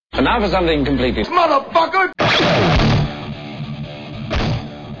And now for something completely... Motherfucker!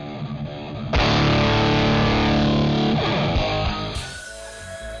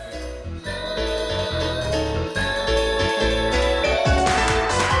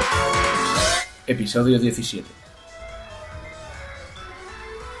 Episodio 17.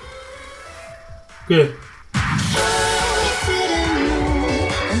 ¿Qué?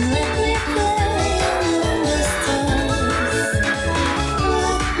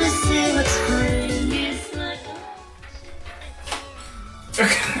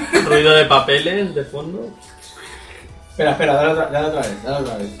 Ruido de papeles de fondo. Espera, dale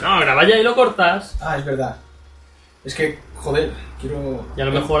otra vez. No, graba ya y lo cortas. Ah, es verdad. Es que, joder, quiero... Y a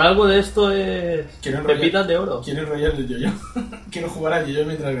lo mejor algo de esto es pepitas de oro. Quiero enrollar el yo-yo. Quiero jugar al yo-yo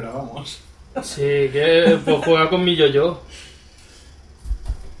mientras grabamos. Sí, que pues juega con mi yo-yo.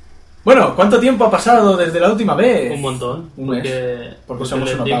 Bueno, ¿cuánto tiempo ha pasado desde la última vez? Un montón. Un mes. Porque somos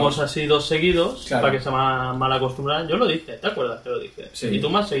les unos dimos pavos. así 2 seguidos, Claro. para que se mal acostumbraran. Yo lo dije, ¿te acuerdas que lo dije? Sí. Y tú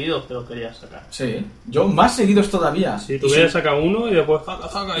más seguidos que lo querías sacar. Sí, yo más seguidos todavía. Si tú hubieras sacado uno y después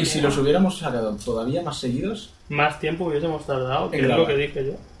jaca, Y si los hubiéramos sacado todavía más seguidos, más tiempo hubiésemos tardado, que En es lo grabar. que dije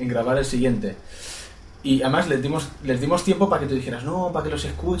yo. en grabar el siguiente. Y además les dimos tiempo para que tú dijeras, no, para que los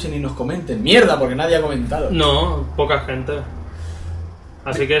escuchen y nos comenten. ¡Mierda! Porque nadie ha comentado. No, poca gente.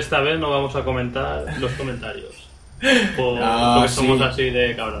 Así que esta vez no vamos a comentar los comentarios. Porque sí. somos así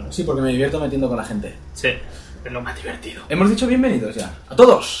de cabrones. Sí, porque me divierto metiendo con la gente. Sí, es lo más divertido. Hemos dicho bienvenidos ya. ¡A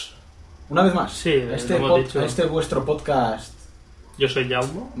todos! Una vez más. Sí, a lo hemos dicho. a este vuestro podcast, Yo soy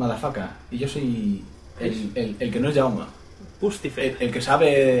Jaumo. Madafaka. Y yo soy el que no es Jaume. Pustife. El que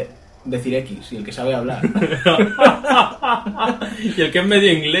sabe decir X y el que sabe hablar. Y el que es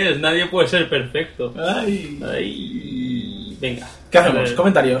medio inglés, nadie puede ser perfecto. Ay. Ay, venga. ¿Qué hacemos? A ver.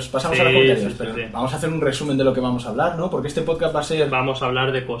 Comentarios. Pasamos a los Sí, comentarios. sí, Pero sí. vamos a hacer un resumen de lo que vamos a hablar, ¿no? Porque este podcast va a ser... Vamos a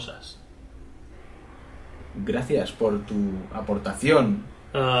hablar de cosas. Gracias por tu aportación.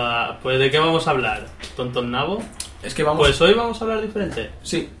 Pues ¿de qué vamos a hablar? ¿Tonton Nabo? Es que vamos... Pues hoy vamos a hablar diferente.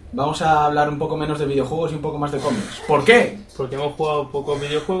 Sí, vamos a hablar un poco menos de videojuegos y un poco más de cómics. ¿Por qué? Porque hemos jugado pocos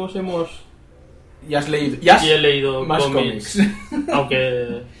videojuegos, Y has leído... y he leído más cómics.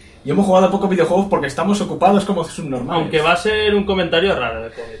 Aunque Y hemos jugado pocos videojuegos porque estamos ocupados como subnormales. Aunque va a ser un comentario raro de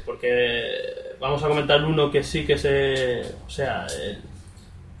cómics, porque vamos a comentar uno que sí que se... O sea,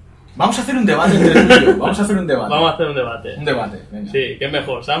 Vamos a hacer un debate entre tú y yo. Vamos a hacer un debate. vamos a hacer un debate. Un debate, venga. Sí, ¿qué es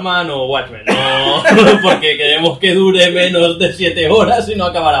mejor, Sandman o Watchmen? No, porque queremos que dure menos de 7 horas y no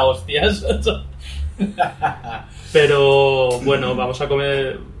acabar a hostias. Pero bueno, vamos a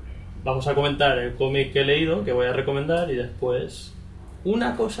comentar el cómic que he leído, que voy a recomendar, y después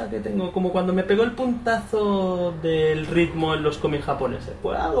una cosa que tengo, como cuando me pegó el puntazo del ritmo en los cómics japoneses,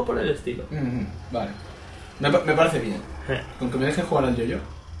 pues algo por el estilo. Vale. Me parece bien. Con que me dejen jugar al yo-yo.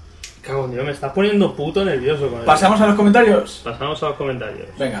 Cago en Dios, me estás poniendo puto nervioso con eso. ¿Pasamos a los comentarios? Pasamos a los comentarios.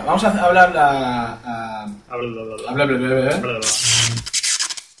 Venga, vamos a hablar Habla. Habla.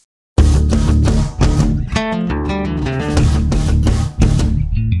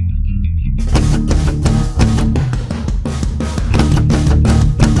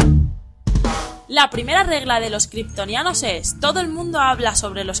 La primera regla de los kryptonianos es: todo el mundo habla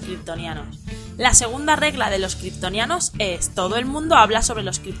sobre los kryptonianos. La segunda regla de los kryptonianos es: todo el mundo habla sobre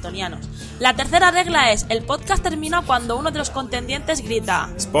los kryptonianos. La tercera regla es: el podcast termina cuando uno de los contendientes grita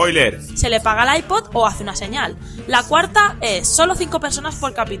 ¡Spoiler! se le paga el iPod o hace una señal. La cuarta es: solo 5 personas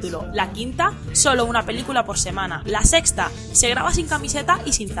por capítulo. La quinta: solo una película por semana. La sexta: se graba sin camiseta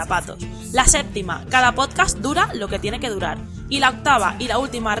y sin zapatos. La séptima: cada podcast dura lo que tiene que durar. Y la octava y la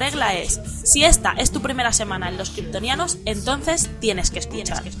última regla es: si esta es tu primera semana en los kryptonianos, entonces tienes que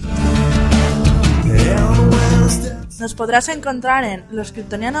escuchar. Nos podrás encontrar en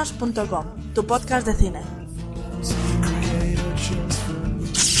loskryptonianos.com, tu podcast de cine.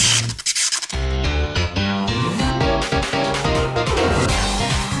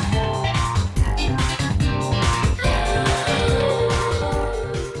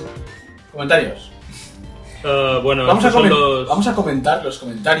 Comentarios. Bueno, Vamos estos a, son los... vamos a comentar los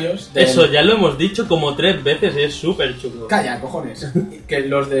comentarios del... Eso, ya lo hemos dicho como 3 veces y es súper chulo. Calla, cojones. Que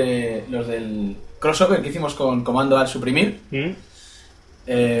los del crossover que hicimos con Comando al Suprimir. ¿Mm?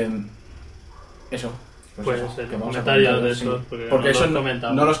 Eso. Pues eso, el que vamos a comentario comentarlo, de sí. esos, porque no eso los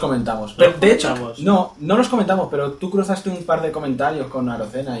comentamos. no los comentamos. No Pero, los de hecho, comentamos. no los comentamos, pero tú cruzaste un par de comentarios con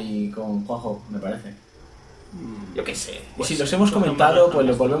Arocena y con Juanjo, me parece. Yo qué sé. Y si los hemos comentado, pues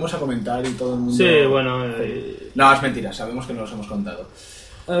los volvemos a comentar y todo el mundo... Sí, bueno... No, es mentira, sabemos que no los hemos contado.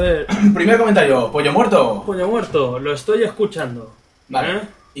 A ver... Primer comentario, Pollo Muerto. Pollo muerto, lo estoy escuchando. Vale.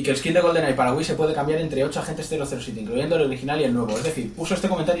 y que el skin de GoldenEye para Wii se puede cambiar entre 8 agentes 007, incluyendo el original y el nuevo. Es decir, puso este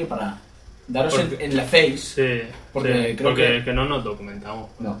comentario para daros en la face. Sí, porque creo que no nos documentamos.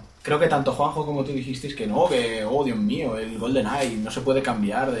 No, creo que tanto Juanjo como tú dijisteis que no, que, oh Dios mío, el GoldenEye no se puede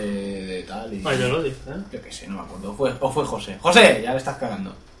cambiar de tal. Y, yo lo dije, Yo qué sé, no me acuerdo. O fue José. José, ya le estás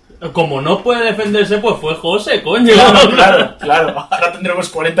cagando. Como no puede defenderse, pues fue José, coño. Claro. Ahora tendremos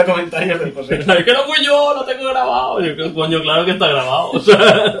 40 comentarios de José. Es que no fui yo, lo tengo grabado. Yo, coño, claro que está grabado. O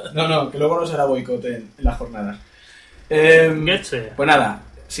sea... No, que luego no será boicot en las jornadas. Getche. Pues nada,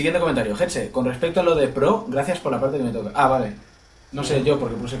 siguiente comentario. Getche, con respecto a lo de pro, gracias por la parte que me toca. Ah, vale. No sé yo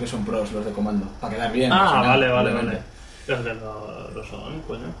porque puse que son pros los de comando. Para quedar bien. Vale. Pero que lo son,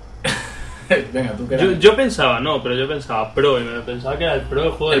 coño. Venga, tú que yo pensaba pro, y me pensaba que era el pro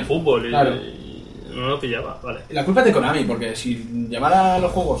del juego de fútbol claro. y no lo pillaba, vale. La culpa es de Konami, porque si llamara a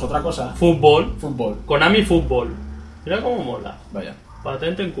los juegos otra cosa... Fútbol. Konami Fútbol. Mira cómo mola. Vaya.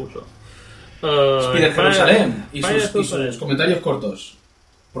 Patente en curso. Spider Jerusalén y sus comentarios cortos.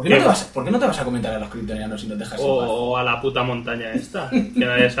 ¿Por qué no te vas a comentar a los kryptonianos si no te dejas en paz? O a la puta montaña esta, que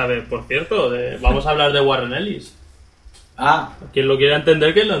nadie sabe. Por cierto, vamos a hablar de Warren Ellis. Quien lo quiera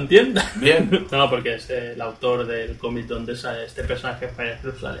entender, que lo entienda. Bien. No, porque es el autor del cómic donde sale este personaje Spider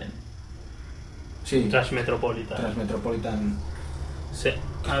Jerusalén. Sí. Transmetropolitan. Sí.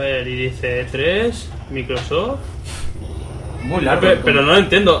 A ver, y dice 3, Microsoft. Muy largo. Pero no lo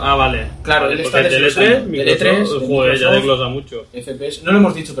entiendo. Vale. Claro, vale, él está desglosando. L3, joder, ya desglosa mucho. FPS. No lo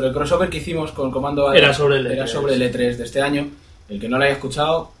hemos dicho, pero el crossover que hicimos con Comando era sobre el E3 de este año. El que no lo haya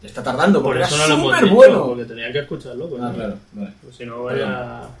escuchado está tardando, porque por eso no lo hemos dicho, porque tenía que escucharlo. Pues, claro, vale. Pues si no,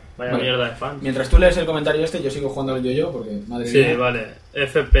 vaya mierda de fans. Mientras tú lees el comentario yo sigo jugando al yo-yo, porque madre mía. Sí, vale.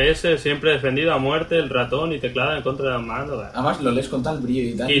 FPS siempre defendido a muerte, el ratón y teclado en contra de los mandos. Además lo lees con tal brillo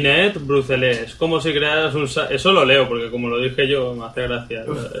y tal. Kinect Brucelés. Como si crearas un eso lo leo, porque como lo dije yo, me hace gracia.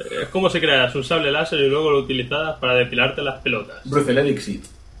 Es como si crearas un sable láser y luego lo utilizaras para depilarte las pelotas. Brucelé Dixit.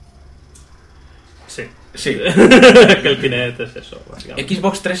 Sí. Que el Kinect es eso, básicamente.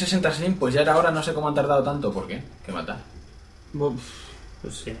 Xbox 360 Slim, pues ya era ahora, no sé cómo han tardado tanto. ¿Por qué? ¿Qué mata?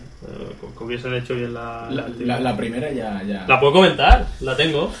 Pues sí, que hubiesen hecho bien la primera ya... La puedo comentar, la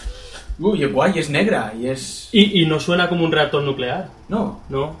tengo. Uy, guay, es negra y es... Y no suena como un reactor nuclear. No.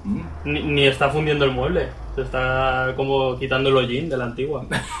 Ni está fundiendo el mueble. Se está como quitando el hollín de la antigua.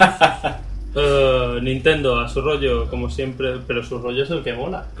 Nintendo a su rollo, como siempre, pero su rollo es el que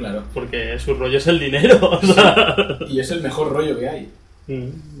mola. Claro. Porque su rollo es el dinero. O sea. Y es el mejor rollo que hay.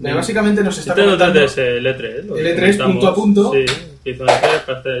 Básicamente nos está comentando comentando el E3. El E3 punto a punto. Sí, hizo el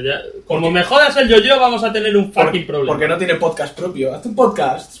E3 ya. Como me jodas el yo-yo, vamos a tener un fucking problema. Porque no tiene podcast propio. Hazte un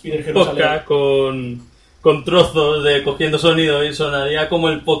podcast, Spider Jerusalén. Podcast con trozos de cogiendo sonido y sonaría como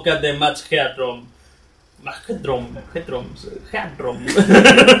el podcast de Max Headroom.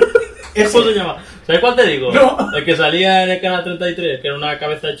 ¿Cómo se llama? ¿Sabes cuál te digo? No. El que salía en el canal 33, que era una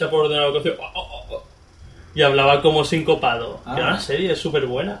cabeza hecha por ordenador cocido. Y hablaba como sincopado. Que era una serie súper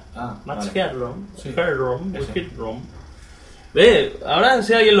buena. Max Headroom. Headroom. Ve, ahora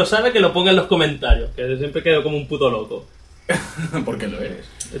si alguien lo sabe, que lo ponga en los comentarios. Que siempre quedo como un puto loco. Porque lo eres.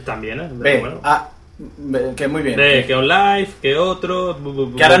 También, ¿eh? Bueno. Que muy bien. Que on live, que otro.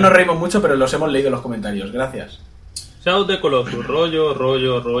 Que ahora nos reímos mucho, pero los hemos leído en los comentarios. Gracias. Shadow of the Colossus,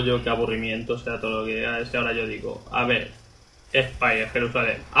 rollo, qué aburrimiento, o sea, todo lo que es que ahora yo digo. A ver, Spider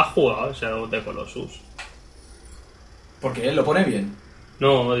Jerusalén, ¿has jugado Shadow of the Colossus? Porque él lo pone bien.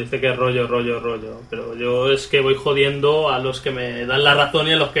 No, dice que es rollo, pero yo es que voy jodiendo a los que me dan la razón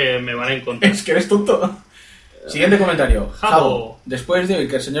y a los que me van en contra. Es que eres tonto. Siguiente comentario. Jabo. Después de oír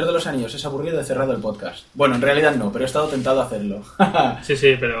que el Señor de los Anillos es aburrido, he cerrado el podcast. Bueno, en realidad no, pero he estado tentado a hacerlo.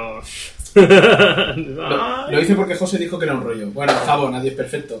 Sí, pero... Lo hice porque José dijo que era un rollo. Bueno, Jabo, nadie es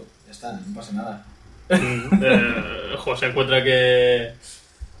perfecto. Ya está, no pasa nada. José encuentra que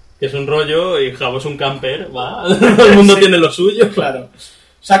es un rollo y Jabo es un camper, ¿va? Todo el mundo tiene lo suyo. Claro.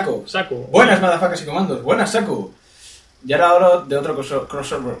 Saco. Buenas, madafacas y comandos. Buenas, Saco. Y ahora hablo de otro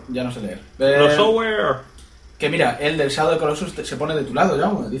crossover. Ya no sé leer. Crossover. Que mira, el del Shadow of the Colossus se pone de tu lado,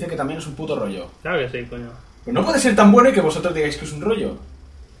 ya. Dice que también es un puto rollo. Claro que sí, coño. Pues no puede ser tan bueno y que vosotros digáis que es un rollo.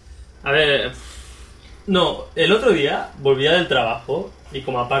 A ver... No, el otro día volvía del trabajo y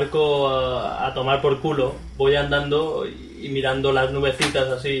como aparco a tomar por culo, voy andando y mirando las nubecitas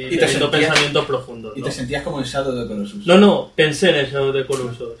así, teniendo pensamientos profundos, ¿no? Y te sentías como en Shadow of the Colossus. No, pensé en el Shadow of the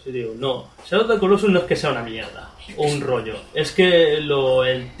Colossus y digo, no, Shadow of the Colossus no es que sea una mierda o un rollo, es que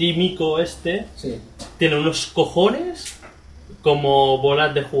el tímico este tiene unos cojones como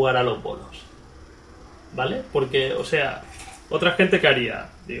bolas de jugar a los bolos, ¿vale? Porque, o sea, otra gente que haría,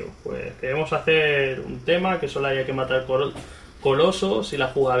 digo, pues queremos hacer un tema que solo haya que matar Colosos y la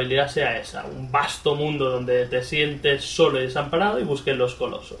jugabilidad sea esa, un vasto mundo donde te sientes solo y desamparado y busques los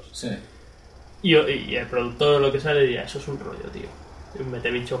colosos. Sí. Y el productor o lo que sea le diría, eso es un rollo, tío.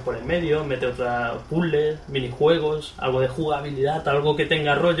 Mete bichos por el medio, mete otra puzzles, minijuegos, algo de jugabilidad, algo que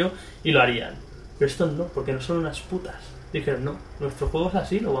tenga rollo, y lo harían. Pero estos no, porque no son unas putas. Dijeron, no, nuestro juego es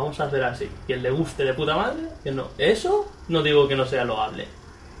así, lo vamos a hacer así. Quien le guste de puta madre, que no. Eso no digo que no sea loable.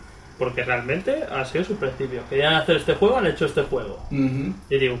 Porque realmente ha sido su principio. Querían hacer este juego, han hecho este juego. Uh-huh.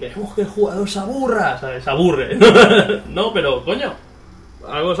 Y digo, queremos que el jugador se aburra, ¿sabes? Se aburre. No, pero coño,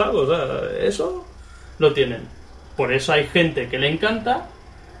 algo es algo, o sea, eso lo tienen. Por eso hay gente que le encanta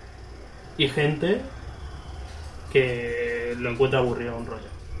y gente que lo encuentra aburrido un rollo.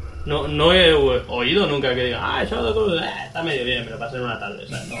 No he oído nunca que diga, eso está medio bien, me lo pasé en una tarde,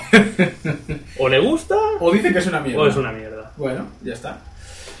 ¿sabes? No. O le gusta o dice que es una mierda. O es una mierda. Bueno, ya está.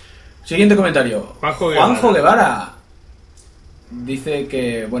 Siguiente comentario. Juanjo Guevara dice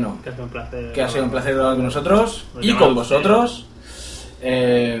que, bueno, que ha sido un placer hablar con nosotros Nos y con llamamos, vosotros.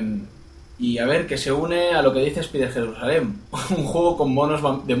 Y a ver, que se une a lo que dice Spider Jerusalén. Un juego con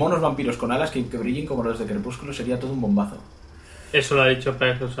de monos vampiros con alas que brillen como los de Crepúsculo sería todo un bombazo. Eso lo ha dicho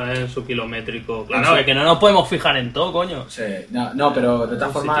Pérez en su kilométrico. Claro, es que no nos podemos fijar en todo, coño. Sí, no, pero de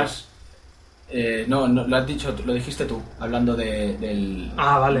todas formas... no, lo has dicho, lo dijiste tú, hablando del...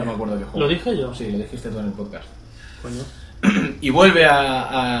 Ah, vale. No me acuerdo qué juego. ¿Lo dije yo? Sí, lo dijiste tú en el podcast. Coño. Y vuelve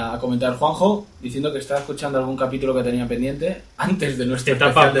a comentar Juanjo, diciendo que está escuchando algún capítulo que tenía pendiente antes de nuestra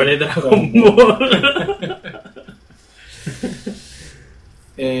etapa especial de Dragon Ball.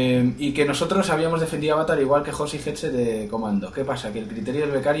 Y que nosotros habíamos defendido Avatar igual que José y Hetze de Comando. ¿Qué pasa? ¿Que el criterio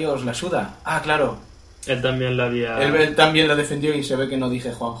del becario os la suda? Ah, claro. Él también la había... Él también la defendió y se ve que no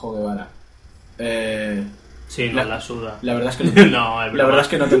dije Juanjo Guevara. Sí, no la suda. La verdad es que no, la verdad es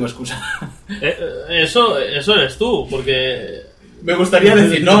que no tengo excusa. Eso eres tú, porque... Me gustaría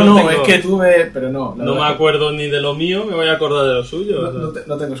decir, no, es que tuve... Pero no. No me acuerdo ni de lo mío, me voy a acordar de lo suyo.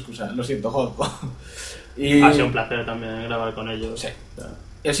 No tengo excusa, lo siento, Juanjo. Ha sido un placer también grabar con ellos. Sí.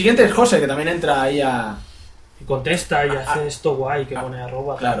 El siguiente es José, que también entra ahí y contesta y hace esto guay, que pone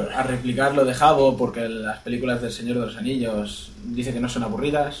arroba. Claro, a replicar lo de Jabo, porque las películas del Señor de los Anillos dice que no son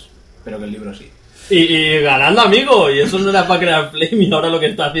aburridas, pero que el libro sí. Y ganando, amigo, y eso no era para crear flame, y ahora lo que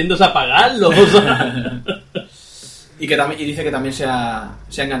está haciendo es apagarlo. O sea. Y dice que también se ha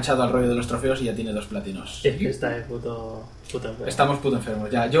enganchado al rollo de los trofeos y ya tiene 2 platinos. Es que está de puto enfermo. Estamos puto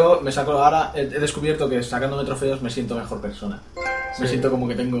enfermos. Ya, yo me saco ahora, he descubierto que sacándome trofeos me siento mejor persona. Me siento como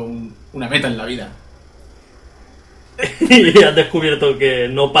que tengo una meta en la vida. Y has descubierto que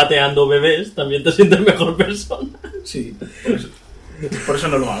no pateando bebés también te sientes mejor persona. Sí, por eso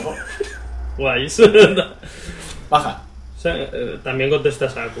no lo hago. Guays. Baja. O sea, también contesta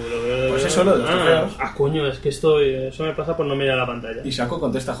Saku. Pues eso lo de los trofeos. Coño, es que eso me pasa por no mirar la pantalla. Y Saku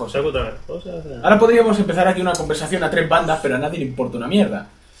contesta José. Saku otra vez. Ahora podríamos empezar aquí una conversación a 3 bandas, pero a nadie le importa una mierda.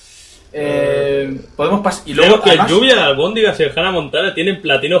 Podemos pasar. Y luego creo que además, el Lluvia, el Albóndigas y el Hannah Montana tienen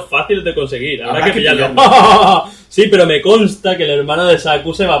platinos fáciles de conseguir. Habrá que pillarlo. Sí, pero me consta que el hermano de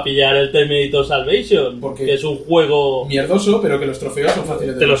Saku se va a pillar el Terminator Salvation. Porque que es un juego mierdoso, pero que los trofeos son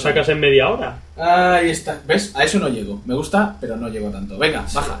fáciles de te lo sacas en media hora. Ahí está. ¿Ves? A eso no llego. Me gusta, pero no llego tanto. Venga,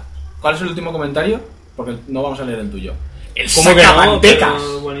 baja. ¿Cuál es el último comentario? Porque no vamos a leer el tuyo. El Sacamantecas.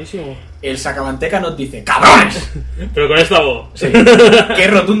 No, buenísimo. El Sacamanteca nos dice ¡cabrones! Pero con esta voz. Sí. ¡Qué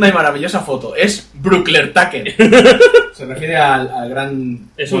rotunda y maravillosa foto! Es Brookler Tucker. Se refiere al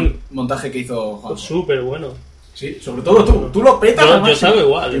gran montaje que hizo Juan. Súper bueno. Sí, sobre todo tú. Tú lo petas. Yo salgo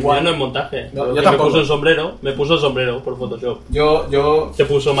igual. No en montaje. No, yo tampoco. Me puso el sombrero por Photoshop. Yo se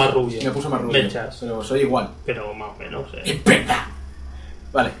puso más rubio. Me puso más rubio. Mechas. Pero soy igual. Pero más o menos. ¡Es verdad!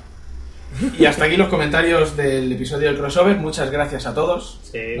 Vale. Y hasta aquí los comentarios del episodio del crossover. Muchas gracias a todos.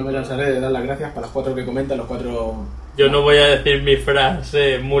 Sí, no me cansaré de dar las gracias para los 4 que comentan, los 4... Yo no voy a decir mi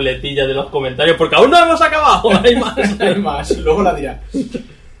frase muletilla de los comentarios porque aún no hemos acabado. Hay más. Hay más. Luego la dirá.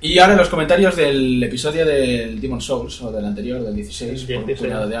 Y ahora los comentarios del episodio del Demon's Souls, o del anterior, del 16, por un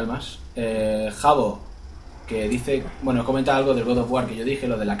puñado de almas. Jabo, que dice, bueno, comenta algo del God of War que yo dije,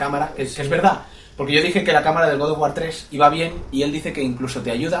 lo de la cámara, que es verdad. Porque yo dije que la cámara del God of War 3 iba bien y él dice que incluso te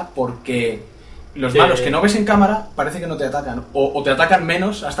ayuda porque los malos que no ves en cámara parece que no te atacan. O te atacan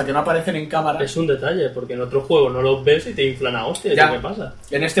menos hasta que no aparecen en cámara. Es un detalle, porque en otro juego no los ves y te inflan a hostia. ¿Qué pasa?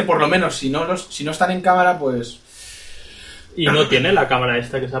 En este por lo menos, si no están en cámara, pues... Y no tiene la cámara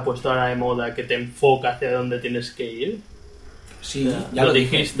esta que se ha puesto ahora de moda que te enfoca hacia donde tienes que ir. Sí, ya lo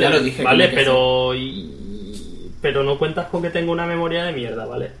dijiste. Ya lo dije. Vale, pero no cuentas con que tenga una memoria de mierda,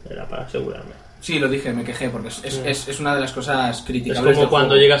 ¿vale? Era para asegurarme. Sí, lo dije, me quejé, porque es una de las cosas críticas. Es como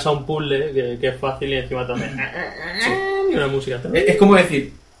cuando llegas a un puzzle que es fácil y encima te hace... y una música. Es como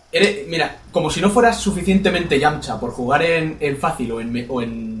decir, mira, como si no fueras suficientemente yamcha por jugar en fácil o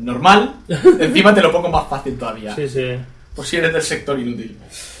en normal, encima te lo pongo más fácil todavía. Sí, sí. Pues si eres del sector inútil.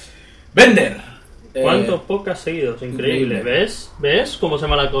 Bender. ¿Cuántos podcasts seguidos? Increíble. ¿Ves cómo se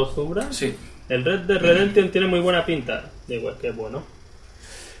mala costura? Sí. El Red Dead Redemption tiene muy buena pinta. Digo, es que es bueno.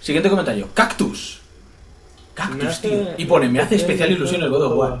 Siguiente comentario. Cactus, tío. Y pone, me hace especial ilusión el God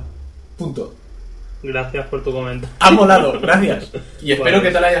of War. Punto. Gracias por tu comentario. Ha molado, gracias. Y espero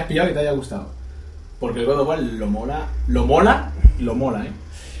que te lo hayas pillado y te haya gustado. Porque el God of War lo mola, ¿eh?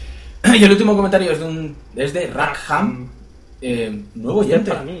 Y el último comentario es de Rackham. Nuevo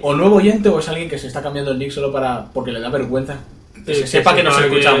oyente. O nuevo oyente o es alguien que se está cambiando el nick solo porque le da vergüenza que se sepa que nos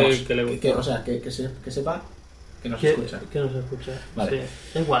escuchamos. O sea, que sepa que nos escucha. Que nos escucha. Vale.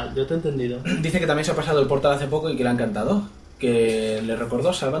 Sí. Igual, yo te he entendido. Dice que también se ha pasado el portal hace poco y que le ha encantado. Que le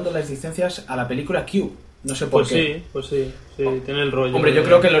recordó salvando las licencias a la película Q. No sé por qué. Pues sí, tiene el rollo. Hombre, yo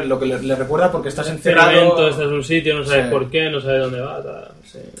creo que lo que le recuerda porque estás encerrado. Estás en un sitio, no sabes por qué, no sabes dónde va.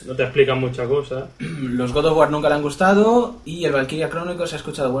 No te explican mucha cosa. Los God of War nunca le han gustado y el Valkyria Chronicles ha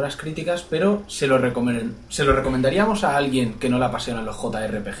escuchado buenas críticas, pero ¿se lo recomendaríamos a alguien que no le apasionan los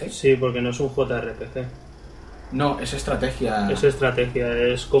JRPG? Sí, porque no es un JRPG. No, es estrategia.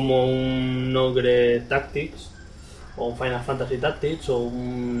 Es como un Ogre Tactics o un Final Fantasy Tactics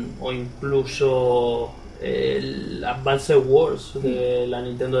o incluso el Advance Wars de la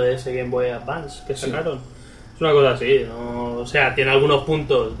Nintendo DS Game Boy Advance que sacaron. Es una cosa así, ¿no? O sea, tiene algunos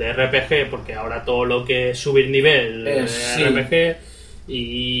puntos de RPG porque ahora todo lo que es subir nivel es RPG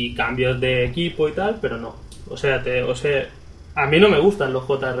y cambios de equipo y tal, pero no. O sea, a mí no me gustan los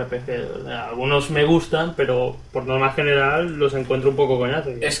JRPG. Algunos me gustan, pero por norma general los encuentro un poco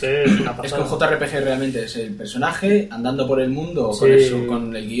coñazos. Es que un JRPG realmente es el personaje andando por el mundo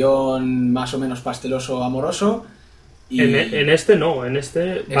con el guión más o menos pasteloso, amoroso. Y en este no,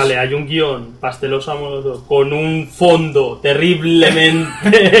 vale, hay un guión pasteloso, amoroso, con un fondo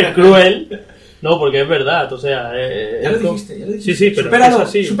terriblemente cruel. No, porque es verdad, o sea... ya lo dijiste. Sí, pero supéralo, es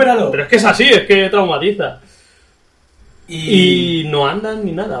así. Supéralo. Pero es que es así, es que traumatiza. Y no andan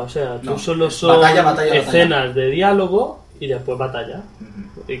ni nada, o sea, tú solo son escenas de diálogo y después batalla.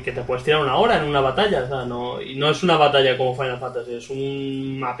 Y que te puedes tirar una hora en una batalla, o sea, y no es una batalla como Final Fantasy, es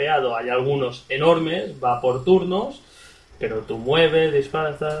un mapeado, hay algunos enormes, va por turnos, pero tú mueves,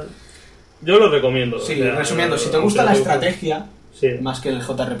 disparas, tal. Yo lo recomiendo. Sí, o sea, resumiendo, si te gusta la estrategia, más que el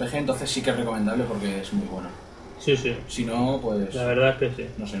JRPG, entonces sí que es recomendable porque es muy bueno. Sí. Si no, pues... La verdad es que sí.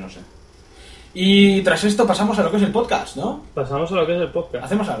 No sé. Y tras esto pasamos a lo que es el podcast, ¿no? Pasamos a lo que es el podcast.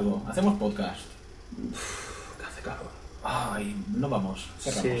 Hacemos algo, hacemos podcast. Que hace calor. Ay, no vamos,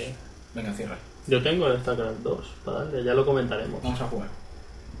 cerramos. Sí. Venga, cierra. Yo tengo el StarCraft 2, para darle, ya lo comentaremos. Vamos a jugar.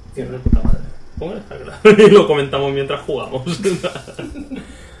 Cierra. Puta madre. Pon el StarCraft y lo comentamos mientras jugamos.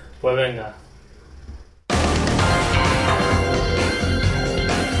 Pues venga.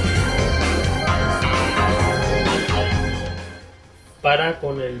 Para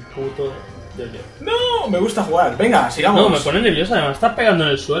con el puto yo-yo. No, me gusta jugar. Venga, sigamos. No, me pone nerviosa. Además, estás pegando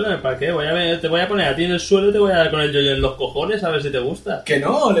en el suelo. ¿Para qué? Te voy a poner a ti en el suelo y te voy a dar con el yo-yo en los cojones a ver si te gusta. Que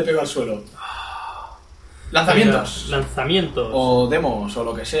no, le pego al suelo. Lanzamientos. Venga, lanzamientos. O demos o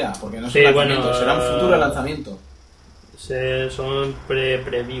lo que sea. Porque no son lanzamientos, será un futuro lanzamiento. Son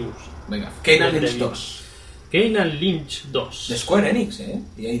previews. Venga, Kane Lynch 2. Kane Lynch 2. De Square Enix,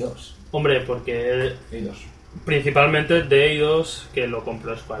 Y hay 2. Hombre, porque... Hay 2. Principalmente de Eidos, que lo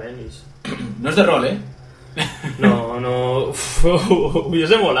compró Square Enix. No es de rol, No.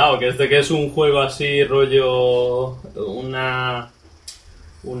 Hubiese molado que es un juego así, rollo. Una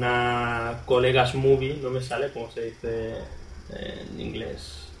colegas movie, no me sale cómo se dice en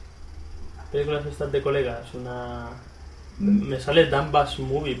inglés. Las películas estas de colegas, me sale Danvas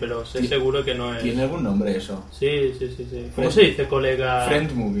Movie, pero sé seguro que no es. ¿Tiene algún nombre eso? Sí. ¿Cómo se dice colega?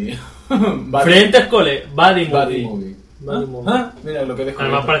 Friend Movie. Friend es colega. Buddy Movie. Mira lo que dejo.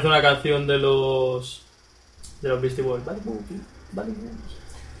 Además parece una canción de los Beastie Boys. Buddy Movie.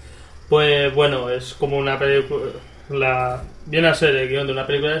 Pues bueno, es como una película. Viene a ser el guión de una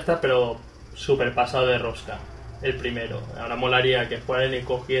película de esta, pero súper pasado de rosca. El primero. Ahora molaría que fueran y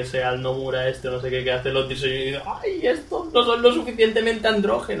cogiese al Nomura no sé qué, que hace los diseños y dice, ¡ay, estos no son lo suficientemente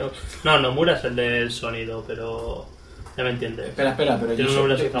andrógenos! No, Nomura es el del sonido, pero... Ya me entiendes. Espera, pero yo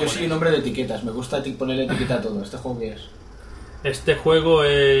soy un hombre de etiquetas. Me gusta ponerle etiqueta a todo. ¿Este juego qué es? Este juego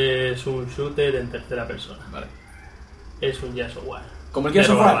es un shooter en tercera persona. Vale. Es un Gears of War. ¿Como el Gears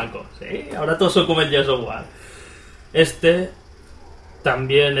of War? Sí, ahora todos son como el Gears of War.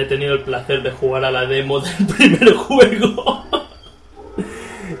 También he tenido el placer de jugar a la demo del primer juego.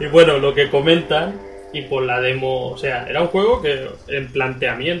 Y bueno, lo que comentan Y por la demo, o sea, era un juego que en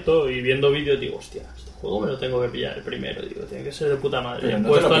planteamiento y viendo vídeos digo, hostia, este juego me lo tengo que pillar el primero, digo, tiene que ser de puta madre. Pero Y no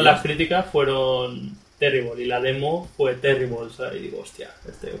después te lo todas pillas. las críticas fueron terrible y la demo fue terrible, ¿sabes? Y digo, hostia,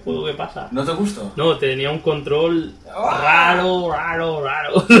 ¿este juego qué pasa? ¿No te gustó? No, tenía un control raro,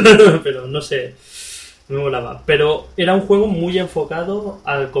 pero no sé, no me molaba. Pero era un juego muy enfocado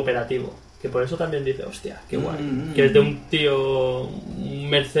al cooperativo, que por eso también dice, hostia, qué guay. Que es de un tío,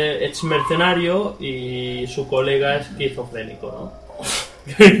 ex mercenario y su colega esquizofrénico,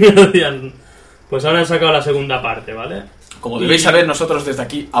 ¿no? Decían, pues ahora han sacado la segunda parte, ¿vale? Como debéis saber, nosotros desde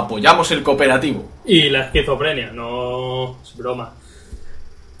aquí apoyamos el cooperativo. Y la esquizofrenia, no es broma.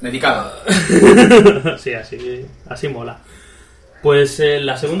 Medicada. Sí, así mola. Pues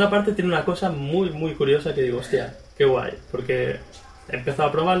la segunda parte tiene una cosa muy, muy curiosa que digo, hostia, qué guay. Porque he empezado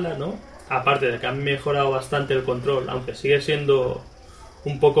a probarla, ¿no? Aparte de que han mejorado bastante el control, aunque sigue siendo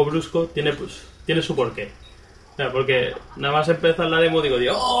un poco brusco, tiene su porqué. O sea, porque nada más empezar la demo digo,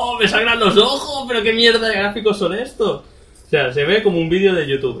 ¡oh, me sangran los ojos! ¿Pero qué mierda de gráficos son estos? O sea, se ve como un vídeo de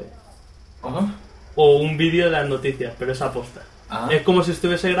YouTube. Ajá. O un vídeo de las noticias, pero es aposta. Ah. Es como si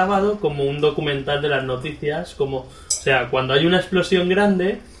estuviese grabado como un documental de las noticias, o sea, cuando hay una explosión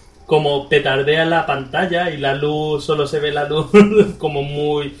grande, como petardea la pantalla y la luz, solo se ve la luz como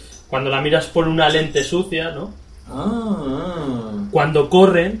muy... Cuando la miras por una lente sucia, ¿no? Cuando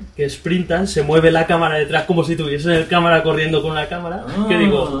corren, que sprintan, se mueve la cámara detrás como si tuviesen el cámara corriendo con la cámara. Que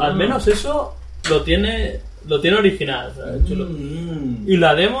digo, al menos eso lo tiene original, ¿sabes? Chulo. Y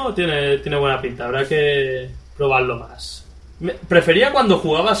la demo tiene buena pinta, habrá que probarlo más. Prefería cuando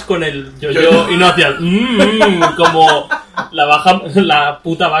jugabas con el yo-yo y no hacías como la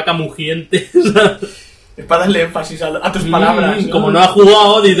puta vaca mugiente, ¿sabes? Es para darle énfasis a tus palabras. Como no has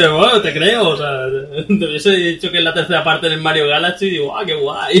jugado, dices, bueno, te creo, o sea, te hubiese dicho que es la tercera parte del Mario Galaxy y digo, qué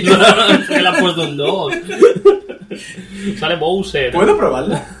guay, que le han puesto un 2. Sale Bowser. ¿Puedo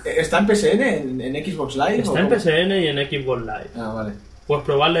probarla? ¿Está en PSN, en Xbox Live? Está en PSN y en Xbox Live. Ah, vale. Puedes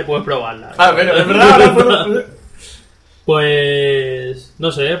probarla y puedes probarla. Ah, pero es verdad, ahora puedo... Pues...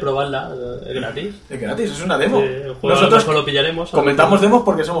 no sé, probarla, es gratis. Es gratis, es una demo. Nosotros lo pillaremos. Comentamos demos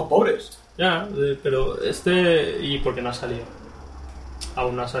porque somos pobres. Ya, pero ¿y por qué no ha salido?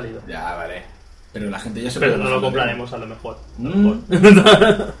 Aún no ha salido. Ya, vale. Pero la gente ya se Pero puede no lo bajar compraremos a lo mejor.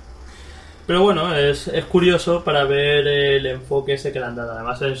 Pero bueno, es curioso para ver el enfoque ese que le han dado.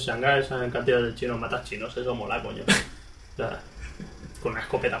 Además en Shanghái en cantidad de chinos, matas chinos, eso mola, coño. O sea, con una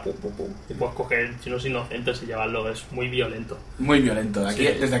escopeta, pum, pum, pum. Y puedes coger chinos inocentes y llevarlo, es muy violento. Muy violento. Aquí,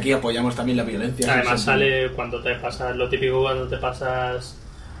 Sí. Desde aquí apoyamos también la violencia. Además sale cuando te pasas, lo típico cuando te pasas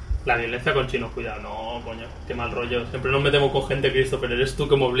la violencia con chinos, cuidado, no, coño, qué mal rollo. Siempre nos metemos con gente, Christopher, eres tú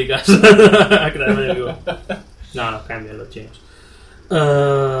que me obligas a crearme enemigo. No, nos caen bien los chinos.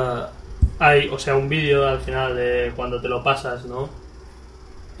 Hay, o sea, un vídeo al final de cuando te lo pasas, ¿no?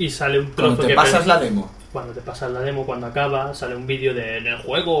 Y sale un trozo Cuando te pasas la demo. Cuando te pasas la demo, cuando acaba, sale un vídeo en el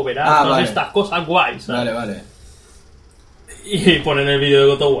juego, verás todas vale. estas cosas guays, ¿sabes? Vale. Y ponen el vídeo de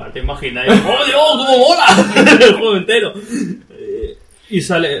God of War, ¿te imaginas? Y, ¡oh, Dios, cómo mola! El juego entero. Y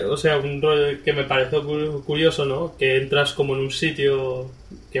sale, o sea, un rollo que me pareció curioso, ¿no? Que entras como en un sitio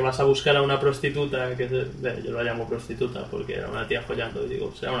que vas a buscar a una prostituta, yo la llamo prostituta porque era una tía follando, y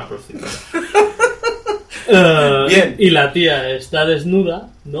digo, será una prostituta. Bien. Y la tía está desnuda,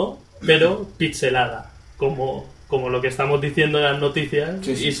 ¿no? Pero pixelada, como lo que estamos diciendo en las noticias.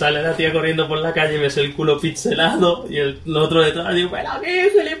 Sí. Y sale la tía corriendo por la calle y ves el culo pixelado y el otro detrás digo, ¡pero aquí,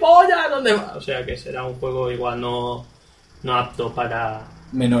 gilipollas! ¿Dónde va? O sea que será un juego igual no apto para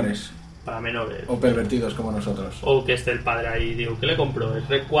Menores. menores. O pervertidos como nosotros. O que esté el padre ahí, digo, ¿qué le compró? ¿Es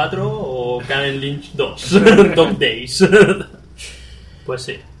Rec 4 o Karen Lynch 2? Dog Days. Pues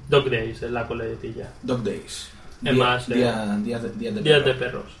sí, Dog Days es la coletilla. Dog Days. Es más, días de Días de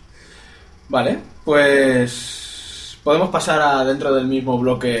perros. Vale, pues podemos pasar a dentro del mismo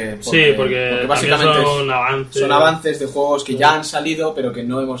bloque. Porque básicamente son avances de juegos que ya han salido, pero que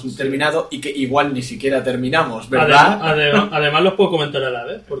no hemos terminado y que igual ni siquiera terminamos, ¿verdad? Además los puedo comentar a la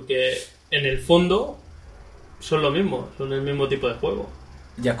vez, porque en el fondo son lo mismo, son el mismo tipo de juego.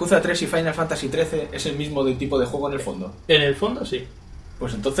 Yakuza 3 y Final Fantasy 13 es el mismo tipo de juego en el fondo. En el fondo sí.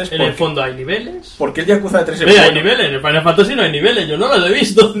 Pues entonces, En el fondo hay niveles. ¿por qué el Yakuza 3 es Hay bueno? niveles, en el Final Fantasy no hay niveles, yo no los he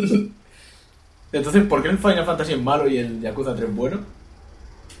visto. Entonces, ¿por qué el Final Fantasy es malo y el Yakuza 3 es bueno?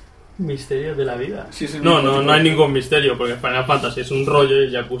 Misterios de la vida. Sí, es el mismo tipo No hay de- ningún misterio, porque Final Fantasy es un rollo y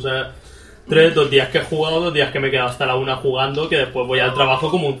el Yakuza 3, 2 días que he jugado, 2 días que me he quedado hasta la 1 jugando, que después voy al trabajo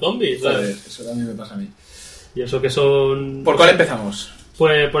como un zombie, Joder, ¿sabes? eso también me pasa a mí. Y eso que son... ¿Por cuál empezamos?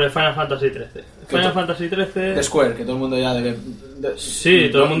 Pues por el Final Fantasy XIII. Final Fantasy XIII... De Square, que todo el mundo ya debe... Sí,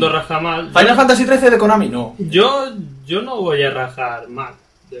 todo el mundo raja mal. Final Fantasy XIII de Konami, no. Yo no voy a rajar mal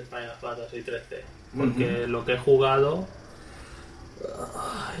de Final Fantasy XIII. Porque lo que he jugado...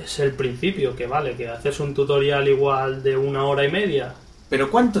 es el principio, que vale, que haces un tutorial igual de 1 hora y media. Pero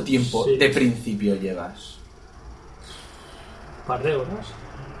 ¿cuánto tiempo Sí. de principio llevas? Un par de horas.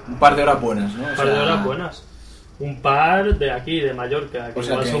 Un par de horas buenas, ¿no? Un par de horas buenas. Un par de aquí, de Mallorca, que O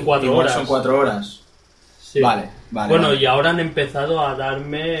sea igual que son 4 igual horas. son 4 horas. Sí. Vale. Bueno, vale. y ahora han empezado a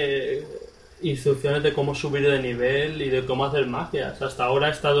darme instrucciones de cómo subir de nivel y de cómo hacer magias. Hasta ahora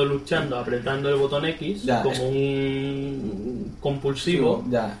he estado luchando, apretando el botón X Ya, como un compulsivo.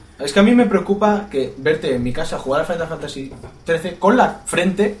 Ya. Es que a mí me preocupa que verte en mi casa jugar a Final Fantasy XIII con la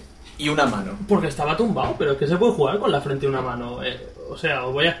frente y una mano. Porque estaba tumbado, pero es que se puede jugar con la frente y una mano. O sea,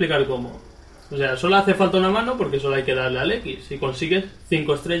 os voy a explicar cómo. O sea, solo hace falta una mano porque solo hay que darle al X y consigues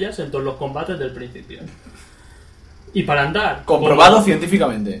 5 estrellas en todos los combates del principio. Y para andar... Comprobado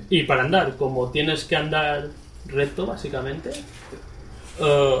científicamente. Y para andar, como tienes que andar recto, básicamente,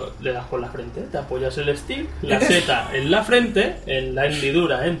 le das con la frente, te apoyas el stick, la seta en la frente, en la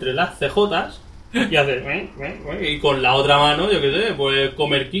hendidura entre las CJs, y haces... Y con la otra mano, yo qué sé, puedes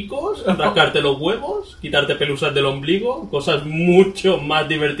comer quicos, rascarte los huevos, quitarte pelusas del ombligo, cosas mucho más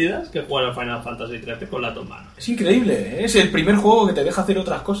divertidas que jugar a Final Fantasy XIII con las dos manos. Es increíble, ¿eh? Es el primer juego que te deja hacer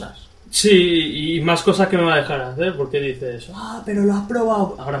otras cosas. Sí, y más cosas que me va a dejar hacer, porque dices, pero lo has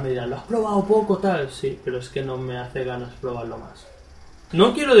probado. Ahora me dirán, lo has probado poco, tal. Sí, pero es que no me hace ganas probarlo más.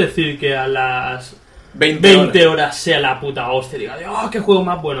 No quiero decir que a las 20 horas sea la puta hostia, diga, qué juego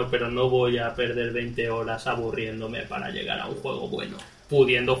más bueno, pero no voy a perder 20 horas aburriéndome para llegar a un juego bueno.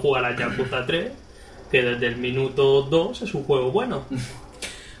 Pudiendo jugar a Yakuza 3, que desde el minuto 2 es un juego bueno.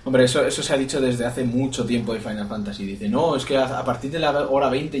 Hombre, eso se ha dicho desde hace mucho tiempo de Final Fantasy. Dice, no, es que a partir de la hora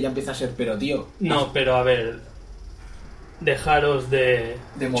 20 ya empieza a ser, pero tío... No, pero a ver, dejaros de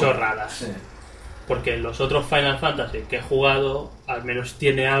chorradas. Sí. Porque los otros Final Fantasy que he jugado, al menos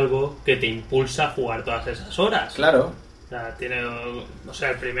tiene algo que te impulsa a jugar todas esas horas. Claro. O sea, tiene... O sea,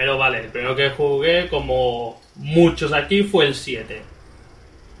 el primero que jugué, como muchos aquí, fue el 7.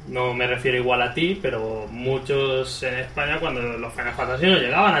 No me refiero igual a ti, pero muchos en España, cuando los Final Fantasy no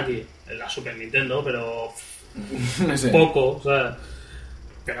llegaban aquí. En la Super Nintendo, pero... Sí. Poco, o sea...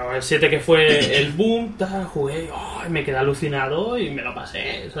 Pero el 7 que fue el boom, jugué, me quedé alucinado y me lo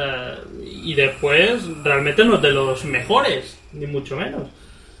pasé. O sea, y después realmente no es de los mejores, ni mucho menos.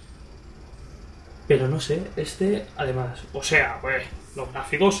 Pero no sé, además, o sea, pues, los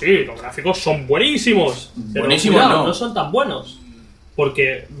gráficos sí, los gráficos son buenísimos. Pero Buenísimos, cuidado, no. no son tan buenos.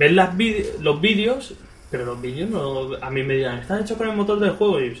 Porque ves los vídeos, pero los vídeos no... A mí me dirán, ¿están hechos con el motor del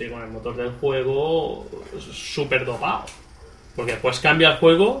juego? Y sí, con el motor del juego súper dopado. Porque después cambia el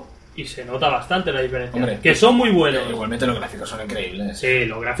juego y se nota bastante la diferencia. Hombre, que son muy buenos. Igualmente los gráficos son increíbles. Sí,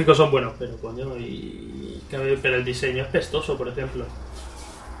 los gráficos son buenos, pero coño, pero el diseño es pestoso, por ejemplo.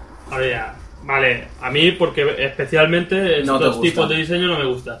 A ver, vale, a mí porque especialmente estos tipos de diseño no me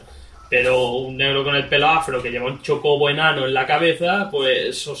gustan. Pero un negro con el pelo afro que lleva un chocobo enano en la cabeza,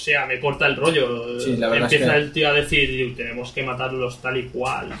 pues, o sea, me corta el rollo. Sí, la verdad empieza es que... el tío a decir, tenemos que matarlos tal y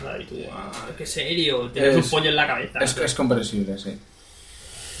cual, ¿sabes? Y tú, qué serio, tienes un pollo en la cabeza. Es comprensible, sí.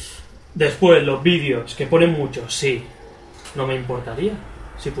 Después, los vídeos, que ponen muchos, sí. No me importaría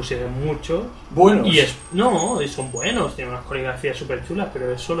si pusieran muchos. Buenos. Y son buenos, tienen unas coreografías súper chulas, pero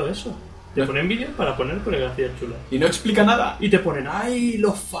es solo eso. Te ponen vídeos para poner coreografías chulas. Y no explica nada. Y te ponen,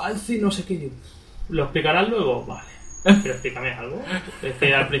 los falsos y no sé qué. ¿Lo explicarás luego? Vale. Pero explícame algo. Es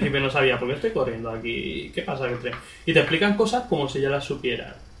que al principio no sabía por qué estoy corriendo aquí. ¿Qué pasa? Y te explican cosas como si ya las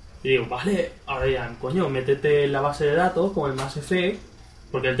supieras. Y digo, vale, ahora ya, coño, métete en la base de datos como el Mass Effect.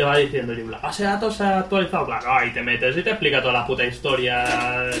 Porque él te va diciendo, la base de datos se ha actualizado. Claro, ahí te metes y te explica toda la puta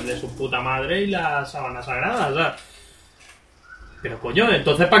historia de su puta madre y las sábanas sagradas, ¿sabes? Pero coño,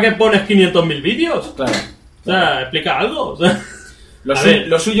 entonces ¿para qué pones 500.000 vídeos? Claro. O sea, explica algo. O sea,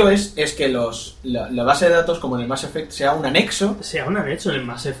 lo suyo es que la base de datos, como en el Mass Effect, sea un anexo. Sea un anexo. En el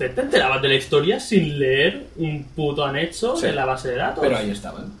Mass Effect te enterabas de la historia sin leer un puto anexo de la base de datos. Pero ahí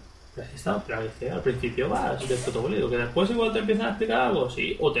estaban. Pero al principio vas de fotobólido, que después igual te empiezan a explicar algo,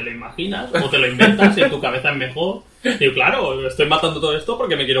 sí, o te lo imaginas, o te lo inventas y en tu cabeza es mejor. Digo, claro, estoy matando todo esto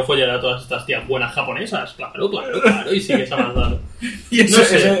porque me quiero follar a todas estas tías buenas japonesas. Claro, y sigues avanzando. Y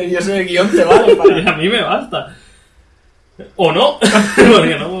ese guión te vale para... Y a mí me basta. O no,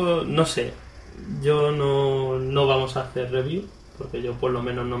 porque no sé. Yo no vamos a hacer review, porque yo por lo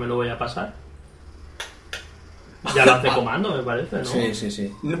menos no me lo voy a pasar. Ya lo hace Comando, me parece, ¿no?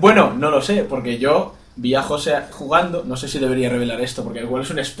 Sí. Bueno, no lo sé, porque yo vi a José jugando, no sé si debería revelar esto porque igual es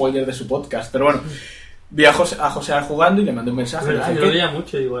un spoiler de su podcast, pero bueno, vi a José jugando y le mandé un mensaje. Yo lo veía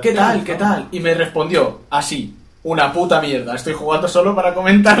mucho, igual. ¿Qué tal? Y me respondió así: una puta mierda, estoy jugando solo para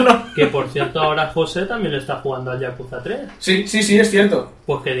comentarlo. Que por cierto, ahora José también está jugando al Yakuza 3. Sí, es cierto.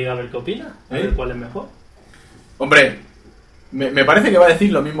 Pues que diga a ver qué opina, a ver cuál es mejor. Hombre, me parece que va a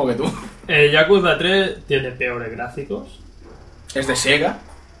decir lo mismo que tú. El Yakuza 3 tiene peores gráficos. Es de Sega.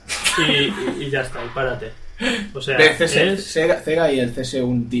 Y ya está, y párate. O sea, de Sega y el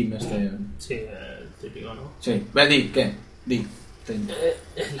CS1 Team este. Sí, el típico, ¿no? Sí. ¿Qué?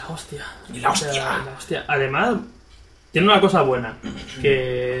 Es la hostia. La hostia. La hostia. Además, tiene una cosa buena,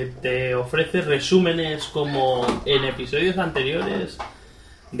 que te ofrece resúmenes como en episodios anteriores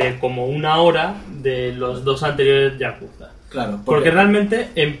de como 1 hora de los 2 anteriores Yakuza. Claro. Porque realmente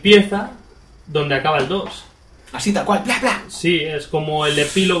empieza donde acaba el 2. Así tal cual, bla bla. Sí, es como el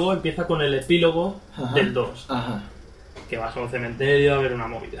epílogo, empieza con el epílogo del 2. Ajá. Que vas a un cementerio a ver una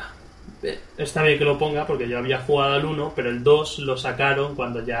movida. Está bien que lo ponga porque yo había jugado al 1, pero el 2 lo sacaron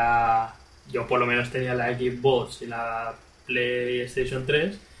cuando ya yo por lo menos tenía la Xbox y la PlayStation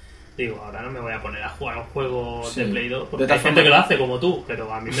 3. Digo, ahora no me voy a poner a jugar un juego de Play 2 porque hay gente que lo hace como tú,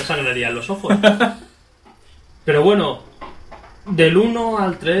 pero a mí me sangrarían los ojos. Pero bueno, del 1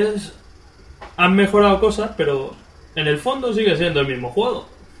 al 3 han mejorado cosas, pero en el fondo sigue siendo el mismo juego.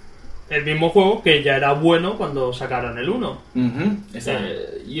 El mismo juego que ya era bueno cuando sacaron el 1.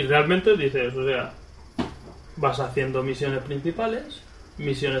 Y realmente dices, o sea, vas haciendo misiones principales,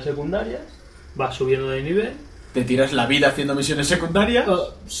 misiones secundarias, vas subiendo de nivel. ¿Te tiras la vida haciendo misiones secundarias?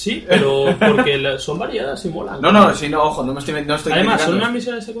 Sí, pero porque son variadas y molan. Ojo, no estoy Además, criticando. son unas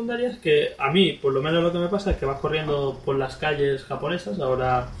misiones secundarias que a mí, por lo menos lo que me pasa es que vas corriendo por las calles japonesas.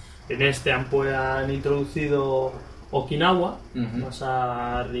 Ahora en este han introducido Okinawa, vas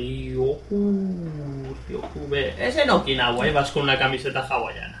a Ryukyu, es en Okinawa y vas con una camiseta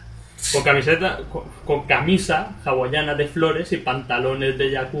hawaiana. Con camisa hawaiana de flores y pantalones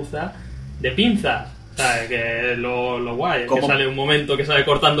de Yakuza de pinzas. ¿Sabes? Que lo guay, es que sale un momento que sale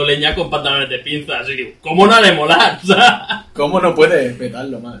cortando leña con pantalones de pinzas. Así que, ¿cómo no ha de molar? ¿Cómo no puede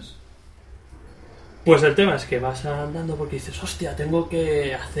petarlo más? Pues el tema es que vas andando porque dices, hostia, tengo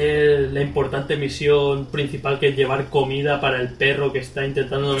que hacer la importante misión principal que es llevar comida para el perro que está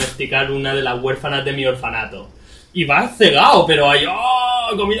intentando domesticar una de las huérfanas de mi orfanato. Y vas cegado, pero hay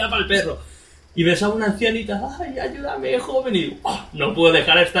comida para el perro. Y ves a una ancianita, ay, ayúdame, joven, y no puedo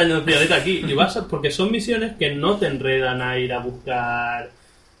dejar a esta ancianita aquí. Y vas porque son misiones que no te enredan a ir a buscar,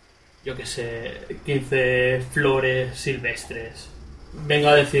 yo qué sé, 15 flores silvestres. Vengo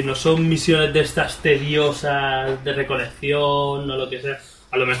a decir, no son misiones de estas tediosas de recolección o lo que sea.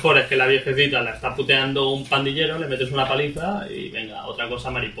 A lo mejor es que la viejecita la está puteando un pandillero, le metes una paliza y venga, otra cosa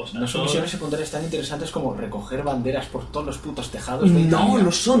mariposa. No son misiones secundarias tan interesantes como recoger banderas por todos los putos tejados de Italia.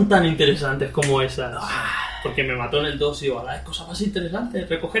 No son tan interesantes como esas. Porque me mató en el 2 y digo, hay cosas más interesantes,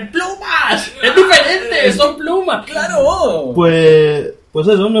 recoger plumas. Es diferente, son plumas. ¡Claro! Pues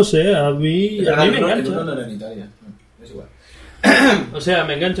eso, no sé, a mí me engancha. El uno no era en Italia, es igual. O sea,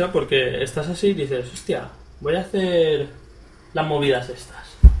 me engancha porque estás así y dices, hostia, voy a hacer las movidas estas.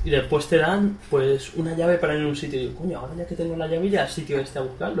 Y después te dan, pues, una llave para ir a un sitio. Y digo, coño, ahora ya que tengo la llave, ya al sitio este a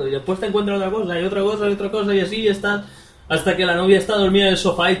buscarlo. Y después te encuentras otra cosa, y otra cosa, y otra cosa, y así estás hasta que la novia está dormida en el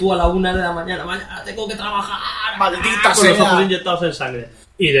sofá y tú a la 1 de la mañana, mañana tengo que trabajar, maldita con los ojos sea. inyectados en sangre.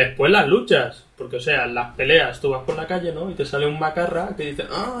 Y después las luchas, porque, o sea, las peleas, tú vas por la calle, ¿no? Y te sale un macarra que dice,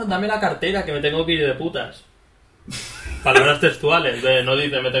 dame la cartera, que me tengo que ir de putas. Palabras textuales, no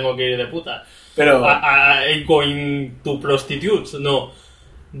dice me tengo que ir de putas. Pero going to prostitutes, no.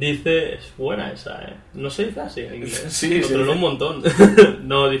 Dice, es buena esa, no se dice así en inglés. Sí, controló un montón.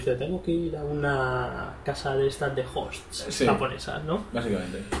 No, dice, tengo que ir a una casa de estas de hosts japonesas, ¿no?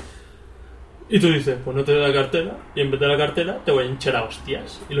 Básicamente. Y tú dices, pues no te doy la cartera, y en vez de la cartera te voy a hinchar a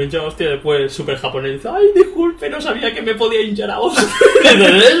hostias. Y lo hincha a hostias después súper japonés dice, ay, disculpe, no sabía que me podía hinchar a hostias.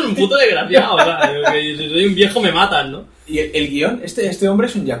 Eres un puto desgraciado, o sea, que si soy un viejo me matan, ¿no? Y el guión, este hombre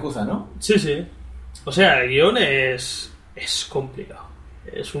es un yakuza, ¿no? Sí. O sea, el guión es complicado.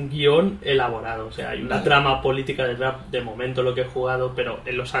 Es un guión elaborado, o sea, hay una trama política detrás, de momento lo que he jugado, pero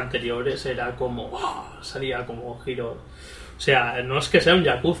en los anteriores era como, salía como giro. O sea, no es que sea un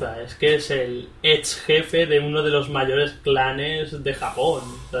yakuza, es que es el ex jefe de uno de los mayores clanes de Japón.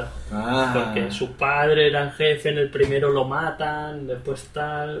 O sea, porque su padre era el jefe, en el primero lo matan, después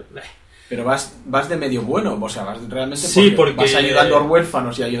tal... Pero vas de medio bueno, o sea, vas realmente porque vas ayudando a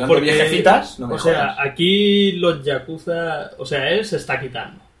huérfanos y ayudando a viejecitas, no me jodas. O sea, aquí los yakuza, o sea, él se está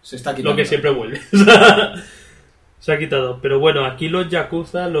quitando. Se está quitando. Lo que siempre vuelve. Se ha quitado. Pero bueno, aquí los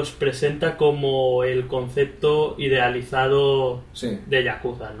Yakuza los presenta como el concepto idealizado de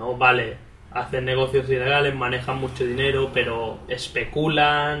Yakuza, ¿no? Vale, hacen negocios ilegales, manejan mucho dinero, pero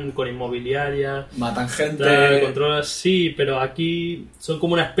especulan con inmobiliarias. Matan gente. Controlan, sí, pero aquí son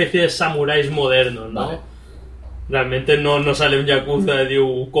como una especie de samuráis modernos, ¿no? Vale. Realmente no sale un Yakuza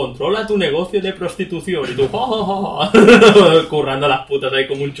de controla tu negocio de prostitución y tú currando las putas ahí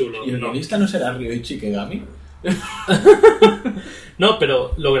como un chulo. ¿Y el guionista no será Ryoichi Kegami? No,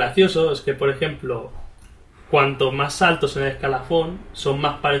 pero lo gracioso es que, por ejemplo, cuanto más altos en el escalafón, son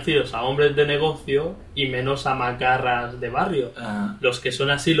más parecidos a hombres de negocio y menos a macarras de barrio. Los que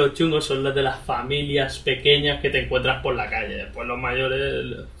son así los chungos son los de las familias pequeñas que te encuentras por la calle. Después los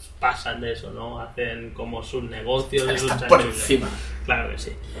mayores pasan de eso, ¿no? Hacen como sus negocios y sus Están por encima. Claro que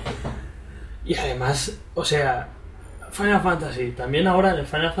sí. Y además, o sea, Final Fantasy, también ahora en el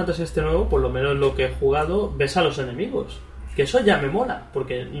Final Fantasy este nuevo, por lo menos lo que he jugado, ves a los enemigos. Que eso ya me mola,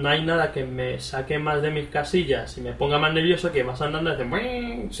 porque no hay nada que me saque más de mis casillas y me ponga más nervioso que vas andando y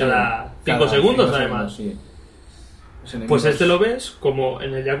haces cada 5 segundos además. Sí. Pues este lo ves, como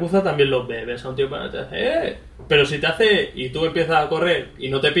en el Yakuza también lo ves a un tío para te hace pero si te hace y tú empiezas a correr y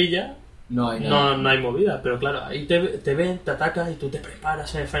no te pilla, no hay movida. Pero claro, ahí te ven, te ataca y tú te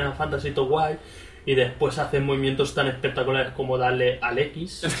preparas en el Final Fantasy todo guay y después hacen movimientos tan espectaculares como darle al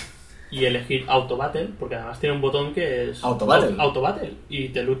X y elegir Auto Battle, porque además tiene un botón que es Auto Battle y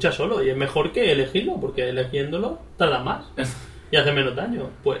te lucha solo y es mejor que elegirlo, porque eligiéndolo tarda más y hace menos daño.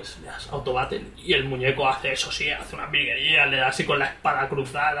 Pues le das Auto Battle y el muñeco hace eso, sí, hace una virguería, le da así con la espada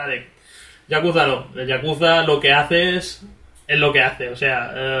cruzada de... Yakuza no, el Yakuza lo que hace es lo que hace, o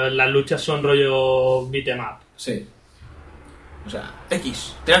sea, las luchas son rollo beat'em up. Sí. O sea,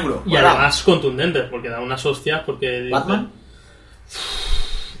 X, triángulo. Y además contundentes, porque da unas hostias, porque... ¿Batman?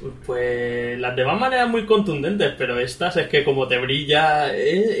 Pues las de Batman eran muy contundentes, pero estas es que como te brilla,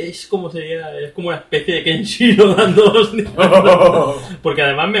 es como una especie de Kenshiro dando hostias. Porque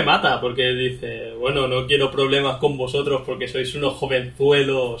además me mata, porque dice, bueno, no quiero problemas con vosotros porque sois unos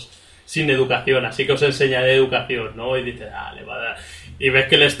jovenzuelos sin educación, así que os enseñaré educación, ¿no? Y dice, le va a dar. Y ves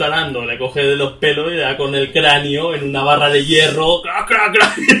que le está dando, le coge de los pelos y le da con el cráneo en una barra de hierro, ¡crac, crac,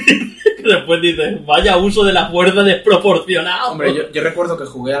 crac! Después dices, vaya uso de la fuerza desproporcionado. Hombre, yo recuerdo que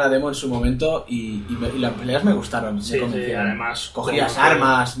jugué a la demo en su momento y las peleas me gustaron. Sí, además cogías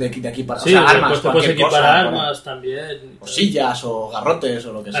armas de aquí para... Sí, o sea, armas, te puedes equipar armas también. O sillas, o garrotes,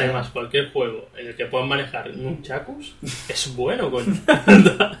 o lo que sea. Además, cualquier juego en el que puedas manejar nunchakus es bueno, coño.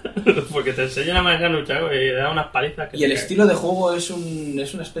 Porque te enseñan a manejar nunchakus y te dan unas palizas. Y el estilo de juego es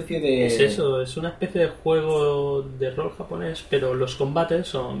una especie de... Es eso, es una especie de juego de rol japonés, pero los combates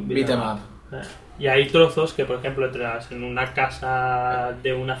son... beat'em up. Y hay trozos que, por ejemplo, entras en una casa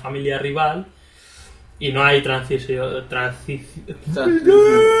de una familia rival y no hay transición.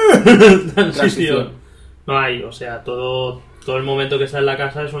 No hay, o sea, todo el momento que estás en la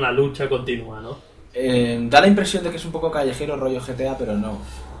casa es una lucha continua, ¿no? Da la impresión de que es un poco callejero rollo GTA, pero no.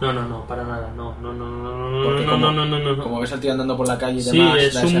 No, para nada, no. Como ves al tío andando por la calle y sí, demás,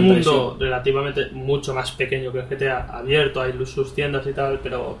 es da esa un mundo impresión. relativamente mucho más pequeño que el GTA, abierto, hay sus tiendas y tal,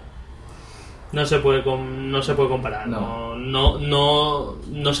 pero no se puede comparar. No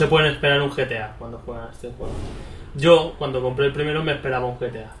se pueden esperar un GTA cuando juegan a este juego. Yo, cuando compré el primero, me esperaba un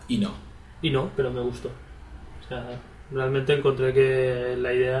GTA. Y no, pero me gustó. O sea, realmente encontré que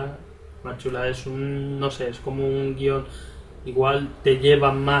la idea más chula es es como un guión. Igual te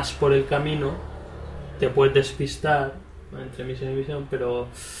lleva más por el camino, te puedes despistar entre misión y misión, pero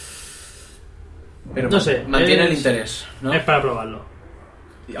no sé, mantiene el interés, ¿no? Es para probarlo.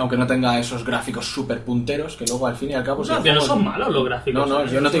 Aunque no tenga esos gráficos súper punteros, que luego al fin y al cabo... No, que no son malos los gráficos. No,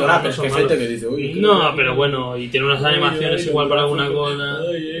 yo no digo nada, pero es que hay gente que dice... Uy, no, pero bueno, y tiene unas animaciones igual para alguna cosa...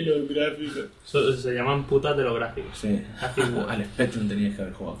 Ay, los gráficos. Se llaman putas de los gráficos. Sí, al Spectrum tenías que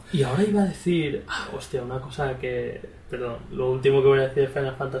haber jugado. Y ahora iba a decir... hostia, una cosa que... Perdón, lo último que voy a decir de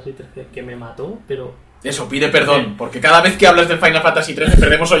Final Fantasy XIII que me mató, pero... Eso, pide perdón, porque cada vez que hablas de Final Fantasy XIII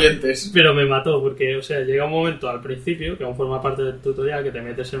perdemos oyentes. Pero me mató, porque, o sea, llega un momento al principio, que aún forma parte del tutorial, que te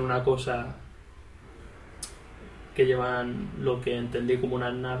metes en una cosa que llevan lo que entendí como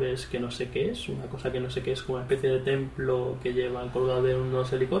unas naves que no sé qué es, una cosa que no sé qué es, como una especie de templo que llevan colgado de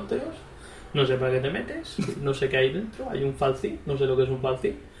unos helicópteros, no sé para qué te metes, no sé qué hay dentro, hay un falci, no sé lo que es un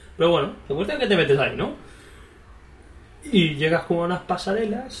falci, pero bueno, te cuesta que te metes ahí, ¿no? Y llegas como a unas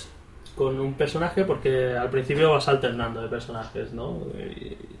pasarelas con un personaje, porque al principio vas alternando de personajes, ¿no?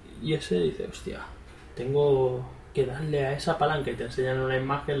 Y ese dice, hostia, tengo que darle a esa palanca, y te enseñan una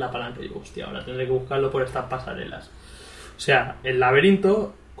imagen la palanca, y digo, hostia, ahora tendré que buscarlo por estas pasarelas. O sea, el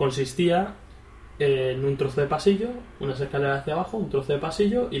laberinto consistía en un trozo de pasillo, unas escaleras hacia abajo, un trozo de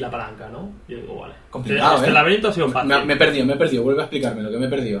pasillo y la palanca, ¿no? Y yo digo, vale. Complicado, este laberinto ha sido fácil. Me he perdido. Vuelve a explicarme lo que me he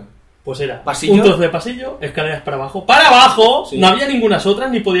perdido. Pues era ¿Pasillo? un trozo de pasillo, escaleras para abajo. ¡Para abajo! Sí. No había ninguna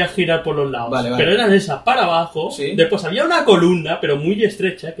otras ni podías girar por los lados. Vale. Pero eran esas para abajo. Sí. Después había una columna, pero muy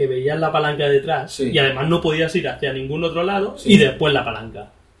estrecha, que veías la palanca detrás. Sí. Y además no podías ir hacia ningún otro lado. Sí. Y después la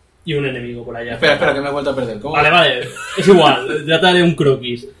palanca. Y un enemigo por allá. Espera, que me he vuelto a perder. ¿Cómo? Vale. Es igual. Ya te haré un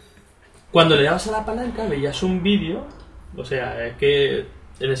croquis. Cuando le dabas a la palanca veías un vídeo. O sea, es que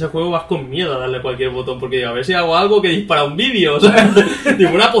en ese juego vas con miedo a darle cualquier botón, porque digo, a ver si hago algo que dispara un vídeo. O sea, digo,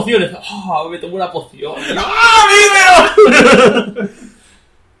 una poción. Me tomo una poción. ¡Vídeo!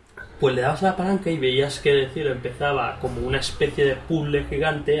 Pues le dabas a la palanca y veías que decir empezaba como una especie de puzzle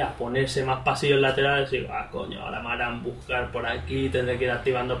gigante a ponerse más pasillos laterales. Y digo, coño, ahora me harán buscar por aquí, tendré que ir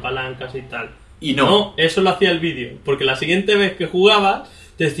activando palancas y tal. Y no. Eso lo hacía el vídeo, porque la siguiente vez que jugabas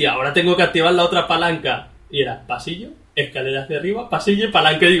te decía, ahora tengo que activar la otra palanca. Y era pasillo, escalera hacia arriba, pasillo y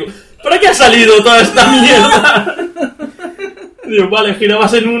palanca. Y digo, ¿para qué ha salido toda esta mierda? Digo, vale,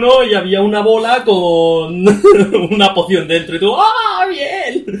 girabas en uno y había una bola con una poción dentro. Y tú, ¡ah,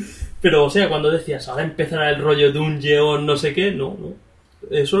 bien! Pero, o sea, cuando decías, ahora empezará el rollo Dungeon, no sé qué, no.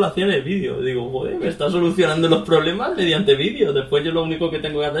 Eso lo hacía en el vídeo. Digo, joder, me está solucionando los problemas mediante vídeo. Después yo lo único que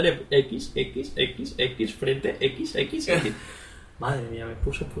tengo que hacer es X, frente, X. Madre mía, me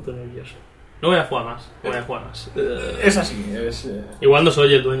puse puto nervioso. No voy a jugar más. Es así. Igual no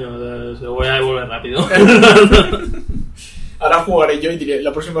soy el dueño, se lo voy a devolver rápido. Ahora jugaré yo y diré,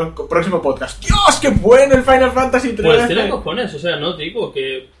 el próximo podcast, ¡Dios, qué bueno el Final Fantasy 3! Pues tiene cojones, o sea, no digo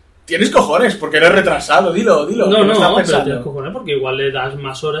que... Tienes cojones, porque eres retrasado, dilo. No, pero tienes cojones porque igual le das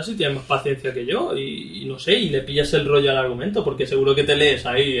más horas y tienes más paciencia que yo y no sé, y le pillas el rollo al argumento, porque seguro que te lees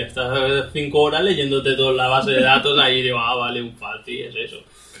ahí, estás 5 horas leyéndote toda la base de datos ahí y digo, vale, un fácil, es eso.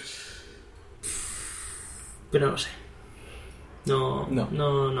 Pero no sé. No.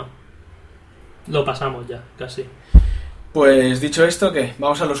 Lo pasamos ya, casi. Pues dicho esto, ¿qué?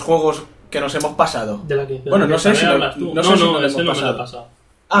 Vamos a los juegos que nos hemos pasado. De la quincena. Bueno, no sé si no, me lo he pasado.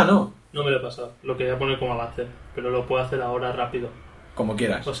 Ah, no. No me lo he pasado. Lo quería poner como avance, pero lo puedo hacer ahora rápido. Como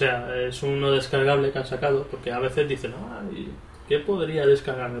quieras. O sea, es uno descargable que han sacado, porque a veces dicen, ¿qué podría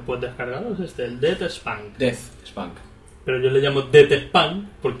descargarme? Pues descargaros el Death Spunk. Death Spunk. Pero yo le llamo Death Spunk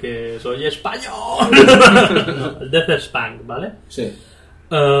porque soy español. No, el Death Spunk, ¿vale? Sí.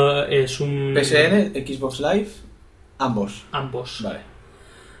 Es un... PSN, Xbox Live, ambos. Vale.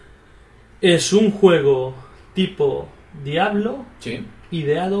 Es un juego tipo Diablo, sí,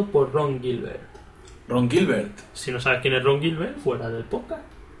 ideado por Ron Gilbert. Ron Gilbert. Si no sabes quién es Ron Gilbert, fuera del podcast.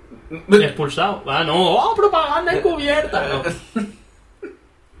 Expulsado. Propaganda encubierta. No.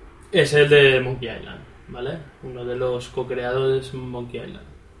 Es el de Monkey Island, ¿vale? Uno de los co-creadores de Monkey Island.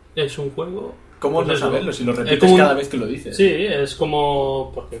 Es un juego... ¿Cómo no saberlo si lo repites cada vez que lo dices? Sí, es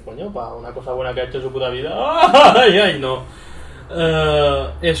como... Porque, coño, para una cosa buena que ha hecho en su puta vida... ¡Ay, no!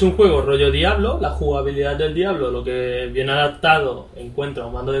 Es un juego rollo Diablo. La jugabilidad del Diablo, lo que viene adaptado, encuentra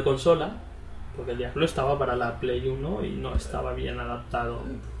un mando de consola. Porque el Diablo estaba para la Play 1 y no estaba bien adaptado.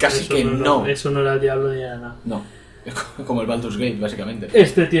 Casi eso que no. Eso no era el Diablo ni era nada. No, es como el Baldur's Gate, básicamente.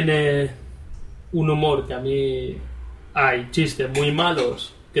 Este tiene un humor que a mí... Hay chistes muy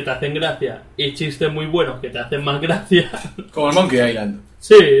malos que te hacen gracia y chistes muy buenos que te hacen más gracia. Como el Monkey Island.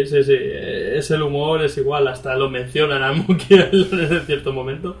 Sí. Es el humor, es igual, hasta lo mencionan a Monkey Island en cierto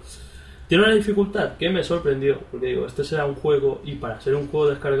momento. Tiene una dificultad que me sorprendió, porque digo, este será un juego y para ser un juego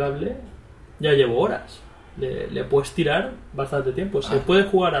descargable ya llevo horas. Le puedes tirar bastante tiempo. Se puede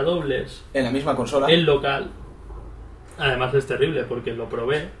jugar a dobles. En la misma consola. En local. Además es terrible porque lo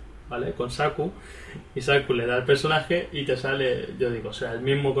probé, ¿vale? Con Saku. Y Saku le da el personaje y te sale, yo digo, o sea, el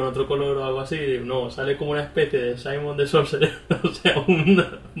mismo con otro color o algo así. Y digo, no, sale como una especie de Simon the Sorcerer. O sea, un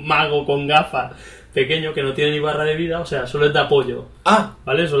mago con gafas pequeño que no tiene ni barra de vida. O sea, solo es de apoyo.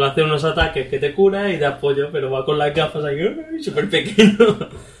 ¿Vale? Solo hace unos ataques que te cura y de apoyo, pero va con las gafas ahí súper pequeño.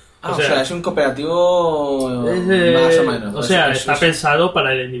 O sea, es un cooperativo más o menos. O sea, está pensado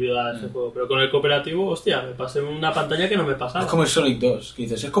para el individual ese juego, pero con el cooperativo, hostia, me pasé una pantalla que no me pasaba. Es como el Sonic 2, que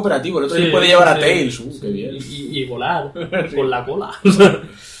dices, es cooperativo, el otro día puede llevar a Tails. Qué bien. Y volar con la cola.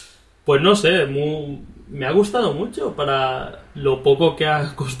 Pues no sé, me ha gustado mucho para lo poco que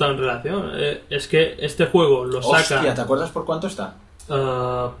ha costado en relación. Es que este juego lo saca... Hostia, ¿te acuerdas por cuánto está?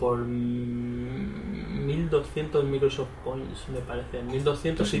 Por 1200 Microsoft Points, me parece.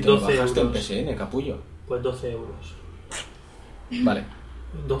 1200 pues y 12 euros. en PSN, capullo. Pues 12 euros. Vale.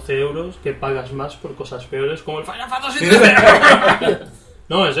 12 euros que pagas más por cosas peores como el Final Fantasy.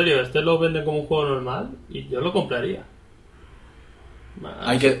 No, en serio, este lo venden como un juego normal y yo lo compraría.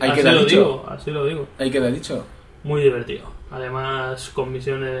 Así lo digo. Ahí queda dicho. Muy divertido. Además, con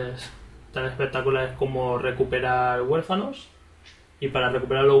misiones tan espectaculares como recuperar huérfanos. Y para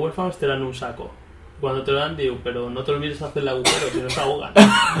recuperar los huérfanos te dan un saco. Cuando te lo dan, digo, pero no te olvides hacer el agujero, si no se ahogan.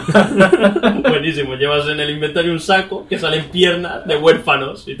 Buenísimo. Llevas en el inventario un saco que salen piernas de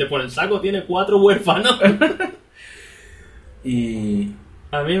huérfanos. Y te pone el saco, tiene 4 huérfanos. Y...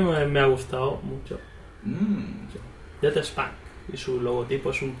 A mí me ha gustado mucho. Death Spank. Y su logotipo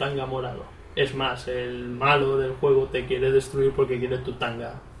es un tanga morado. Es más, el malo del juego te quiere destruir porque quiere tu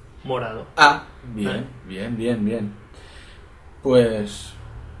tanga morado. Ah, bien. Pues...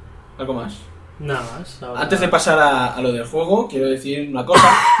 ¿algo más? Nada más. Ahora... Antes de pasar a lo del juego, quiero decir una cosa.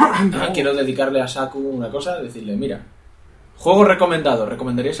 Quiero dedicarle a Saku una cosa. Decirle, mira, juego recomendado.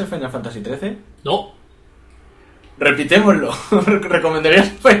 ¿Recomendarías el Final Fantasy XIII? No. Repitémoslo.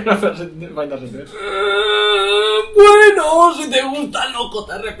 ¿Recomendarías Final Fantasy XIII? Bueno, si te gusta el loco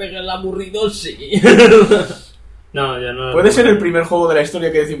JRPG el aburrido, sí. No, ya no. Puede ser el primer juego de la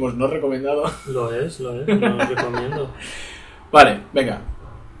historia que decimos no recomendado. Lo es, no lo recomiendo. Vale, venga.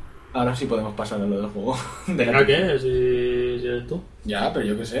 Ahora sí podemos pasar a lo del juego. ¿A qué? Si eres tú. Ya, pero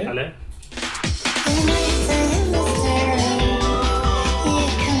yo qué sé. Vale.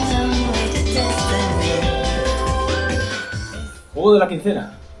 Juego de la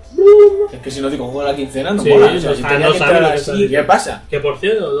quincena. Es que si no digo juego de la quincena no Sí, mola. O sea, si tenía no que entrar sabes así, ¿qué pasa? Que por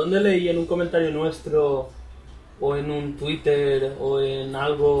cierto, ¿dónde leí en un comentario nuestro o en un Twitter o en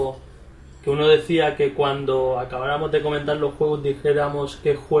algo que uno decía que cuando acabáramos de comentar los juegos dijéramos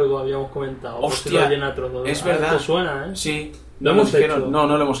qué juego habíamos comentado? Hostia, es verdad. ¿Te suena, eh? Sí. ¿Lo hemos hecho? No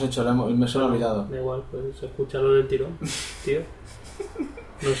lo hemos hecho, me suena olvidado. Da igual, pues escúchalo del tirón, tío.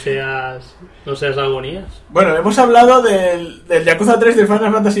 No seas agonías. Bueno, hemos hablado del Yakuza 3, del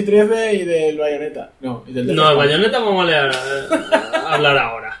Final Fantasy 13 y del Bayonetta. El Bayonetta vamos a hablar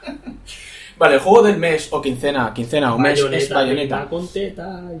ahora. Vale, el juego del mes o quincena o mes es Bayonetta. Con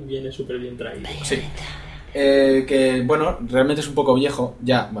teta y viene súper bien traído. Sí. Que bueno, realmente es un poco viejo.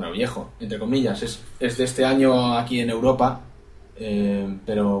 Viejo, entre comillas. Es de este año aquí en Europa.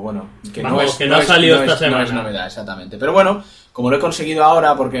 Pero bueno, que vamos, no ha salido esta semana. No es novedad, exactamente. Pero bueno, como lo he conseguido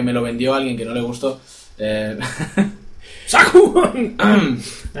ahora porque me lo vendió alguien que no le gustó. ¡Saku!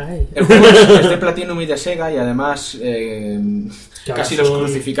 El juego es de Platinum y de Sega y además casi los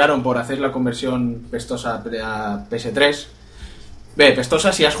crucificaron por hacer la conversión pestosa a PS3.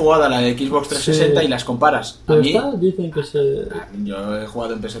 Pestosa si has jugado a la de Xbox 360 y las comparas. A mí, dicen que yo he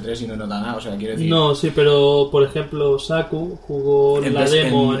jugado en PS3 y no he notado nada, o sea, quiero decir... No, sí, pero por ejemplo, Saku jugó la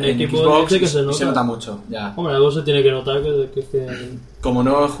demo en Xbox y que se nota mucho, ya. Hombre, algo se tiene que notar que... Como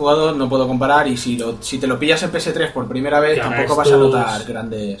no he jugado, no puedo comparar y si te lo pillas en PS3 por primera vez, tampoco vas a notar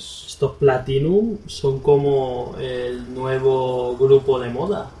grandes... Estos Platinum son como el nuevo grupo de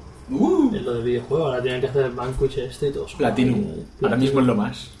moda. En lo de videojuegos, ahora tienen que hacer el Vanquish y todo. Platinum. Ahora mismo es lo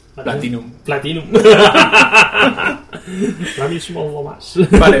más. Platinum. Ahora mismo es lo más.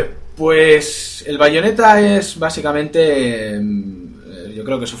 Vale, pues el Bayonetta es básicamente, yo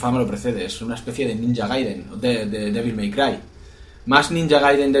creo que su fama lo precede, es una especie de Ninja Gaiden, de Devil May Cry. Más Ninja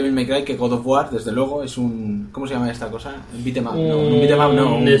Gaiden Devil May Cry que God of War, desde luego, es un... ¿Cómo se llama esta cosa? Un beat'em up. No, un beat'em up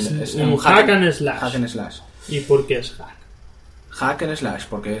no. Es un hack and slash. Hack and slash. ¿Y por qué es hack? Hack and slash,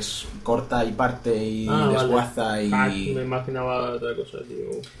 porque es corta y parte y desguaza vale. Y... Hack, me imaginaba otra cosa, tío.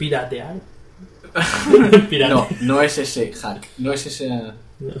 ¿Piratear? No es ese hack. No es ese...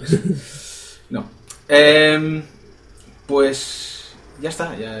 No. Pues... Ya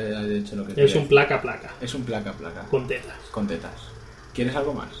está, ya he hecho lo que quería. Es un placa. Es un placa. Con tetas. ¿Quieres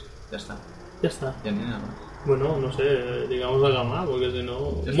algo más? Ya está. Ya no hay nada más. Bueno, no sé, digamos algo más, porque si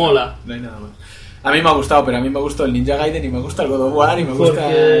no... Mola. No hay nada más. A mí me ha gustado, pero a mí me gustó el Ninja Gaiden y me gusta el God of War y me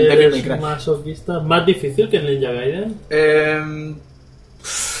gusta el Devil May Cry. ¿Más difícil que el Ninja Gaiden?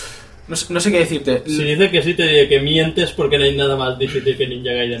 No sé qué decirte. Si dices que sí, te diré que mientes porque no hay nada más difícil que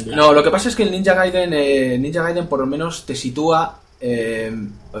Ninja Gaiden. No, lo que pasa es que el Ninja Gaiden por lo menos te sitúa...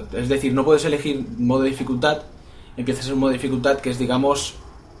 es decir, no puedes elegir modo de dificultad. Empiezas en un modo de dificultad que es, digamos,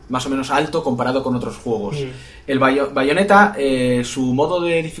 más o menos alto comparado con otros juegos. El Bayonetta, su modo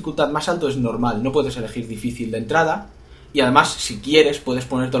de dificultad más alto es normal. No puedes elegir difícil de entrada. Y además, si quieres, puedes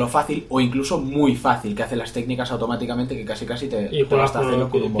ponértelo fácil o incluso muy fácil, que hace las técnicas automáticamente, que casi te basta hacerlo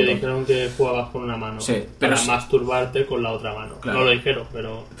con un botón. Que dijeron que jugabas con una mano, sí, para masturbarte con la otra mano. Claro. No lo dijeron,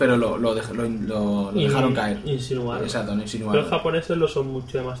 pero lo dejaron caer. Insinuaron. Exacto, no insinuaron. Pero los japoneses lo son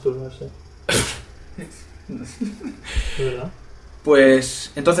mucho de masturbarse. ¿Es verdad?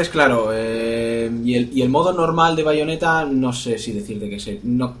 Pues, entonces, claro, y el modo normal de Bayonetta, no sé si decirte que sé.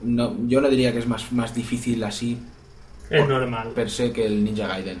 Yo no diría que es más difícil así. Es normal. Per se que el Ninja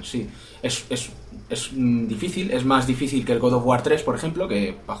Gaiden, sí. Es difícil, es más difícil que el God of War 3, por ejemplo,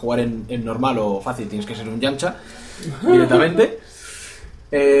 que para jugar en normal o fácil tienes que ser un yancha directamente.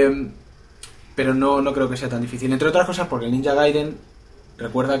 Pero no creo que sea tan difícil. Entre otras cosas porque el Ninja Gaiden,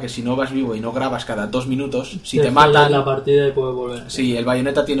 recuerda que si no vas vivo y no grabas cada 2 minutos, si te matan... la partida y puedes volver. Sí, el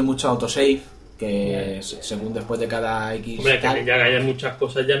Bayonetta tiene mucho autosave, que según después de cada X... Hombre, que el Ninja Gaiden muchas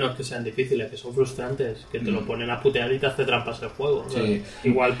cosas ya no es que sean difíciles, que son frustrantes, que te lo ponen a putear y te hace trampas el juego. Sí.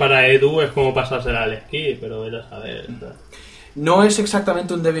 Igual para Edu es como pasársela al esquí, pero vete a saber. No es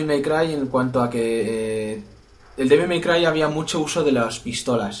exactamente un Devil May Cry en cuanto a que... el Devil May Cry había mucho uso de las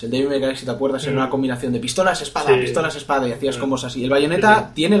pistolas. El Devil May Cry, si te acuerdas, era una combinación de pistolas-espada, pistolas-espada, y hacías combos así. El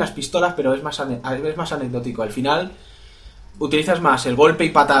Bayonetta tiene las pistolas, pero es más anecdótico. Al final utilizas más el golpe y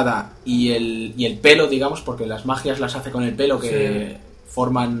patada y el pelo, digamos, porque las magias las hace con el pelo, que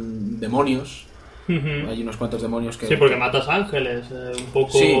forman demonios. Hay unos cuantos demonios que... Sí, porque matas ángeles, un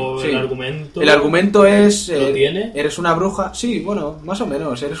poco el argumento... El argumento es... ¿Lo tiene? Eres una bruja... Sí, bueno, más o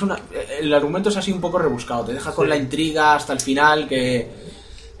menos. El argumento es así un poco rebuscado. Te deja con la intriga hasta el final, que...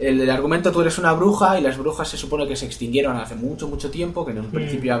 El argumento, tú eres una bruja y las brujas se supone que se extinguieron hace mucho, mucho tiempo, que en un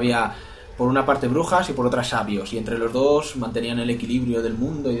principio había... por una parte brujas y por otra sabios, y entre los dos mantenían el equilibrio del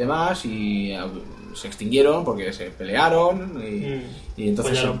mundo y demás, y se extinguieron porque se pelearon y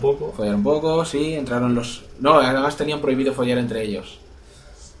entonces follaron un poco, sí, entraron los... No, además tenían prohibido follar entre ellos,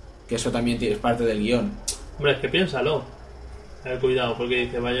 que eso también es parte del guión. Hombre, es que piénsalo, cuidado, porque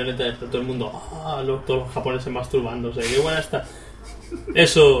dice Bayonetta, todo el mundo, todos los japoneses masturbándose, qué buena está.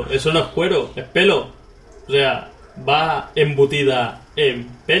 Eso no es cuero, es pelo, o sea, va embutida en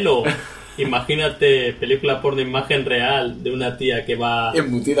pelo. Imagínate película porno imagen real de una tía que va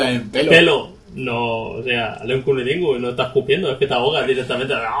embutida en pelo. No, o sea, Leon Kunidingu, no estás escupiendo, es que te ahogas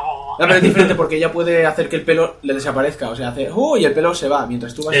directamente. No, pero es diferente porque ella puede hacer que el pelo le desaparezca, o sea, hace y el pelo se va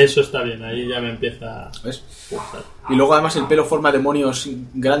mientras tú vas. Eso está bien, ahí ya me empieza. ¿Ves? Y luego además el pelo forma demonios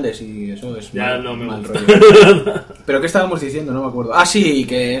grandes y eso es ya mal, no me mal gusta. Rollo. Pero ¿qué estábamos diciendo? No me acuerdo. Ah, sí,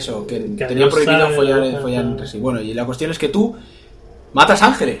 que tenía prohibido follar entre sí. Bueno, y la cuestión es que tú matas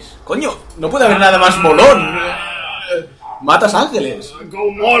ángeles. Coño, no puede haber nada más molón. Matas ángeles. ¡Cómo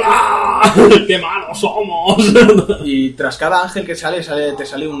mola! ¡Qué malos somos! Y tras cada ángel que te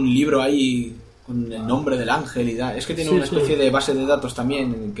sale un libro ahí con el nombre del ángel y da. Es que tiene una especie de base de datos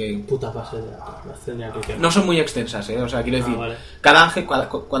también que... Puta base de datos. No son muy extensas, o sea, quiero decir, vale. Cada ángel,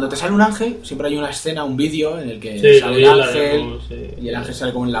 cuando te sale un ángel, siempre hay una escena, un vídeo en el que sale el ángel y el ángel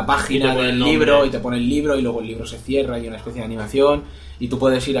sale como en la página del libro y te pone el libro y luego el libro se cierra y una especie de animación y tú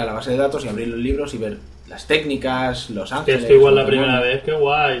puedes ir a la base de datos y abrir los libros y ver las técnicas, los ángeles... Es que igual la primera vez, qué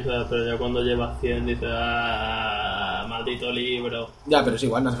guay, o sea, pero ya cuando llevas 100 dices, maldito libro. Ya, pero es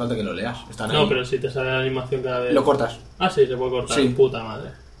igual, no hace falta que lo leas. Están ahí. Pero si te sale la animación cada vez... Lo cortas. Sí, se puede cortar, puta madre.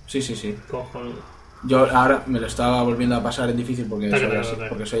 Sí. Cojonudo. Yo ahora me lo estaba volviendo a pasar en difícil porque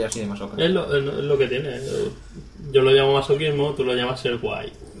soy así de masoca. Es lo que tiene. Yo lo llamo masoquismo, tú lo llamas ser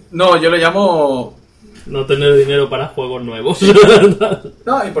guay. No, yo lo llamo... No tener dinero para juegos nuevos.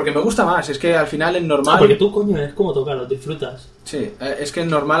 No, y porque me gusta más. Es que al final en normal... porque tú, coño, es como tocarlo, disfrutas. Sí, es que en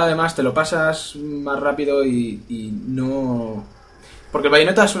normal además te lo pasas más rápido y no... Porque el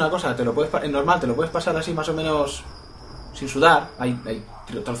Bayonetta es una cosa, en normal te lo puedes pasar así más o menos sin sudar. Hay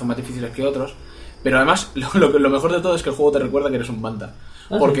trozos más difíciles que otros. Pero además, lo mejor de todo es que el juego te recuerda que eres un manta.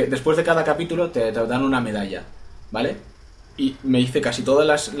 Porque después de cada capítulo te dan una medalla, ¿vale? Y me hice casi todas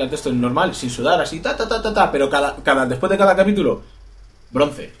las de esto en normal, sin sudar, así, pero después de cada capítulo,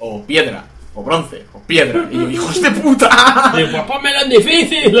 bronce, o piedra, o bronce, o piedra. Y yo, hijos de puta. Y pues pónmelo en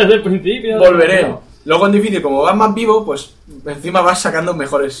difícil desde el principio. Volveré. No. Luego en difícil, como vas más vivo, pues encima vas sacando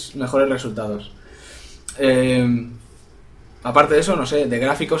mejores resultados. Aparte de eso, no sé, de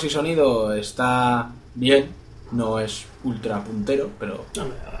gráficos y sonido está bien. No es ultra puntero, pero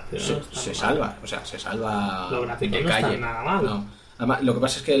se salva. O sea, se salva de calle. No nada mal. No. Además, lo que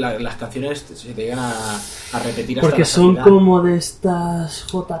pasa es que las canciones se te llegan a repetir hasta porque son como de estas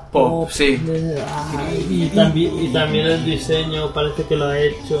J-pop. Sí. Y también el diseño parece que lo ha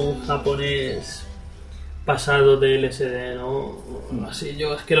hecho un japonés pasado de LSD, ¿no? Así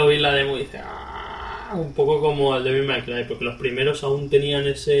yo es que lo vi en la demo y dice... un poco como el Devil May Cry, porque los primeros aún tenían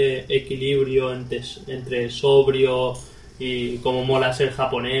ese equilibrio entre sobrio y como mola ser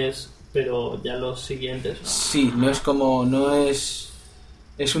japonés, pero ya los siguientes... Sí,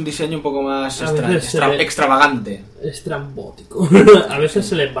 es un diseño un poco más extravagante. Estrambótico. A veces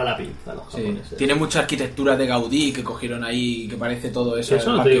se les va la pinza a los japoneses. Tiene mucha arquitectura de Gaudí que cogieron ahí, que parece todo eso.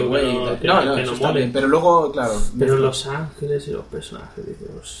 Eso no te digo que no está bien, pero luego, claro... Pero los ángeles y los personajes, dices,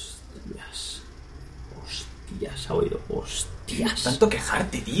 hostias, ha oído hostias. Tanto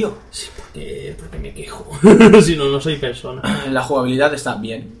quejarte, tío. Sí, porque me quejo. Si no, no soy persona. La jugabilidad está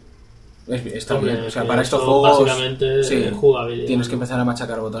bien. Está Hombre, bien. O sea, que para estos eso juegos básicamente es jugabilidad, tienes que empezar a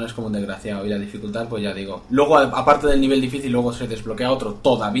machacar botones como un desgraciado. Y la dificultad, pues ya digo. Luego, aparte del nivel difícil, luego se desbloquea otro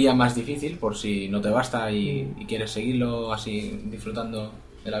todavía más difícil, por si no te basta y quieres seguirlo así disfrutando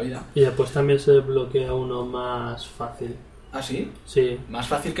de la vida. Y después también se desbloquea uno más fácil. ¿Ah, sí? Sí. Más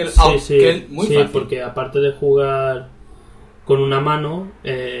fácil que el... Sí, que el muy fácil. porque aparte de jugar con una mano,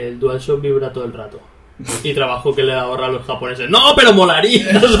 el DualShock vibra todo el rato. Y trabajo que le ahorra a los japoneses. ¡No, pero molaría!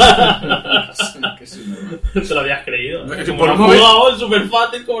 O sea, Que sí, no. ¿te lo habías creído? Por Como un lo has momento- jugado, es súper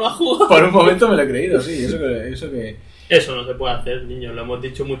fácil como lo has jugado. Por un momento me lo he creído, sí. Eso que... Eso no se puede hacer, niño. Lo hemos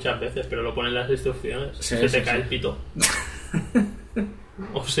dicho muchas veces, pero lo ponen en las instrucciones. Sí, se te sí, cae sí. el pito.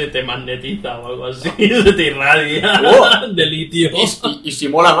 O se te magnetiza o algo así. Se te irradia Oh. de litio. ¿Y si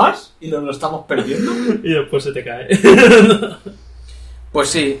mola más? ¿Y lo estamos perdiendo? Y después se te cae. Pues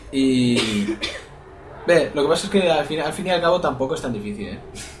sí, y... Ve, lo que pasa es que al fin y al cabo tampoco es tan difícil, ¿eh?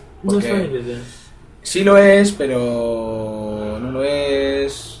 No Porque es tan difícil. sí lo es, pero no lo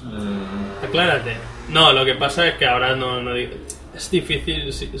es... Aclárate. No, lo que pasa es que ahora no digo... Es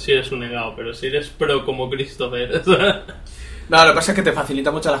difícil si eres un negado, pero si eres pro como Christopher... No, lo que pasa es que te facilita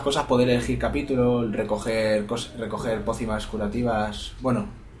mucho las cosas poder elegir capítulo, recoger pócimas curativas... Bueno,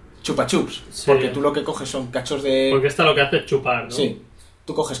 chupa chups, Sí. porque tú lo que coges son cachos de... Porque esta lo que hace es chupar, ¿no? Sí,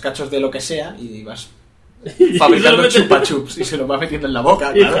 tú coges cachos de lo que sea y vas Y fabricando se lo mete- chupa chups y se los vas metiendo en la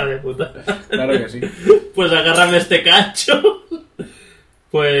boca, Hija claro. de puta. Claro que sí. Pues agárrame este cacho.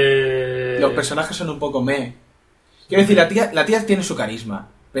 Pues... Los personajes son un poco meh. Quiero decir, la tía tiene su carisma,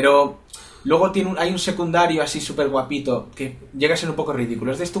 pero luego hay un secundario así súper guapito que llega a ser un poco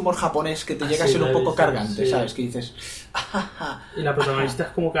ridículo. Es de este humor japonés que te llega a sí, ser un lo he poco visto, cargante, sí. ¿sabes? Que dices... Y la protagonista es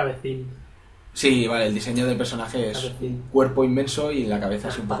como cabecín. Sí, vale, el diseño del personaje es Cabecín. un cuerpo inmenso y la cabeza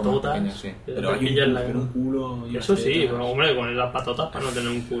es un poco más Patotas, pequeña, sí. que Pero hay pillan un culo y unas Eso sí, tetas. pero hombre, con las patotas para no tener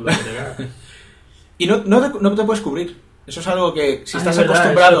un culo que te cagas. Y no te puedes cubrir. Eso es algo que si Ah, estás es verdad,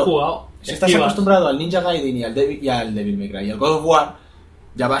 acostumbrado... eso he jugado. Si estás Esquivas. acostumbrado al Ninja Gaiden y al Devil May Cry y al God of War,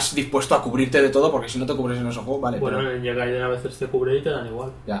 ya vas dispuesto a cubrirte de todo, porque si no te cubres en esos juegos, vale, Bueno, pero... en el Gaiden a veces te cubre y te dan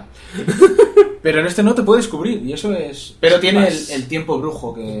igual. Ya. Pero en este no te puedes cubrir, y eso es... Pero tiene Vas. el tiempo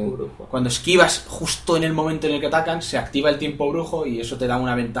brujo, que Tiempo brujo. cuando esquivas justo en el momento en el que atacan, se activa el tiempo brujo y eso te da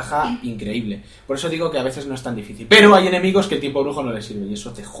una ventaja increíble. Por eso digo que a veces no es tan difícil. Pero hay enemigos que el tiempo brujo no les sirve, y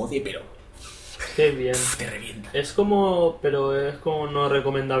eso te jode, pero Qué bien. te revienta. Es como... Pero es como no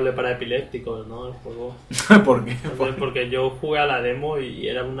recomendable para epilépticos, ¿no? El juego. ¿Por qué? Porque yo jugué a la demo y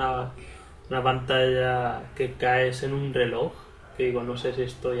era una pantalla que caes en un reloj. Que digo, no sé si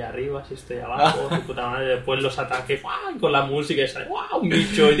estoy arriba, si estoy abajo, si puta madre. Después los ataques, ¡guau! Con la música y sale, ¡guau! Un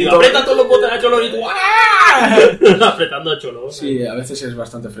bicho. Y digo, aprieta todos los botones a Cholo y ¡guau! Apretando a Cholo. Sí, a veces es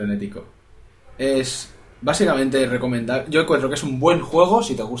bastante frenético. Es básicamente recomendar. Yo encuentro que es un buen juego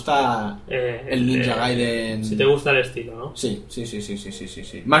si te gusta el Ninja Gaiden. Si te gusta el estilo, ¿no? Sí.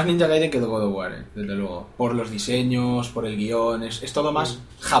 Más Ninja Gaiden que God of War, desde luego. Por los diseños, por el guión, es todo más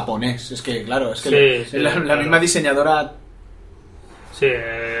japonés. Es que, claro, es que Sí, la claro. misma diseñadora. Sí,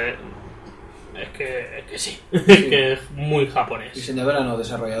 es que sí. Es que es muy japonés. Diseñadora no,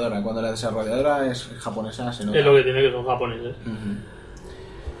 desarrolladora. Cuando la desarrolladora es japonesa, se nota. Es lo que tiene, que son japoneses. Ujú.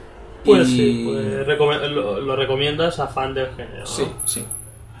 Pues Y- sí, pues lo recomiendas a fan del género, ¿no? Sí.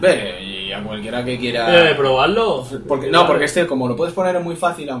 Ve, y a cualquiera que quiera. ¿Probarlo? Porque este, como lo puedes poner muy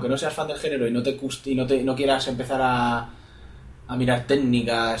fácil, aunque no seas fan del género y no quieras empezar a mirar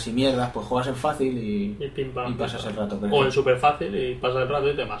técnicas y mierdas, pues juegas en fácil Y pim, pam, y pasas pim, el rato. O en súper fácil y pasas el rato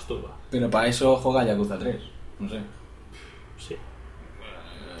y te masturba. Pero para eso juega Yakuza 3, no sé. Sí.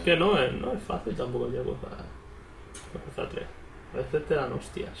 Que no es fácil tampoco el Yakuza 3. A veces te dan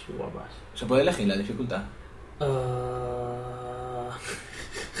hostias guapas. ¿Se puede elegir la dificultad?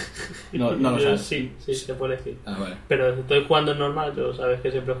 No lo sabes. Sí, se puede elegir. Ah, vale. Pero si estoy jugando en normal, yo sabes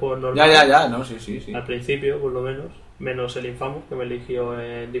que siempre juego en normal. Ya, no, sí. Al principio, por lo menos. Menos el Infamous, que me eligió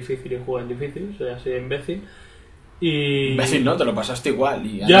en difícil y jugué en difícil. Soy así de imbécil. Y... Imbécil, no, te lo pasaste igual.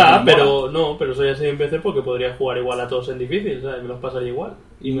 Y Ya, pero soy así de imbécil porque podría jugar igual a todos en difícil, ¿sabes? Me los pasaría igual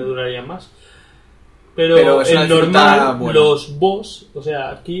y me durarían más. Pero es una en dificultad normal, buena. los boss, o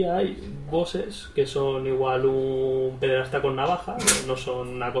sea, aquí hay bosses que son igual un pederasta con navaja, no son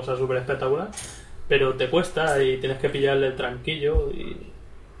una cosa súper espectacular, pero te cuesta y tienes que pillarle el tranquillo y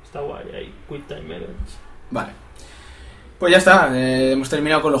está guay, hay quick time events. Vale. Pues ya está, hemos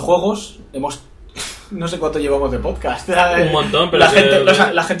terminado con los juegos. No sé cuánto llevamos de podcast. Un montón, pero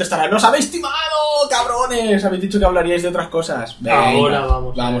la gente estará. ¡Nos habéis timado, cabrones! Habéis dicho que hablaríais de otras cosas. Venga, Ahora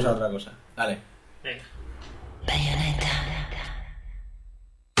vamos a otra cosa. Dale. Venga.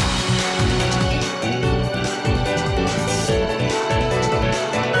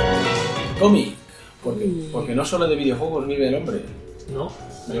 Cómic. Porque no solo de videojuegos vive el hombre. No,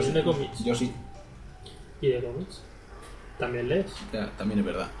 yo soy de cómics. Yo sí. ¿Y de cómics? ¿También lees? Ya, también es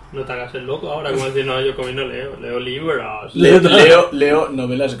verdad. No te hagas el loco ahora, como decir, no, yo cómics no leo. Leo libros. Leo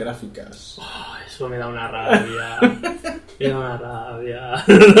novelas gráficas. Oh, eso me da una rabia. Me da una rabia.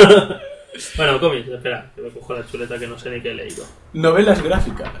 Bueno, cómics, espera, que me cojo la chuleta que no sé ni qué he leído. Novelas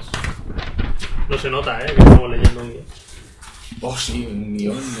gráficas. No se nota, que estamos leyendo un guión. Oh, sí, un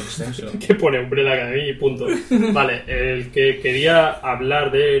guión extenso. Que pone Umbrella Academy y punto. Vale, el que quería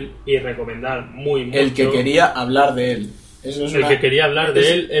hablar de él y recomendar muy mucho. El que quería hablar de él. Eso es que quería hablar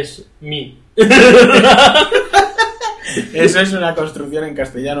de él es mí. Eso es una construcción en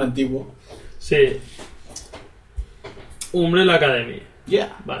castellano antiguo. Sí. Umbrella Academy.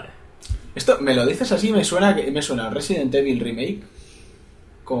 Yeah. Vale. Esto, me lo dices así, me suena a Resident Evil Remake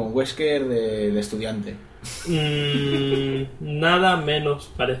con Wesker de estudiante. Nada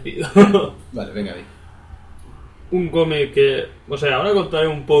menos parecido. Vale, venga, di. Un cómic que... O sea, ahora contaré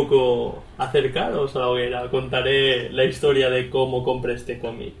un poco acercados a la hoguera. Contaré la historia de cómo compré este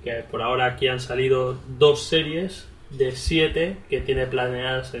cómic. Que por ahora aquí han salido 2 series de 7 que tiene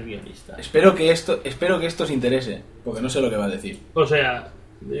planeadas el guionista. Espero que esto os interese, porque no sé lo que va a decir. O sea,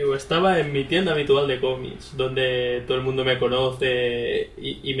 digo, estaba en mi tienda habitual de cómics, donde todo el mundo me conoce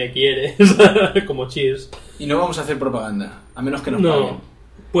y me quiere, como Cheers. Y no vamos a hacer propaganda, a menos que nos paguen.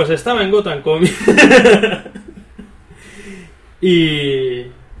 Pues estaba en Gotham Comics. Y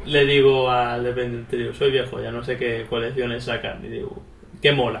le digo al dependiente, digo, soy viejo, ya no sé qué colecciones sacan. Y digo,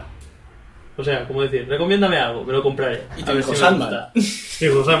 ¿qué mola? O sea, como decir, recomiéndame algo, me lo compraré. Y te dijo Sandman.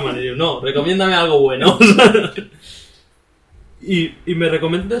 Dijo Sandman, y digo, no, recomiéndame algo bueno. Y me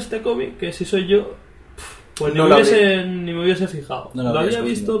recomendó este cómic, que si soy yo, pues no ni me hubiese fijado. No lo había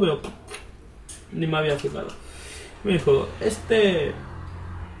visto, pero ni me había fijado. Me dijo, este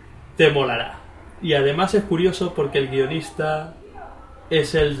te molará. Y además es curioso porque el guionista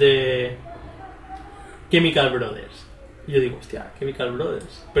es el de Chemical Brothers. Y yo digo, hostia, Chemical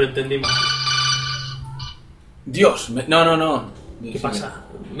Brothers. Pero entendí mal. Dios, no. ¿Qué pasa?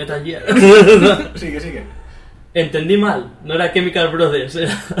 Metal Gear. Sigue. Entendí mal, no era Chemical Brothers,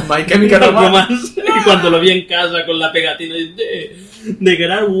 era My Chemical Romance. Y cuando lo vi en casa con la pegatina de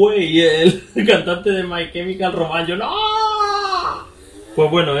Gerard Way, el cantante de My Chemical Romance, yo ¡no! Pues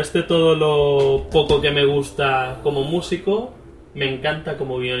bueno, todo lo poco que me gusta como músico, me encanta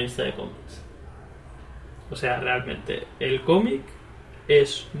como guionista de cómics. O sea, realmente, el cómic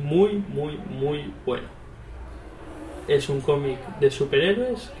es muy, muy, muy bueno. Es un cómic de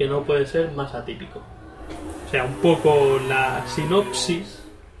superhéroes que no puede ser más atípico. O sea, un poco la sinopsis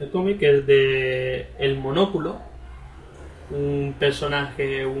del cómic es de El Monóculo, un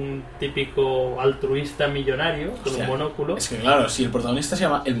personaje, un típico altruista millonario con un monóculo. Es que claro, si el protagonista se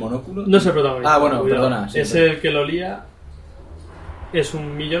llama El Monóculo... No es el protagonista. Ah, bueno, perdona. Sí, es el que lo lía. Es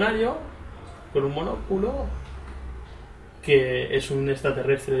un millonario con un monóculo que es un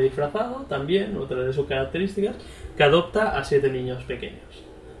extraterrestre disfrazado también, otra de sus características, que adopta a 7 niños pequeños.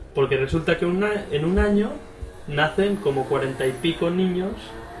 Porque resulta que en un año nacen como 40 y pico niños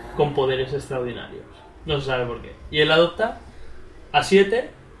con poderes extraordinarios. No se sabe por qué. Y él adopta a 7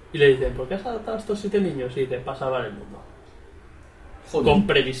 y le dicen, ¿por qué has adoptado a estos 7 niños? Y dice, para salvar el mundo. Joder. Con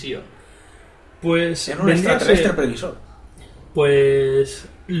previsión. Pues era un extraterrestre previsor. Pues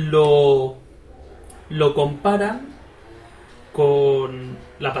lo comparan con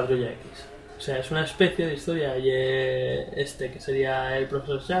la Patrulla X. O sea, es una especie de historia y que sería el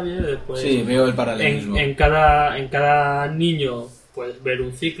profesor Xavier. Después, sí, veo el paralelismo. En cada niño puedes ver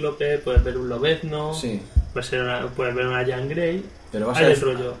un cíclope, puedes ver un lobezno, sí. Puedes ver una Jean Grey. Pero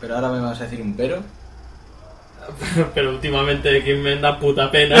pero ahora me vas a decir un pero. Pero últimamente X-Men da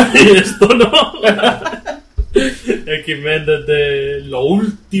puta pena y esto no. X-Men desde lo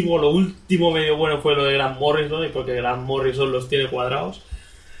último medio bueno fue lo de Grant Morrison, y porque Grant Morrison los tiene cuadrados.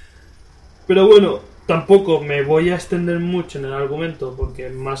 Pero bueno, tampoco me voy a extender mucho en el argumento porque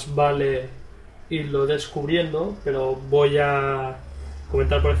más vale irlo descubriendo, pero voy a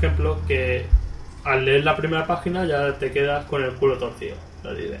comentar, por ejemplo, que al leer la primera página ya te quedas con el culo torcido.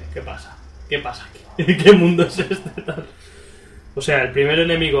 ¿Qué pasa? ¿Qué pasa aquí? ¿Qué mundo es este? O sea, el primer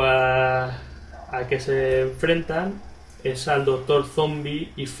enemigo a que se enfrentan es al Doctor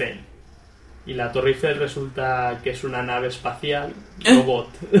Zombie y Fenn. Y la Torre Eiffel resulta que es una nave espacial robot.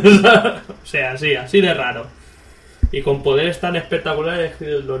 O sea, así de raro. Y con poderes tan espectaculares,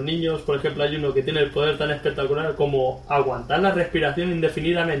 los niños, por ejemplo, hay uno que tiene el poder tan espectacular como aguantar la respiración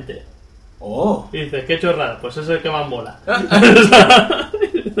indefinidamente. Oh. Y dices, qué chorrada, pues es el que más mola.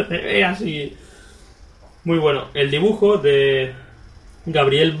 Así. Muy bueno. El dibujo de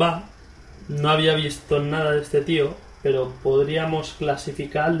Gabriel Ba, no había visto nada de este tío, pero podríamos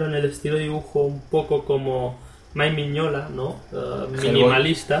clasificarlo en el estilo de dibujo un poco como Mike Mignola, ¿no?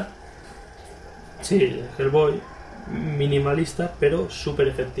 Minimalista. Sí, Hellboy. Minimalista, pero súper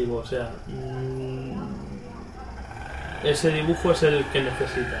efectivo. O sea, ese dibujo es el que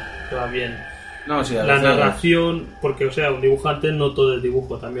necesita, que va bien. No, sí, la narración, porque o sea, un dibujante no todo es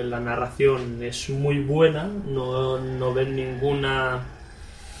dibujo, también la narración es muy buena, no ven ninguna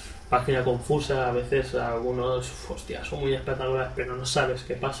página confusa, a veces algunos, hostia, son muy espectaculares, pero no sabes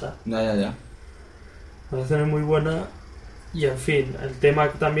qué pasa. Ya. La narración es muy buena y en fin, el tema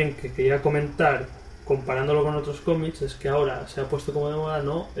también que quería comentar, comparándolo con otros cómics, es que ahora se ha puesto como de moda,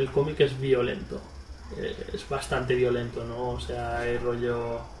 ¿no? El cómic es violento, es bastante violento, ¿no? O sea, hay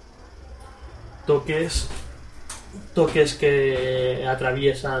rollo... toques que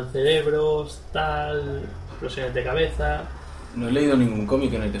atraviesan cerebros, tal, explosiones de cabeza. No he leído ningún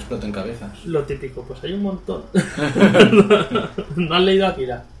cómic en el que exploten cabezas. Lo típico, pues hay un montón. ¿No has leído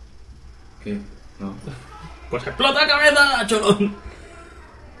Akira? ¿Qué? No. Pues explota cabeza, cholón.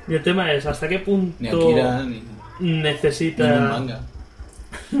 Y el tema es, ¿hasta qué punto Ni Akira, ni necesita... ningún manga.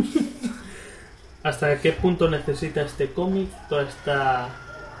 ¿Hasta qué punto necesita este cómic toda esta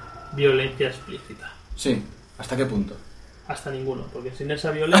violencia explícita? Sí, ¿hasta qué punto? Hasta ninguno, porque sin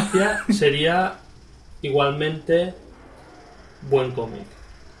esa violencia sería igualmente buen cómic.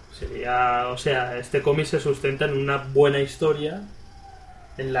 Sería, o sea, este cómic se sustenta en una buena historia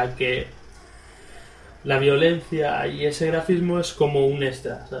en la que la violencia y ese grafismo es como un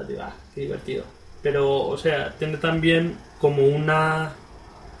extra, o sea, digo, qué divertido. Pero, o sea, tiene también como una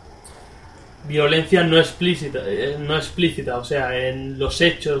violencia no explícita, o sea, en los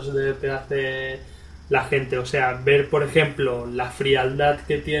hechos de que hace la gente, o sea, ver por ejemplo la frialdad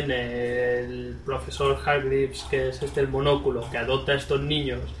que tiene el profesor Hargreaves, que es el monóculo, que adopta a estos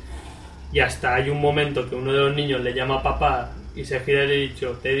niños, y hasta hay un momento que uno de los niños le llama papá y se gira y le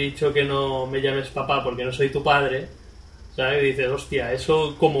te he dicho que no me llames papá porque no soy tu padre, ¿sabes? Y dices, hostia,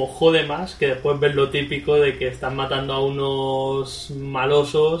 eso como jode más que después ver lo típico de que están matando a unos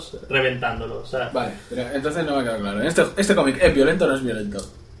malosos reventándolos, ¿sabes? Vale, pero entonces no me ha quedado claro. ¿Este cómic es violento o no es violento?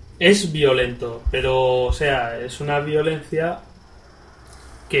 Es violento, pero, o sea, es una violencia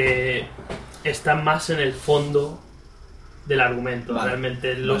que está más en el fondo del argumento. Vale.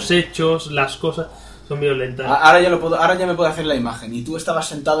 Realmente los hechos, las cosas son violentas. Ahora ya me puedo hacer la imagen. Y tú estabas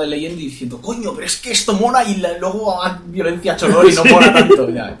sentado leyendo y diciendo, coño, pero es que esto mola y luego violencia cholor y no mola tanto.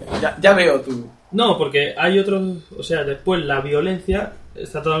 Ya veo tú. No, porque hay otros, o sea, después la violencia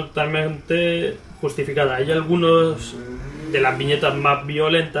está totalmente justificada. Hay algunos de las viñetas más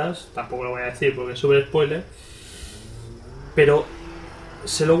violentas, tampoco lo voy a decir porque sube spoiler, pero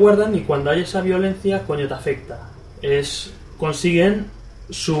se lo guardan y cuando hay esa violencia, coño, te afecta. Consiguen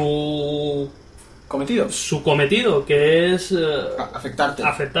su cometido, que es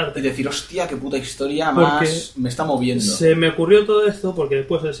afectarte y decir, hostia, qué puta historia porque más me está moviendo. Se me ocurrió todo esto porque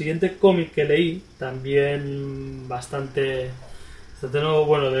después el siguiente cómic que leí, también bastante nuevo,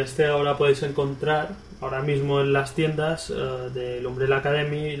 bueno, de este ahora podéis encontrar ahora mismo en las tiendas del Umbrella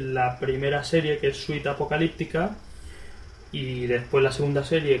Academy la primera serie, que es Suite Apocalíptica, y después la segunda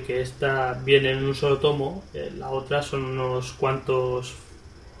serie, que esta viene en un solo tomo, la otra son unos cuantos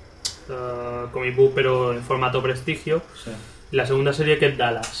comic book pero en formato prestigio. Sí. La segunda serie, que es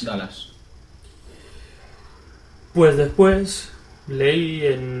Dallas. Pues después leí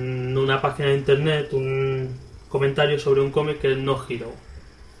en una página de internet un comentario sobre un cómic que es No Hero,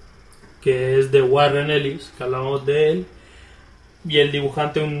 que es de Warren Ellis, que hablamos de él, y el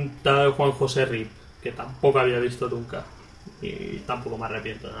dibujante un tal Juan José Rip, que tampoco había visto nunca y tampoco me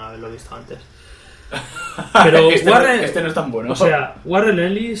arrepiento de no haberlo visto antes. Pero este no es tan bueno. O sea, Warren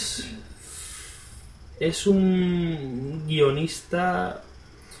Ellis es un guionista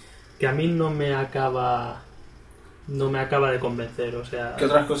que a mí no me acaba de convencer, o sea... ¿Qué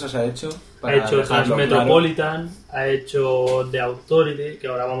otras cosas ha hecho? Ha hecho Transmetropolitan, ha hecho The Authority, que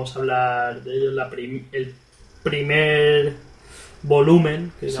ahora vamos a hablar de ello, el primer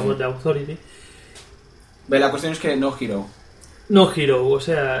volumen, que digamos, The Authority. La cuestión es que No Hero, o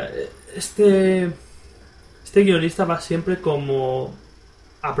sea, este guionista va siempre como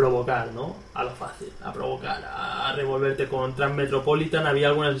a provocar, ¿no? A lo fácil, a provocar, a revolverte. Con Transmetropolitan había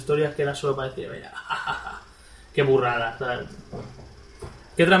algunas historias que era solo para decir, mira, jajaja, qué burrada, ¿sabes?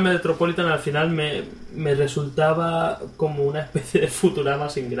 Que Transmetropolitan al final me resultaba como una especie de Futurama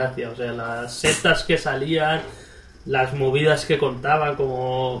sin gracia, o sea, las sectas que salían, las movidas que contaba,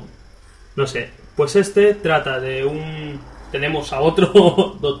 como No sé, pues trata de tenemos a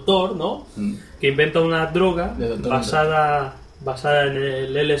otro doctor, ¿no? Que inventa una droga basada en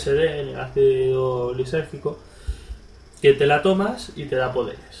el LSD, en el ácido lisérgico, que te la tomas y te da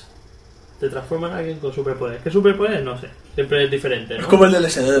poderes. Te transforma en alguien con superpoderes. ¿Qué superpoderes? No sé, siempre es diferente, ¿no? Es como el del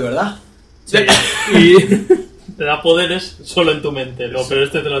LSD, de verdad. Sí, y te da poderes solo en tu mente, ¿no? Pero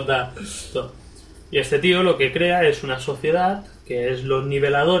te los da todo. Y este tío lo que crea es una sociedad que es los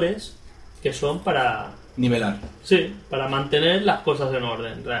niveladores, que son para... Nivelar. Sí, para mantener las cosas en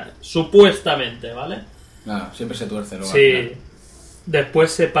orden, supuestamente, ¿vale? Claro, siempre se tuerce luego. Sí.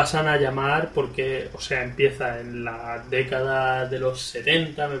 Después se pasan a llamar porque, o sea, empieza en la década de los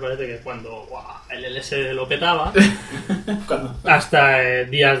 70, me parece que es cuando el LSD lo petaba, hasta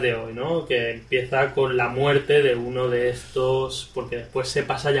días de hoy, ¿no? Que empieza con la muerte de uno de estos, porque después se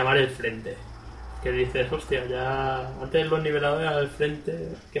pasa a llamar el Frente. Que dices, hostia, ya antes los niveladores al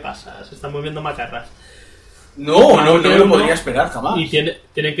frente, ¿qué pasa? Se están moviendo macarras. No lo podría esperar jamás. Y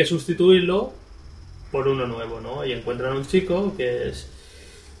tienen que sustituirlo por uno nuevo, ¿no? Y encuentran un chico que es...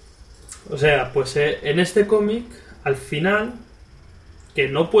 O sea, pues en este cómic, al final, que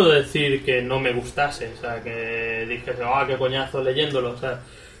no puedo decir que no me gustase, o sea, que dije, qué coñazo leyéndolo, o sea,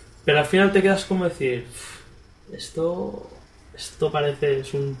 pero al final te quedas como decir, esto parece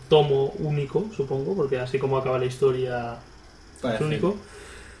es un tomo único, supongo, porque así como acaba la historia es único.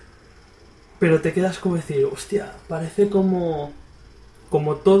 Pero te quedas como decir, hostia, parece como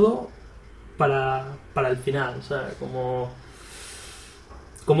todo para el final, o sea, como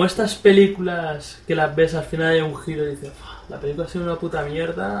estas películas que las ves al final hay un giro y dices, la película ha sido una puta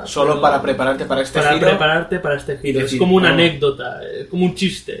mierda. Solo para prepararte para este giro. Para prepararte para este giro. Decir, es como una anécdota, como un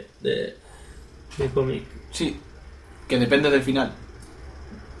chiste de cómic. Sí, que depende del final.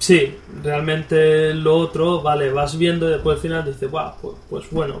 Sí, realmente lo otro, vale, vas viendo y después al final dices, pues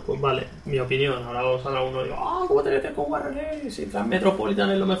bueno, pues vale, mi opinión. Ahora saldrá uno y digo, ¿cómo te metes con Warren Ellis? Si Transmetropolitan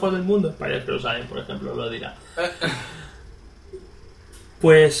es lo mejor del mundo. Spider que lo saben, por ejemplo, lo dirá.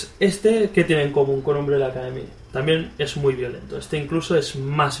 Pues ¿qué tiene en común con Umbrella Academy? También es muy violento. Incluso es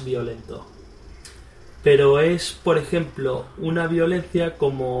más violento. Pero es, por ejemplo, una violencia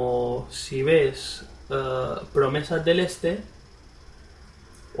como si ves Promesas del Este,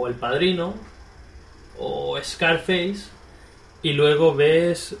 o El Padrino, o Scarface, y luego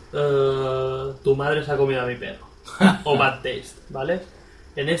ves Tu madre se ha comido a mi perro, o Bad Taste, ¿vale?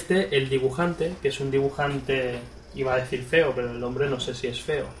 En el dibujante, que es un dibujante, iba a decir feo, pero el hombre no sé si es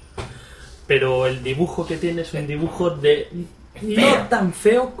feo, pero el dibujo que tiene es un dibujo no tan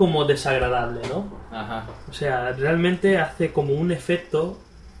feo como desagradable, ¿no? Ajá. O sea, realmente hace como un efecto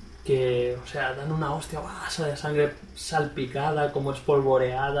que, o sea, dan una hostia, sale sangre salpicada, como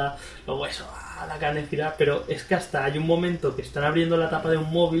espolvoreada, luego eso, la carne tirada, pero es que hasta hay un momento que están abriendo la tapa de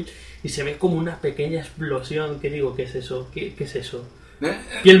un móvil y se ve como una pequeña explosión, que digo, ¿qué es eso? ¿Qué es eso?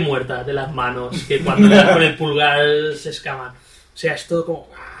 Piel muerta de las manos, que cuando le das con el pulgar se escaman. O sea, es todo como...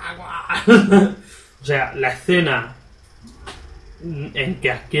 O sea, la escena en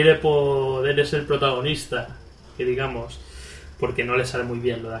que adquiere poderes el protagonista, que digamos, porque no le sale muy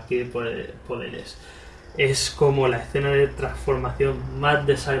bien lo de adquirir poderes, es como la escena de transformación más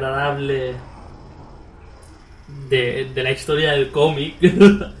desagradable de la historia del cómic.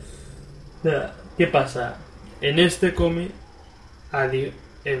 ¿Qué pasa? En este cómic,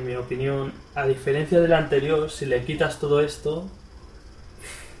 en mi opinión, a diferencia del anterior, si le quitas todo esto,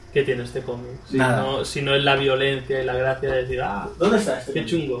 ¿qué tiene este cómic? Si no es la violencia y la gracia de decir, ¿dónde está este? Qué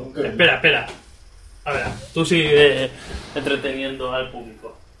chungo. Okay. Espera. A ver, tú sigue entreteniendo al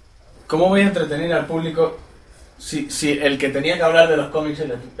público. ¿Cómo voy a entretener al público si el que tenía que hablar de los cómics es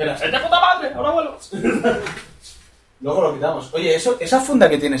el... Espera, ¡es de puta madre! ¡Ahora vuelo! Luego lo quitamos. Oye, ¿esa funda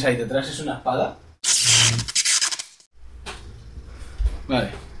que tienes ahí detrás es una espada? Vale.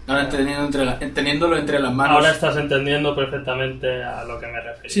 Ahora teniéndolo entre las manos... Ahora estás entendiendo perfectamente a lo que me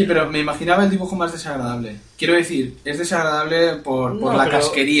refiero. Sí, pero me imaginaba el dibujo más desagradable. Quiero decir, es desagradable por la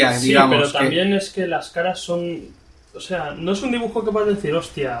casquería, sí, digamos. Sí, pero también es que las caras son... O sea, no es un dibujo que puedas decir,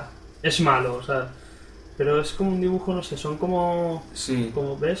 hostia, es malo, o sea... Pero es como un dibujo, no sé, son como... Sí.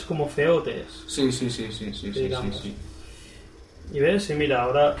 Como, ¿ves? Como feotes. Sí. Y ves, y mira,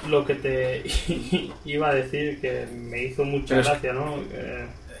 ahora lo que te iba a decir, que me hizo mucha gracia, ¿no?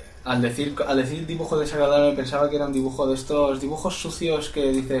 Al decir dibujo desagradable pensaba que era un dibujo de estos dibujos sucios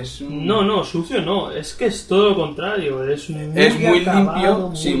que dices... No, sucio no, es que es todo lo contrario, es muy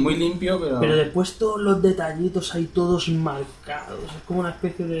acabado, limpio, muy limpio, pero después todos los detallitos ahí todos marcados, es como una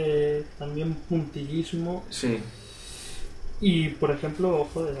especie de también puntillismo. Sí. Y, por ejemplo,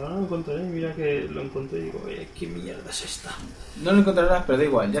 joder, ahora lo encontraré, mira que lo encontré y digo, ¿qué mierda es esta? No lo encontrarás, pero da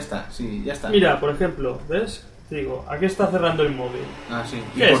igual, ya está, sí, ya está. Mira, por ejemplo, ¿ves? Te digo, aquí está cerrando el móvil. Ah, sí.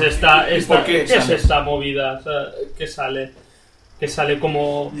 ¿Qué es esta ¿qué es esta movida? O sea, ¿qué sale? Que sale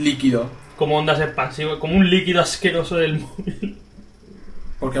como... líquido. Como ondas expansivas, como un líquido asqueroso del móvil.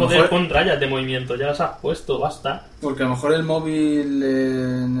 Porque Joder, pon rayas de movimiento, ya las has puesto, basta. Porque a lo mejor el móvil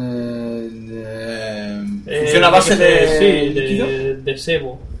funciona a base de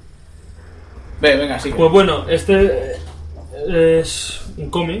sebo. Venga, sí. Pues bueno, este es un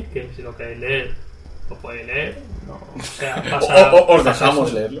cómic que si lo queréis leer, lo podéis leer. No, o sea, os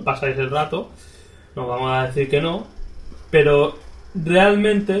dejamos leerlo. Pasáis el rato, no vamos a decir que no, pero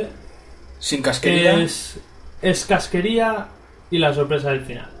realmente sin casquería es casquería y la sorpresa del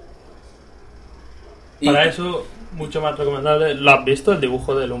final. Para eso, mucho más recomendable. ¿Lo has visto, el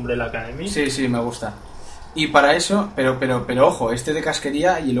dibujo del Umbrella Academy? Sí, me gusta. Y para eso, pero ojo, este de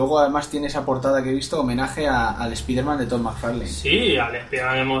casquería y luego además tiene esa portada que he visto, homenaje al Spider-Man de Todd McFarlane. Sí, al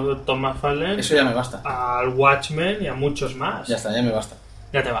Spider-Man de Todd McFarlane. Eso ya me basta. Al Watchmen y a muchos más. Ya está, ya me basta.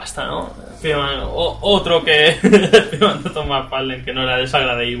 Ya te basta, ¿no? Otro que Spider-Man de Todd McFarlane, que no era de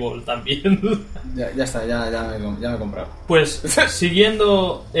Saga de Evil también. Ya está, ya me he comprado. Pues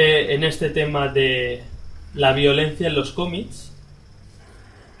siguiendo en este tema de la violencia en los cómics,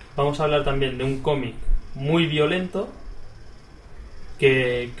 vamos a hablar también de un cómic muy violento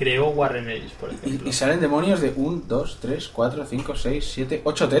que creó Warren Ellis, por ejemplo. Y salen demonios de 1, 2, 3, 4, 5, 6, 7,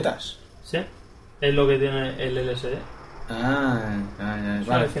 8 tetas. Sí, es lo que tiene el LSD. Es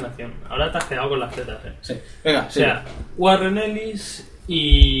una alucinación. Ahora te has quedado con las tetas, Sí, venga, sí. O sea, Warren Ellis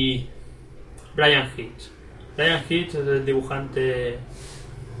y Brian Hitch. Brian Hitch es el dibujante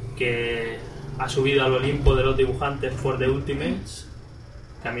que ha subido al Olimpo de los dibujantes for the Ultimates,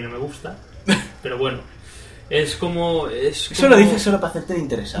 que a mí no me gusta, pero bueno, es como... Eso lo dices solo para hacerte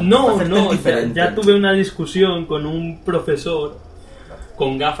interesante. No, ya tuve una discusión con un profesor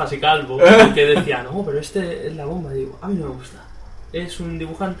con gafas y calvo que decía, no, pero este es la bomba. Digo, a mí no me gusta. Es un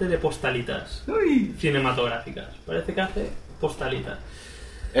dibujante de postalitas cinematográficas. Parece que hace postalitas.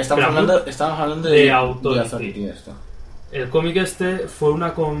 Estamos hablando de Authority. Esto. El cómic este fue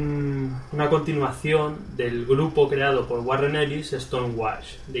una continuación del grupo creado por Warren Ellis,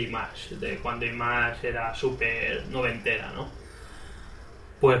 Stonewash, de Image, de cuando Image era súper noventera, ¿no?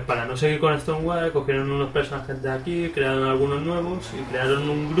 Pues para no seguir con Stonewash, cogieron unos personajes de aquí, crearon algunos nuevos y crearon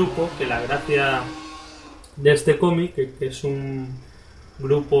un grupo que la gracia de este cómic, que es un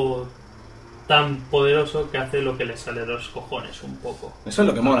grupo tan poderoso que hace lo que les sale de los cojones un poco. Eso es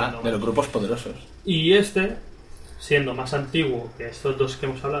lo que mola de los grupos poderosos. Y este, siendo más antiguo que estos dos que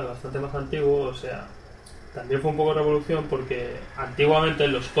hemos hablado, bastante más antiguo, o sea, también fue un poco revolución porque antiguamente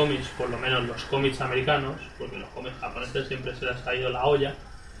en los cómics, por lo menos los cómics americanos, porque los cómics japoneses siempre se les ha ido la olla,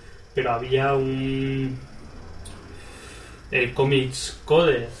 pero había el Comics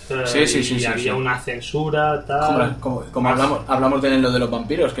Code, y había una censura, tal. Como hablamos de lo de los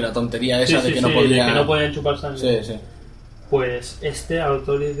vampiros, que la tontería esa de que no podían chupar sangre. Sí. Pues este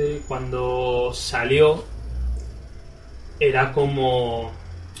Authority, cuando salió, era como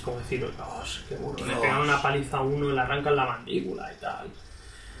decir, Dios, qué bueno, le pegan una paliza a uno y le arrancan la mandíbula y tal.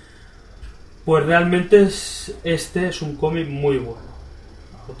 Pues realmente este es un cómic muy bueno.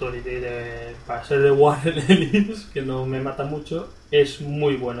 Authority, para ser de Warren Ellis, que no me mata mucho, es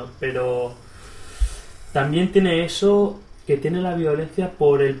muy bueno, pero también tiene eso, que tiene la violencia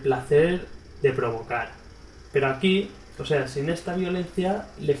por el placer de provocar. Pero aquí, o sea, sin esta violencia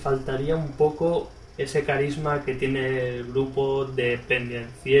le faltaría un poco ese carisma que tiene el grupo de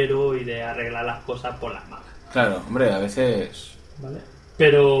pendenciero y de arreglar las cosas por las malas. Claro, hombre, a veces... ¿Vale?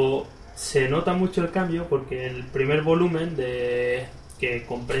 Pero se nota mucho el cambio porque el primer volumen que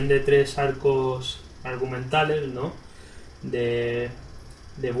comprende 3 arcos argumentales, ¿no? De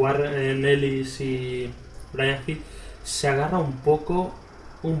Warren Ellis y Brian Hitch, se agarra un poco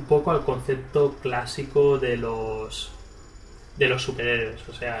al concepto clásico de los superhéroes.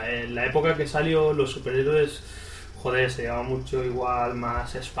 O sea, en la época que salió los superhéroes, joder, se llevaba mucho igual,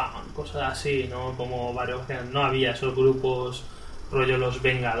 más Spawn, cosas así, ¿no? Como varios, no había esos grupos rollo los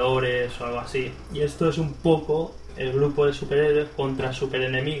Vengadores o algo así. Y esto es un poco el grupo de superhéroes contra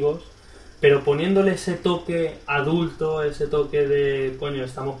superenemigos, pero poniéndole ese toque adulto, ese toque de, coño,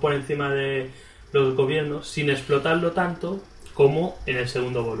 estamos por encima de los gobiernos, sin explotarlo tanto como en el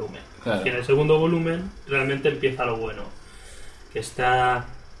segundo volumen. Claro. Que en el segundo volumen realmente empieza lo bueno, que está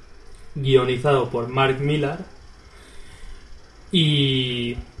guionizado por Mark Millar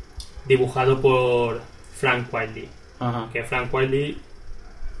y dibujado por Frank Quitely. Ajá. Que Frank Quitely,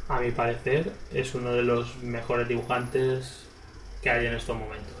 a mi parecer, es uno de los mejores dibujantes que hay en estos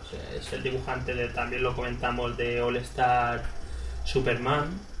momentos. Es el dibujante también lo comentamos, de All Star Superman,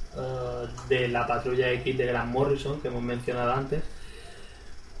 de la Patrulla X de Grant Morrison, que hemos mencionado antes.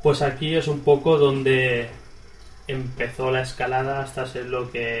 Pues aquí es un poco donde empezó la escalada hasta ser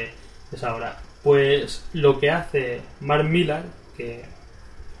lo que es ahora. Pues lo que hace Mark Millar, que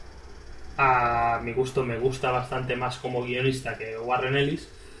a mi gusto me gusta bastante más como guionista que Warren Ellis,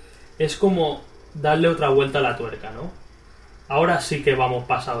 es como darle otra vuelta a la tuerca, ¿no? Ahora sí que vamos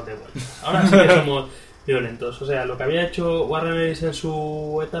pasados de vueltas, ahora sí que somos violentos. O sea, lo que había hecho Warren Ellis en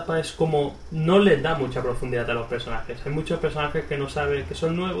su etapa es como no les da mucha profundidad a los personajes. Hay muchos personajes que no saben, que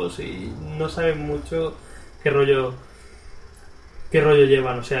son nuevos y no saben mucho qué rollo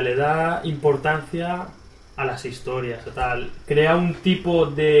llevan. O sea, le da importancia a las historias o tal. Crea un tipo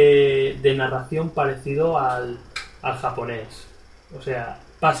de narración parecido al japonés. O sea,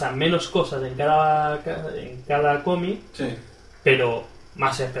 pasan menos cosas en cada cómic, Sí. pero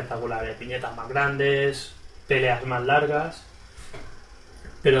más espectaculares, viñetas más grandes, peleas más largas,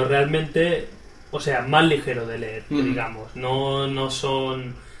 pero realmente, o sea, más ligero de leer, digamos. No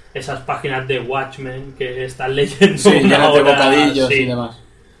son esas páginas de Watchmen que están leyendo Sí, una llenas de hora, bocadillos sí. y demás.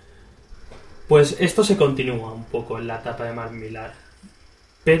 Pues esto se continúa un poco en la etapa de Mark Millar,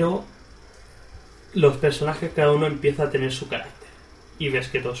 pero los personajes cada uno empieza a tener su carácter y ves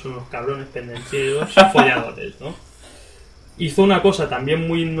que todos son unos cabrones pendencieros folladores, ¿no? Hizo una cosa también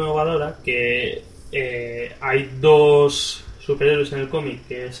muy innovadora, que hay dos superhéroes en el cómic,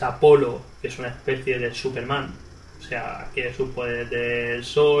 que es Apolo, que es una especie de Superman, o sea, que sus poderes del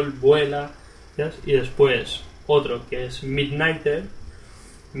sol, vuela, ¿sabes? Y después otro que es Midnighter,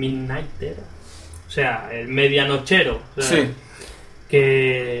 o sea, el medianochero, o sea, Sí.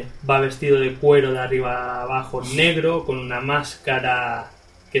 que va vestido de cuero de arriba a abajo negro, con una máscara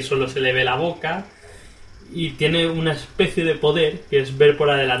que solo se le ve la boca, y tiene una especie de poder que es ver por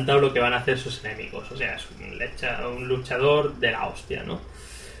adelantado lo que van a hacer sus enemigos. O sea, es un luchador de la hostia, ¿no?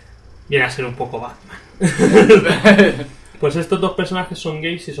 Viene a ser un poco Batman. Pues estos dos personajes son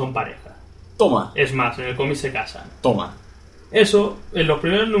gays y son pareja. Toma, Es más, en el cómic se casan. toma. Eso, en los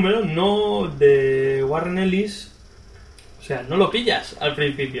primeros números, no de Warren Ellis, o sea, no lo pillas al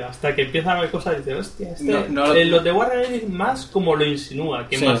principio, hasta que empiezan a ver cosas y dices, hostia, en los de Warren Ellis más como lo insinúa,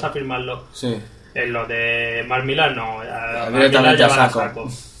 que Sí. más afirmarlo. Sí. En los de Mark Millar no, Mark Directamente Millar ya a van a saco.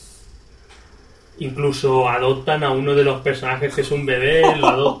 saco. Incluso adoptan a uno de los personajes que es un bebé, lo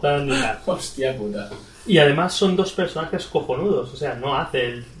adoptan y tal. Hostia puta. Y además son dos personajes cojonudos, o sea, no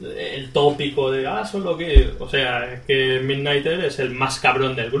hace el tópico de, son lo que... O sea, es que Midnighter es el más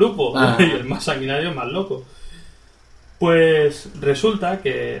cabrón del grupo, y el más sanguinario, el más loco. Pues resulta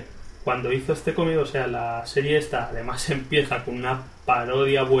que cuando hizo este cómic, o sea, la serie esta, además empieza con una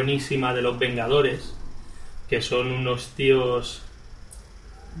parodia buenísima de los Vengadores, que son unos tíos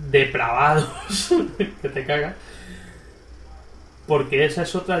depravados que te cagas. Porque esa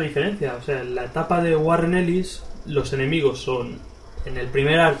es otra diferencia. O sea, en la etapa de Warren Ellis, los enemigos son, en el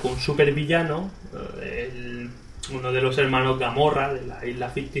primer arco, un supervillano, uno de los hermanos Gamorra, de la isla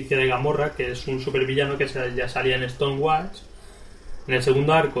ficticia de Gamorra, que es un supervillano que ya salía en Stonewatch. En el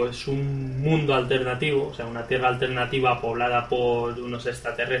segundo arco es un mundo alternativo, o sea, una tierra alternativa poblada por unos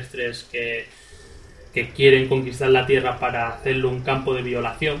extraterrestres que quieren conquistar la Tierra para hacerlo un campo de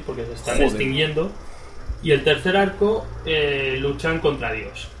violación, porque se están extinguiendo. Y el tercer arco luchan contra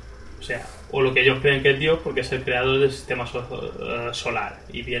Dios. O sea, o lo que ellos creen que es Dios, porque es el creador del sistema solar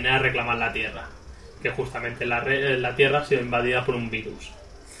y viene a reclamar la Tierra. Que justamente la Tierra ha sido invadida por un virus,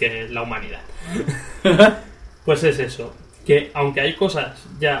 que es la humanidad. Pues es eso. Que aunque hay cosas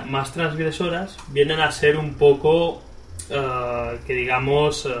ya más transgresoras, vienen a ser un poco, que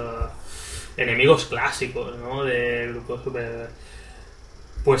digamos, enemigos clásicos, ¿no? De grupos super...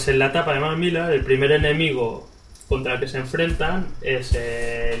 Pues en la etapa de Mark Millar, el primer enemigo contra el que se enfrentan es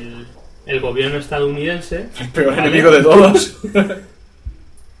el gobierno estadounidense. El peor enemigo de todos.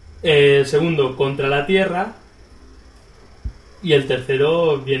 El segundo contra la Tierra. Y el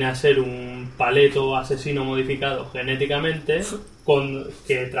tercero viene a ser un paleto asesino modificado genéticamente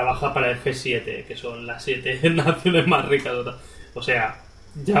que trabaja para el G7, que son las 7 naciones más ricas. O sea,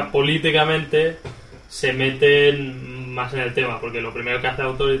 ya políticamente se meten más en el tema, porque lo primero que hace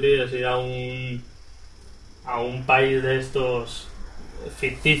Authority es ir a un país de estos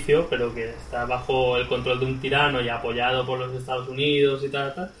ficticio, pero que está bajo el control de un tirano y apoyado por los Estados Unidos y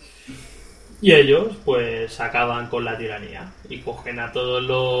tal. Y ellos pues acaban con la tiranía y cogen a todos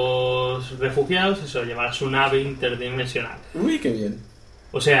los refugiados y se los llevan a su nave interdimensional. Uy, qué bien.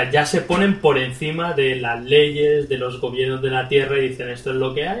 O sea, ya se ponen por encima de las leyes, de los gobiernos de la Tierra y dicen, esto es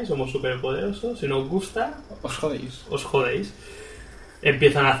lo que hay, somos superpoderosos, si no os gusta, Os jodéis. os jodéis.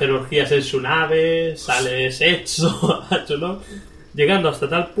 empiezan a hacer orgías en su nave, sale sexo, ¿no? Llegando hasta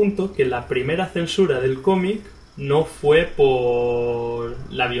tal punto que la primera censura del cómic no fue por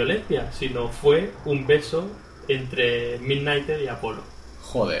la violencia, sino fue un beso entre Midnighter y Apolo.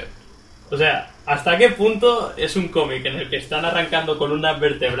 Joder. O sea, ¿hasta qué punto es un cómic en el que están arrancando columnas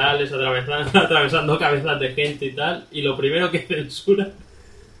vertebrales, atravesando cabezas de gente y tal, y lo primero que censura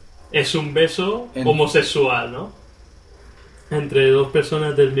es un beso homosexual, ¿no? Entre dos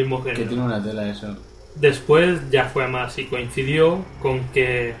personas del mismo género. Que tiene una tela eso. Después ya fue más y coincidió con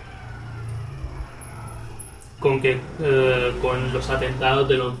los atentados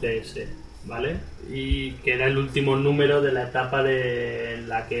del 11S, ¿vale? Y que era el último número de la etapa en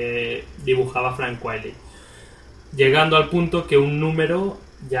la que dibujaba Frank Wiley, llegando al punto que un número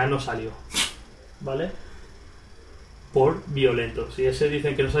ya no salió, ¿vale? Por violento. Si ese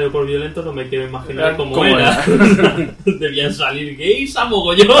dicen que no salió por violento, no me quiero imaginar cómo era. Debían salir gays a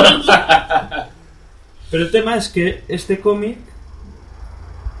mogollón. Pero el tema es que este cómic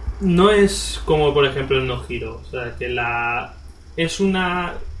no es como por ejemplo el No Hero. O sea, que es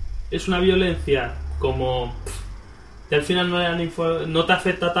una violencia como que al final no te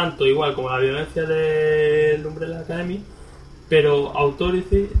afecta tanto igual como la violencia del Umbrella Academy, pero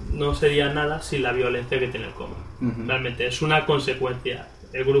Authority no sería nada sin la violencia que tiene el cómic. Realmente es una consecuencia.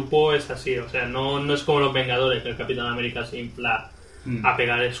 El grupo es así, o sea, no es como los Vengadores, que el Capitán América se infla a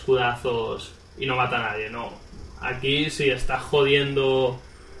pegar escudazos y no mata a nadie, no. Aquí si estás jodiendo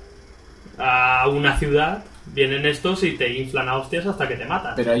a una ciudad, vienen estos y te inflan a hostias hasta que te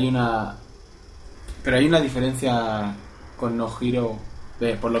matan. Pero hay una diferencia con No Hero,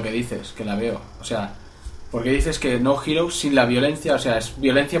 por lo que dices, que la veo. O sea, porque dices que No Hero sin la violencia, o sea, es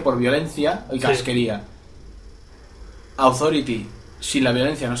violencia por violencia y casquería. Authority sin la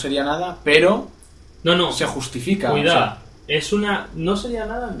violencia no sería nada, pero no se justifica. Cuidado. O sea, no sería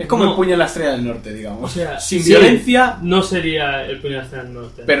nada. Es como el puño en la estrella del norte, digamos. O sea, sin violencia no sería el puño en la estrella del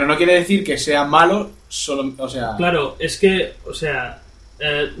norte. Pero no quiere decir que sea malo, solo, o sea. Claro, es que, o sea,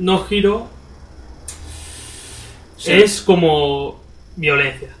 No Hero es como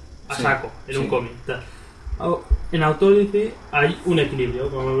violencia a saco en un cómic. En Authority hay un equilibrio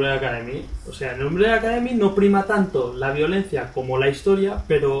con Umbrella Academy. O sea, en Umbrella Academy no prima tanto la violencia como la historia,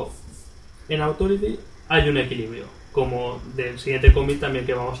 pero en Authority hay un equilibrio. Como del siguiente cómic también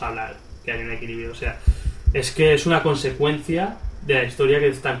que vamos a hablar, que hay un equilibrio. O sea, es que es una consecuencia de la historia que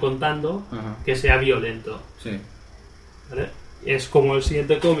te están contando que sea violento. Sí. ¿Vale? Es como el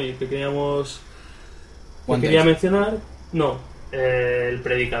siguiente cómic que quería mencionar. No, El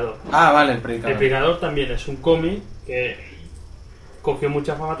Predicador. Ah, vale, El Predicador. El Predicador también es un cómic que cogió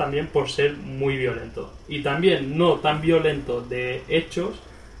mucha fama también por ser muy violento. Y también no tan violento de hechos,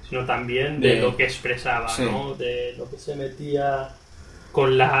 sino también de lo que expresaba, ¿no? De lo que se metía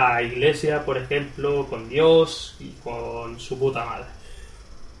con la iglesia, por ejemplo, con Dios y con su puta madre.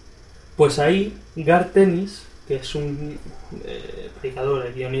 Pues ahí Garth Ennis, que es un predicador,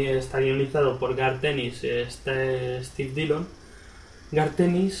 está guionizado por Garth Ennis, Steve Dillon. Garth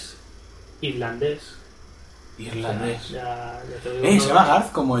Ennis, irlandés. Irlandés. Ya te digo, se llama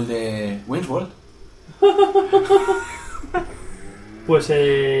Garth como el de Wayne's World. Pues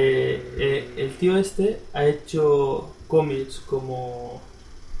el tío este ha hecho cómics como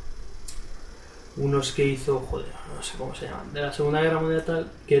unos que hizo, no sé cómo se llaman, de la Segunda Guerra Mundial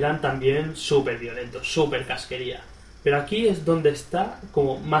tal, que eran también súper violentos, súper casquería. Pero aquí es donde está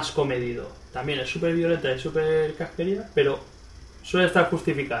como más comedido. También es súper violenta y súper casquería, pero suele estar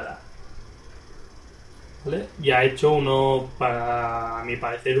justificada. ¿Vale? Y ha hecho uno, para mi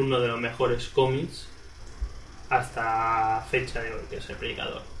parecer, uno de los mejores cómics hasta fecha de hoy, que es El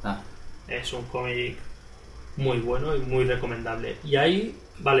Predicador. Es un cómic muy bueno y muy recomendable. Y ahí,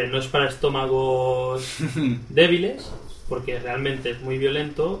 vale, no es para estómagos débiles, porque realmente es muy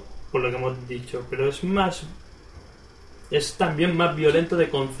violento, por lo que hemos dicho, pero es también más violento de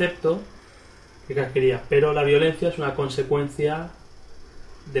concepto que casquería, pero la violencia es una consecuencia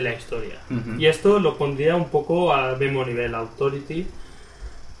de la historia. Y esto lo pondría un poco al mismo nivel, Authority,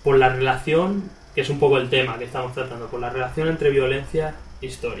 por la relación, que es un poco el tema que estamos tratando, por la relación entre violencia e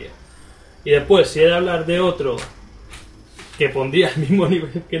historia. Y después, si he de hablar de otro que pondría al mismo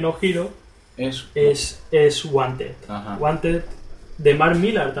nivel que No Hero, es Wanted. Wanted de Mark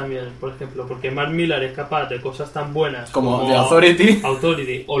Millar también, por ejemplo, porque Mark Millar es capaz de cosas tan buenas como The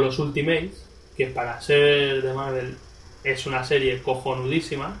Authority o los Ultimates, que para ser de Marvel es una serie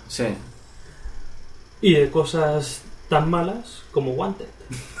cojonudísima, y de cosas tan malas como Wanted,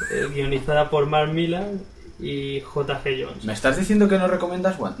 guionizada por Mark Millar y J.G. Jones. ¿Me estás diciendo que no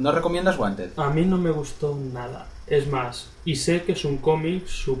recomiendas Wanted? A mí no me gustó nada. Es más, y sé que es un cómic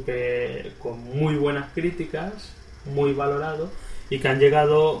con muy buenas críticas, muy valorado, y que han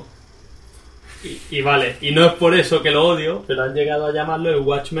llegado... Y vale, y no es por eso que lo odio, pero han llegado a llamarlo el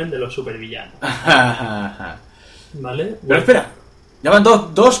Watchmen de los supervillanos. ¿Vale? Pero espera, llaman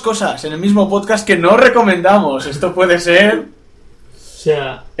dos cosas en el mismo podcast que no recomendamos. Esto puede ser... O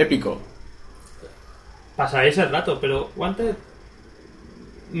sea... épico. Pasaréis el rato, pero Wanted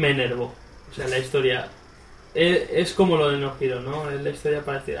me enervó. O sea, la historia... Es como lo de No Hero, ¿no? Es la historia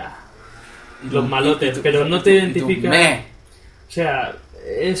para decir... los malotes, pero no te identifica... O sea...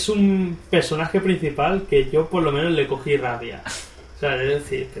 Es un personaje principal que yo por lo menos le cogí rabia. O sea, es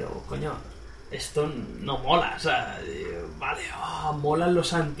decir, pero coño, esto no mola. O sea, vale, molan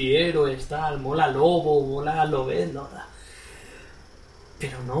los antihéroes, tal, mola Lobo, mola Lobezno, tal.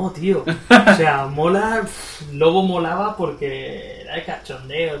 Pero no, tío. O sea, Lobo molaba porque era de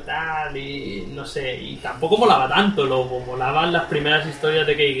cachondeo, tal, y no sé, y tampoco molaba tanto Lobo. Molaban las primeras historias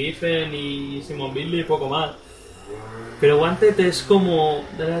de Kay Giffen y Simon Bisley y poco más. Pero Wanted es como...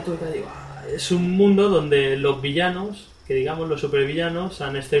 es un mundo donde los villanos, que digamos los supervillanos,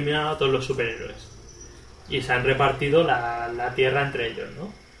 han exterminado a todos los superhéroes. Y se han repartido la tierra entre ellos,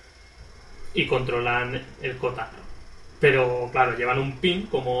 ¿no? Y controlan el cotarro. Pero, claro, llevan un pin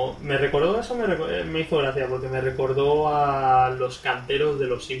como... Me hizo gracia porque me recordó a los canteros de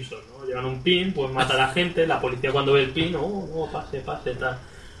los Simpsons, ¿no? Llevan un pin, pues mata a la gente, la policía cuando ve el pin, pase, tal.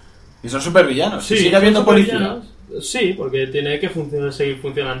 Y son supervillanos. Sí, sigue habiendo policía. Sí, porque tiene que seguir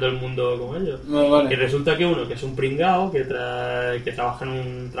funcionando el mundo como ellos. Vale. Y resulta que uno que es un pringao, que trabaja en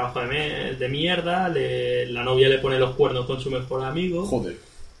un trabajo de mierda, la novia le pone los cuernos con su mejor amigo. Joder.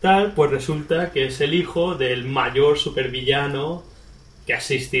 Tal, pues resulta que es el hijo del mayor supervillano que ha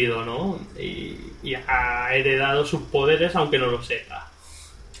existido, ¿no? Y ha heredado sus poderes aunque no lo sepa.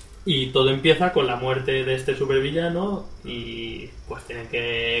 Y todo empieza con la muerte de este supervillano y pues tienen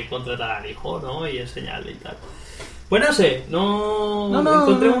que contratar al hijo, ¿no? Y enseñarle y tal. Pues no sé, no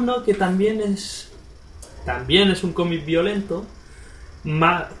encontré uno que también es un cómic violento,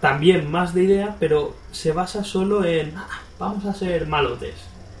 también más de idea, pero se basa solo en vamos a ser malotes.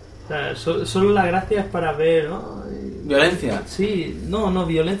 O sea, solo la gracia es para ver, ¿no? ¿Violencia? Sí, no,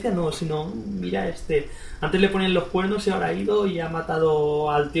 violencia no, sino mira antes le ponían los cuernos y ahora ha ido y ha matado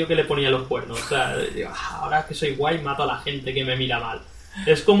al tío que le ponía los cuernos. O sea, ahora que soy guay mato a la gente que me mira mal.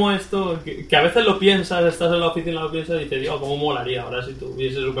 Es como esto, que a veces lo piensas, estás en la oficina, lo piensas y dices, Dios, ¿cómo molaría ahora si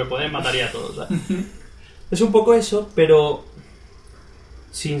tuviese superpoder? Mataría a todos. Es un poco eso, pero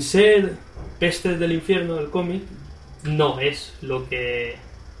sin ser pestes del infierno del cómic, no es lo que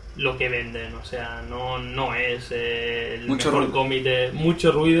venden. O sea, no es el mejor cómic de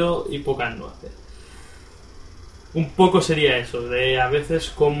mucho ruido y pocas nueces. Un poco sería eso, de a veces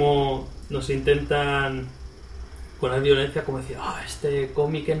como nos intentan con la violencia como decir, este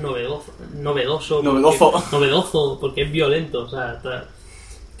cómic es novedoso porque es violento, o sea,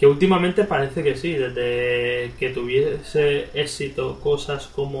 que últimamente parece que sí, desde que tuviese éxito cosas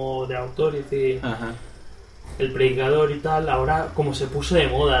como The Authority, El Predicador y tal, ahora como se puso de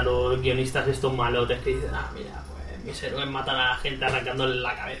moda los guionistas estos malotes que dicen, mira, pues mis héroes matan a la gente arrancándole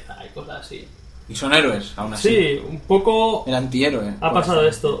la cabeza y cosas así. Y son héroes, aún así. Sí, un poco... El antihéroe. Ha pasado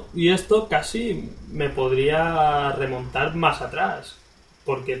esto. Y esto casi me podría remontar más atrás.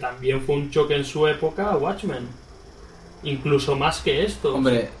 Porque también fue un choque en su época Watchmen. Incluso más que esto.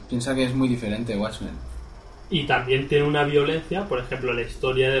 Hombre, piensa que es muy diferente Watchmen. Y también tiene una violencia, por ejemplo, la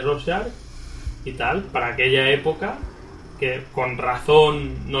historia de Rorschach y tal, para aquella época, que con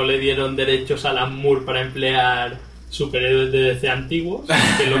razón no le dieron derechos a Alan Moore para emplear superhéroes de DC antiguos,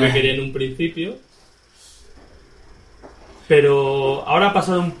 que es lo que quería en un principio. Pero ahora ha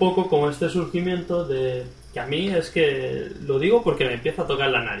pasado un poco como este surgimiento de que a mí es que lo digo porque me empieza a tocar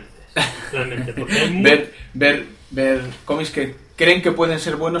las narices, realmente, porque hay ver cómics que creen que pueden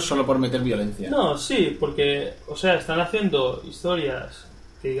ser buenos solo por meter violencia. No, sí, porque, o sea, están haciendo historias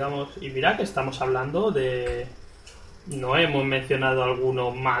que digamos, y mira que estamos hablando de... No hemos mencionado alguno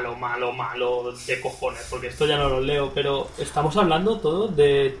malo de cojones, porque esto ya no lo leo, pero estamos hablando todos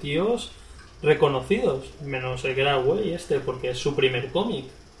de tíos reconocidos, menos el Grant Way porque es su primer cómic.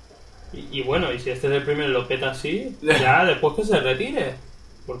 Y bueno, y si este es el primero y lo peta así, ya después que se retire,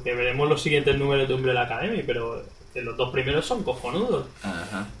 porque veremos los siguientes números de Umbrella Academy, pero los dos primeros son cojonudos.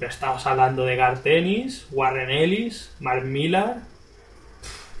 Ajá. Pero estamos hablando de Garth Ennis, Warren Ellis, Mark Millar.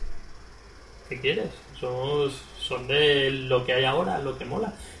 ¿Qué quieres? Son de lo que hay ahora, lo que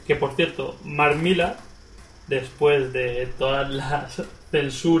mola. Que por cierto, Mark Millar, después de todas las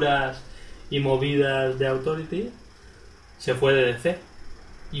censuras y movidas de Authority, se fue de DC.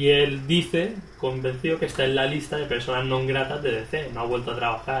 Y él dice, convencido, que está en la lista de personas non gratas de DC. No ha vuelto a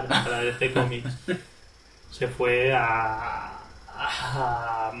trabajar para DC Comics. Se fue a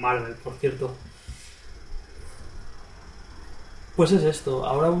Marvel, por cierto. Pues es esto.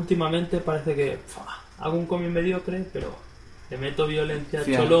 Ahora últimamente parece que hago un cómic mediocre, pero le meto violencia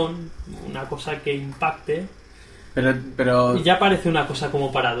cholón, una cosa que impacte. Pero y ya parece una cosa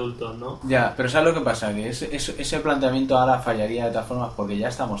como para adultos, ¿no? Ya, pero ¿sabes lo que pasa? Que ese planteamiento ahora fallaría de todas formas porque ya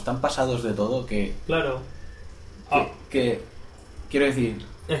estamos tan pasados de todo que... Claro. Que quiero decir...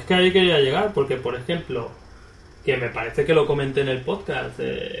 Es que ahí quería llegar porque, por ejemplo, que me parece que lo comenté en el podcast,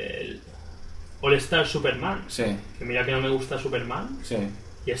 el All Star Superman. Sí. Que mira que no me gusta Superman. Sí.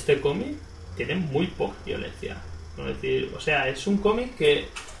 Y este cómic tiene muy poca violencia. Es decir, o sea, es un cómic que...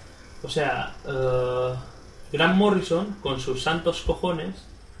 O sea... Grant Morrison, con sus santos cojones,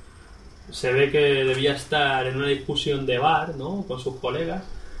 se ve que debía estar en una discusión de bar, ¿no? Con sus colegas,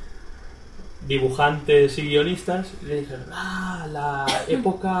 dibujantes y guionistas, y le dijeron, la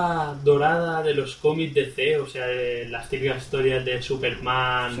época dorada de los cómics DC, o sea, las típicas historias de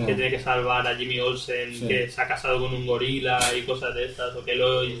Superman, que tiene que salvar a Jimmy Olsen, que se ha casado con un gorila y cosas de estas, o que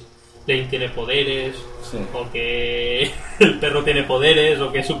Lois Lane tiene poderes, o que el perro tiene poderes, o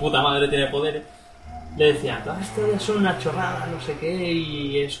que su puta madre tiene poderes. Le decían, todas estas historias son una chorrada, no sé qué,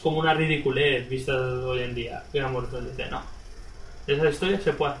 y es como una ridiculez vista hoy en día. Y Grant Morrison dice, no, de esas historias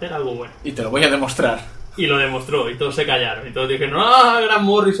se puede hacer algo bueno. Y te lo voy a demostrar. Y lo demostró, y todos se callaron, y todos dijeron, Grant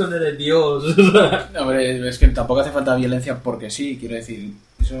Morrison eres Dios. Hombre, es que tampoco hace falta violencia porque sí, quiero decir,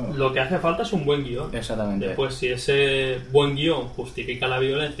 eso... Lo que hace falta es un buen guión. Exactamente. Después, si ese buen guión justifica la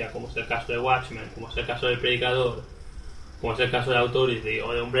violencia, como es el caso de Watchmen, como es el caso del Predicador, como es el caso de Authority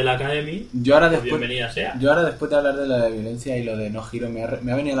o de Umbrella Academy, pues bienvenida sea. Yo ahora, después de hablar de la violencia y lo de No Hero, me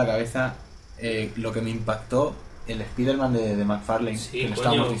ha venido a la cabeza lo que me impactó el Spider-Man de McFarlane, que lo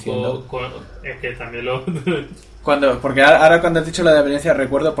estábamos diciendo. Es que también lo... Porque ahora cuando has dicho la de violencia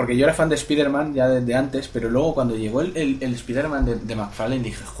recuerdo, porque yo era fan de Spider-Man ya desde antes, pero luego cuando llegó el Spider-Man de McFarlane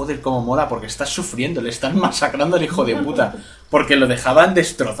dije, joder, cómo mola, porque estás sufriendo, le están masacrando al hijo de puta, porque lo dejaban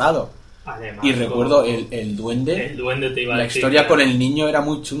destrozado. Además, y recuerdo el duende. El duende te iba a la decir. Historia con el niño era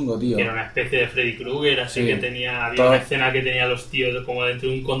muy chungo, tío. Que era una especie de Freddy Krueger, así que había una escena que tenía a los tíos como dentro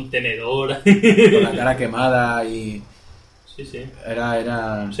de un contenedor. Con la cara quemada y... Sí.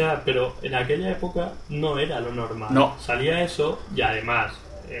 Era... O sea, pero en aquella época no era lo normal. No. Salía eso y además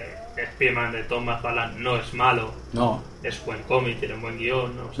Spider-Man de Tom McFarlane no es malo. No. Es buen cómic, tiene un buen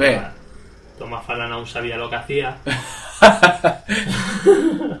guión, ¿no? O sea, Tom McFarlane aún sabía lo que hacía.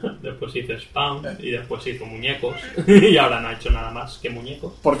 Después hizo Spawn y después hizo muñecos y ahora no ha hecho nada más que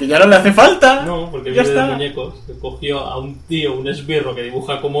muñecos. Porque ya no le hace falta. No, porque vive de muñecos. Cogió a un tío, un esbirro que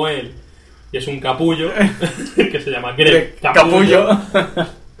dibuja como él y es un capullo que se llama Greg Capullo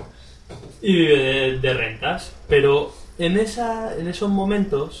y vive de rentas. Pero en esos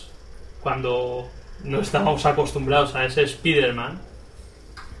momentos, cuando no estábamos acostumbrados a ese Spider-Man,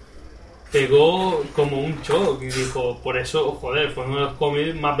 pegó como un shock y dijo, por eso, joder, fue uno de los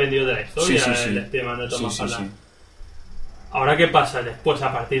cómics más vendidos de la historia, el Spider-Man de Tom McFarlane. Ahora, ¿qué pasa? Después,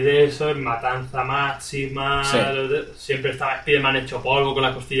 a partir de eso, en matanza máxima, siempre estaba Spider-Man hecho polvo con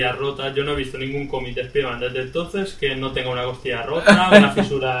las costillas rotas. Yo no he visto ningún cómic de Spider-Man desde entonces que no tenga una costilla rota, una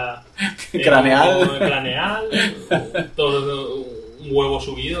fisura craneal, todo un huevo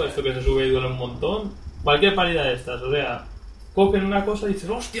subido, esto que se sube y duele un montón. Cualquier paridad de estas, o sea, cogen una cosa y dices,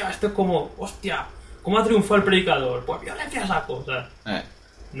 hostia, esto es como, hostia, ¿cómo ha triunfado el Predicador? Pues violencia saco, o sea,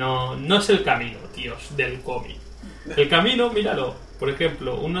 no es el camino, tíos, del cómic. El camino, míralo, por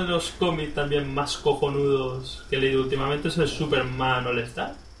ejemplo, uno de los cómics también más cojonudos que he leído últimamente es el Superman All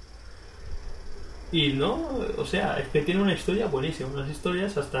Star. Y no, o sea, es que tiene una historia buenísima, unas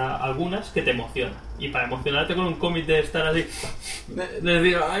historias hasta algunas que te emocionan. Y para emocionarte con un cómic de estar así, de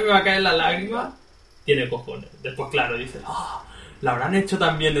decir, ay, me va a caer la lágrima, tiene cojones. Después, claro, dices, la habrán hecho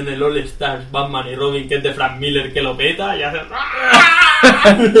también en el All Stars Batman y Robin, que es de Frank Miller, que lo peta, y haces, ¿qué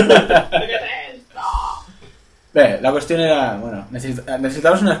es esto? La cuestión era, bueno,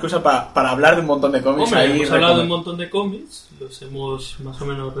 necesitamos una excusa para hablar de un montón de cómics. Hombre, hemos hablado de un montón de cómics, los hemos más o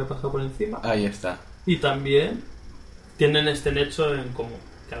menos repasado por encima. Ahí está. Y también tienen este nexo en común,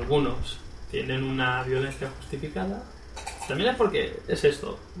 que algunos tienen una violencia justificada. También es porque es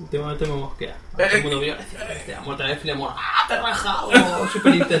esto, últimamente me mosquea. Todo el mundo violencia, Mortadelo y Filemón, te he rajado,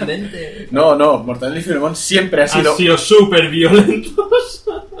 superintendente. No, Mortadelo y Filemón siempre han sido súper violentos.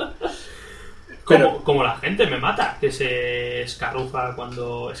 Como la gente me mata, que se escarrufa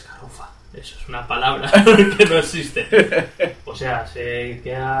cuando... Eso es una palabra que no existe. O sea, se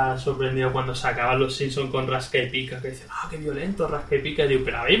queda sorprendido cuando se acaban los Simpsons con Rasca y Pica, que dicen, qué violento, Rasca y Pica. Y digo,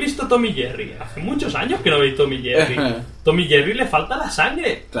 pero ¿habéis visto Tom y Jerry? Hace muchos años que no veis Tom y Jerry. Tom y Jerry le falta la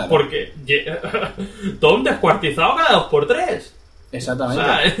sangre. Claro. Porque Tom descuartizado cada 2x3. Exactamente. O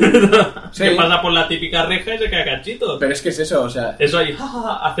sea, sí. que pasa por la típica reja y se queda cachitos. Pero es que es eso, o sea... Eso ahí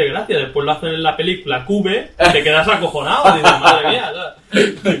hace gracia. Después lo hacen en la película Cube y te quedas acojonado. Dices, madre mía,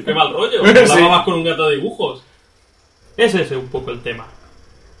 qué mal rollo. Sí. Más con un gato de dibujos. Es ese un poco el tema.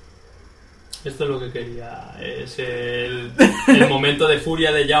 Esto es lo que quería. Es el momento de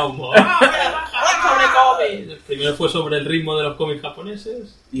furia de Jaume. ¡Sobre cómics! Primero fue sobre el ritmo de los cómics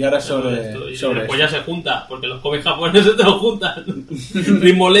japoneses. Y ahora sobre después ya se junta, porque los cómics japoneses te lo juntan.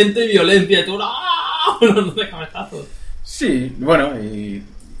 Ritmo lento y violencia. Y tú, ¡no! de cabezazos. Sí, bueno, y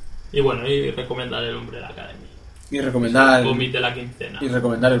bueno, y recomendar el Umbrella Academy. Y recomendar... El cómic de la quincena. Y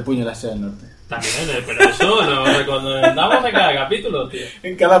recomendar el puño de la Estrella del Norte. También, pero eso lo recomendamos en cada capítulo, tío.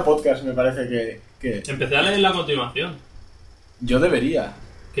 En cada podcast me parece que... Empecé a leer la continuación. Yo debería.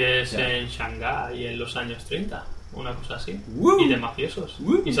 Que es en Shanghái en los años 30. Una cosa así. Y de mafiosos.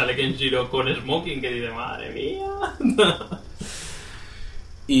 Y sale Kenshiro con smoking que dice, madre mía.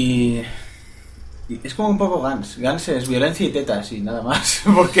 Y es como un poco Gans. Gans es violencia y tetas y nada más.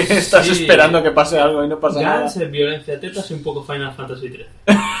 Porque estás esperando que pase algo y no pasa nada. Gans es violencia, tetas y un poco Final Fantasy 13.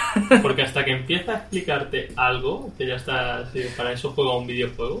 Porque hasta que empieza a explicarte algo, que ya está, sí, para eso juega un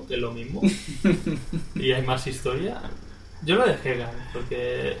videojuego, que es lo mismo, y hay más historia. Yo lo dejé, Gans,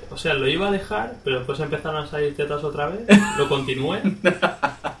 porque, o sea, lo iba a dejar, pero después empezaron a salir tetas otra vez, lo continué.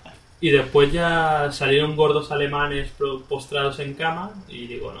 Y después ya salieron gordos alemanes postrados en cama y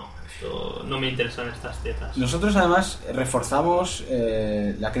digo, no, esto no me interesan estas tetas. Nosotros además reforzamos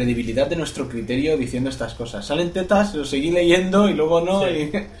la credibilidad de nuestro criterio diciendo estas cosas. Salen tetas, lo seguí leyendo y luego no.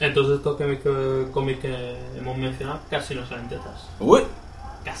 Sí. Y... Entonces estos cómics que hemos mencionado casi no salen tetas. Uy.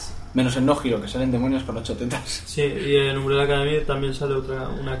 Casi. Menos en No Hero, que salen demonios con 8 tetas. Sí, y en Umbrella Academy también sale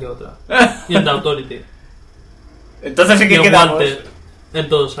una que otra. Y en The Authority. Entonces, ¿en qué y en quedamos? Wanted. En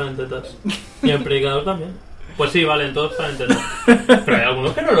todos salen tetas. Y en Predicador también. Pues sí, vale, en todos salen tetas. Pero hay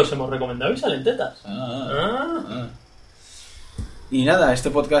algunos que no los hemos recomendado y salen tetas. Y nada,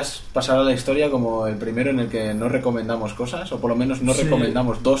 este podcast pasará a la historia como el primero en el que no recomendamos cosas, o por lo menos no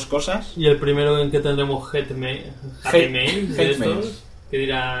recomendamos dos cosas. Y el primero en que tendremos hate mail de estos, que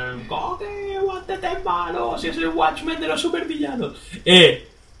dirán, ¡coge, Wanted es malo! Si es el Watchmen de los supervillanos.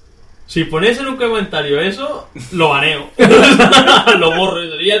 Si ponéis en un comentario eso, lo baneo. Lo borro.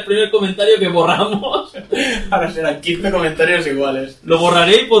 Sería el primer comentario que borramos. Ahora serán 15 comentarios iguales. Lo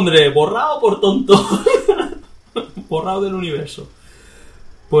borraré y pondré borrado por tonto. Borrado del universo.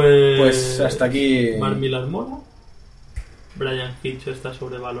 Pues hasta aquí. Mark Millar mola. Brian Hitch está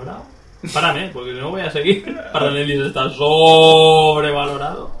sobrevalorado. Párame, porque no voy a seguir. Paralelis está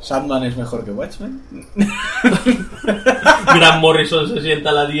sobrevalorado. Sandman es mejor que Watchmen. Grant Morrison se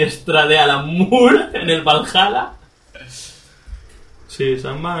sienta a la diestra de Alan Moore en el Valhalla. Sí,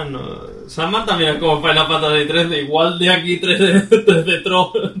 Sandman también es como Final Fantasy 13. Igual de aquí 13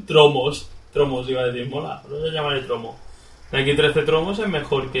 tromos. Tromos iba a decir, mola. No se llamaré tromo. De aquí 13 tromos es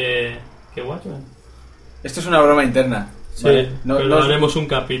mejor que Watchmen. Esto es una broma interna. Sí, ¿vale? pero haremos un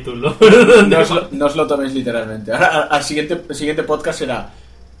capítulo. No os lo toméis literalmente. Ahora, el siguiente podcast será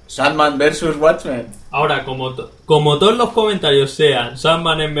Sandman vs Watchmen. Ahora, como todos los comentarios sean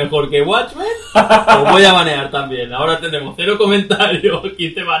Sandman es mejor que Watchmen, os voy a banear también. Ahora tenemos 0 comentarios,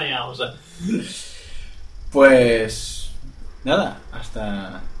 15 baneados. Pues nada,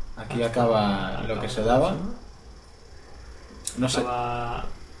 hasta aquí acaba lo que se daba. No sé.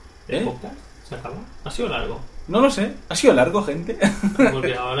 ¿El podcast? ¿Se acaba? ¿Ha sido largo? No lo sé. ¿Ha sido largo, gente?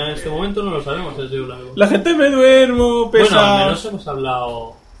 Porque ahora en este momento no lo sabemos si ha sido largo. La gente me duermo, pesa. Bueno, al menos hemos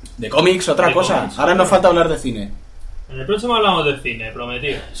hablado... De cómics, otra cosa. Cómics, ahora nos falta hablar de cine. En el próximo hablamos de cine,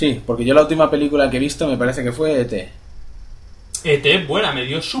 prometido. Sí, porque yo la última película que he visto me parece que fue E.T. E.T. es buena, me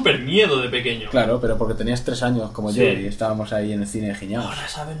dio súper miedo de pequeño. Claro, pero porque tenías 3 años como yo y estábamos ahí en el cine de Giñao. Ahora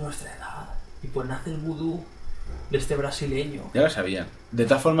saben nuestra edad. Y pues nace el vudú de este brasileño. Ya lo sabían. De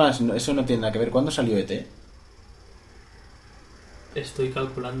todas formas, eso no tiene nada que ver. ¿Cuándo salió E.T.? Estoy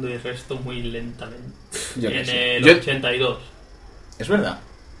calculando y resto muy lentamente. En el 82. ¿Es verdad?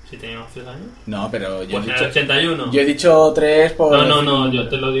 ¿Si teníamos 3 años? No, pero yo Pues he en dicho... el 81. Yo he dicho 3 por... No, yo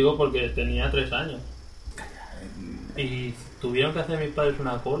te lo digo porque tenía 3 años. Y tuvieron que hacer mis padres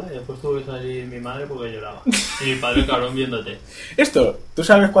una cola y después tuvo que salir mi madre porque lloraba. Y mi padre, cabrón, viéndote. Esto, ¿tú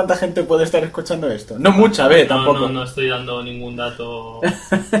sabes cuánta gente puede estar escuchando esto? No mucha, tampoco. No estoy dando ningún dato.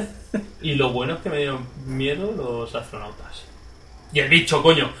 Y lo bueno es que me dieron miedo los astronautas. Y el bicho,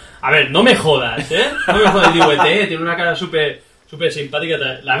 coño. A ver, no me jodas, ¿eh? No me jodas. Digo, tiene una cara súper simpática.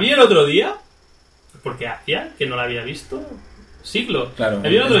 La vi el otro día, porque hacía que no la había visto siglos. Claro, la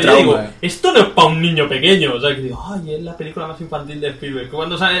vi el otro día y digo, esto no es para un niño pequeño. O sea, que digo, ay, es la película más infantil de Spielberg.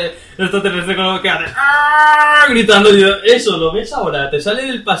 Cuando sale el extraterrestre con lo que hace, ¡ah! Gritando, y digo, eso, lo ves ahora, te sale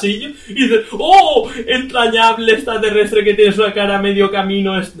del pasillo y dices, ¡oh! Entrañable extraterrestre que tienes una cara a medio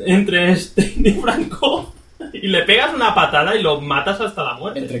camino entre Einstein y Franco. Y le pegas una patada y lo matas hasta la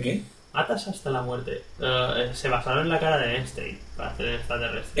muerte. ¿Entre qué? Matas hasta la muerte. Se basaron en la cara de Einstein para hacer el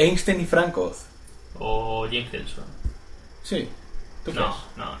extraterrestre. Einstein y Franco. O Jim Henson. Sí. ¿Tú crees?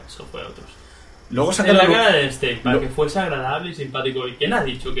 No, eso fue otros. Luego En sacan la cara de Einstein, para que fuese agradable y simpático. ¿Y quién ha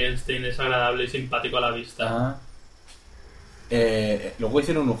dicho que Einstein es agradable y simpático a la vista? Luego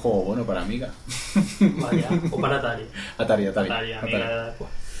hicieron un juego bueno para Amiga. Vaya, o para Atari. Atari. Amiga.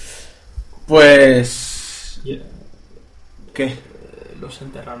 Pues... ¿Qué? Los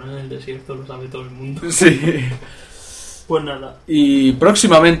enterraron en el desierto, lo sabe todo el mundo. Sí. Pues nada. Y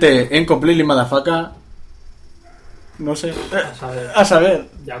próximamente en Completely Motherfucker... No sé. A saber.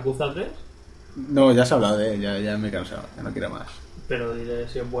 ¿Yakuza 3? No, ya se ha hablado de él, ya me he cansado, ya no quiero más. Pero diré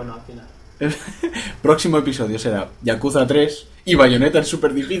si es bueno al final. El próximo episodio será Yakuza 3 y Bayonetta es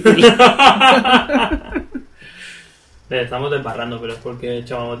súper difícil. Estamos desbarrando, pero es porque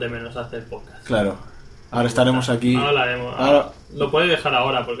echábamos de menos hacer podcast. Claro. Ahora estaremos aquí. Ahora lo haremos. Ahora... Lo puedes dejar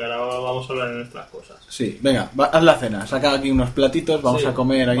ahora, porque ahora vamos a hablar de nuestras cosas. Sí, venga, haz la cena. Saca aquí unos platitos, vamos a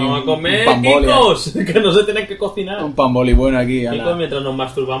comer aquí. Vamos a comer un pan picos, que no se tienen que cocinar. Un pan boli bueno aquí. Picos mientras nos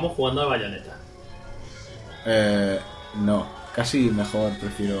masturbamos jugando a Bayonetta. No, casi mejor,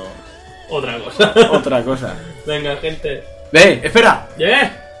 prefiero... Otra cosa. Venga, gente. ¡Ve! ¡Espera!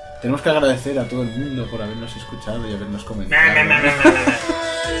 ¿Yeah? Tenemos que agradecer a todo el mundo por habernos escuchado y habernos comentado.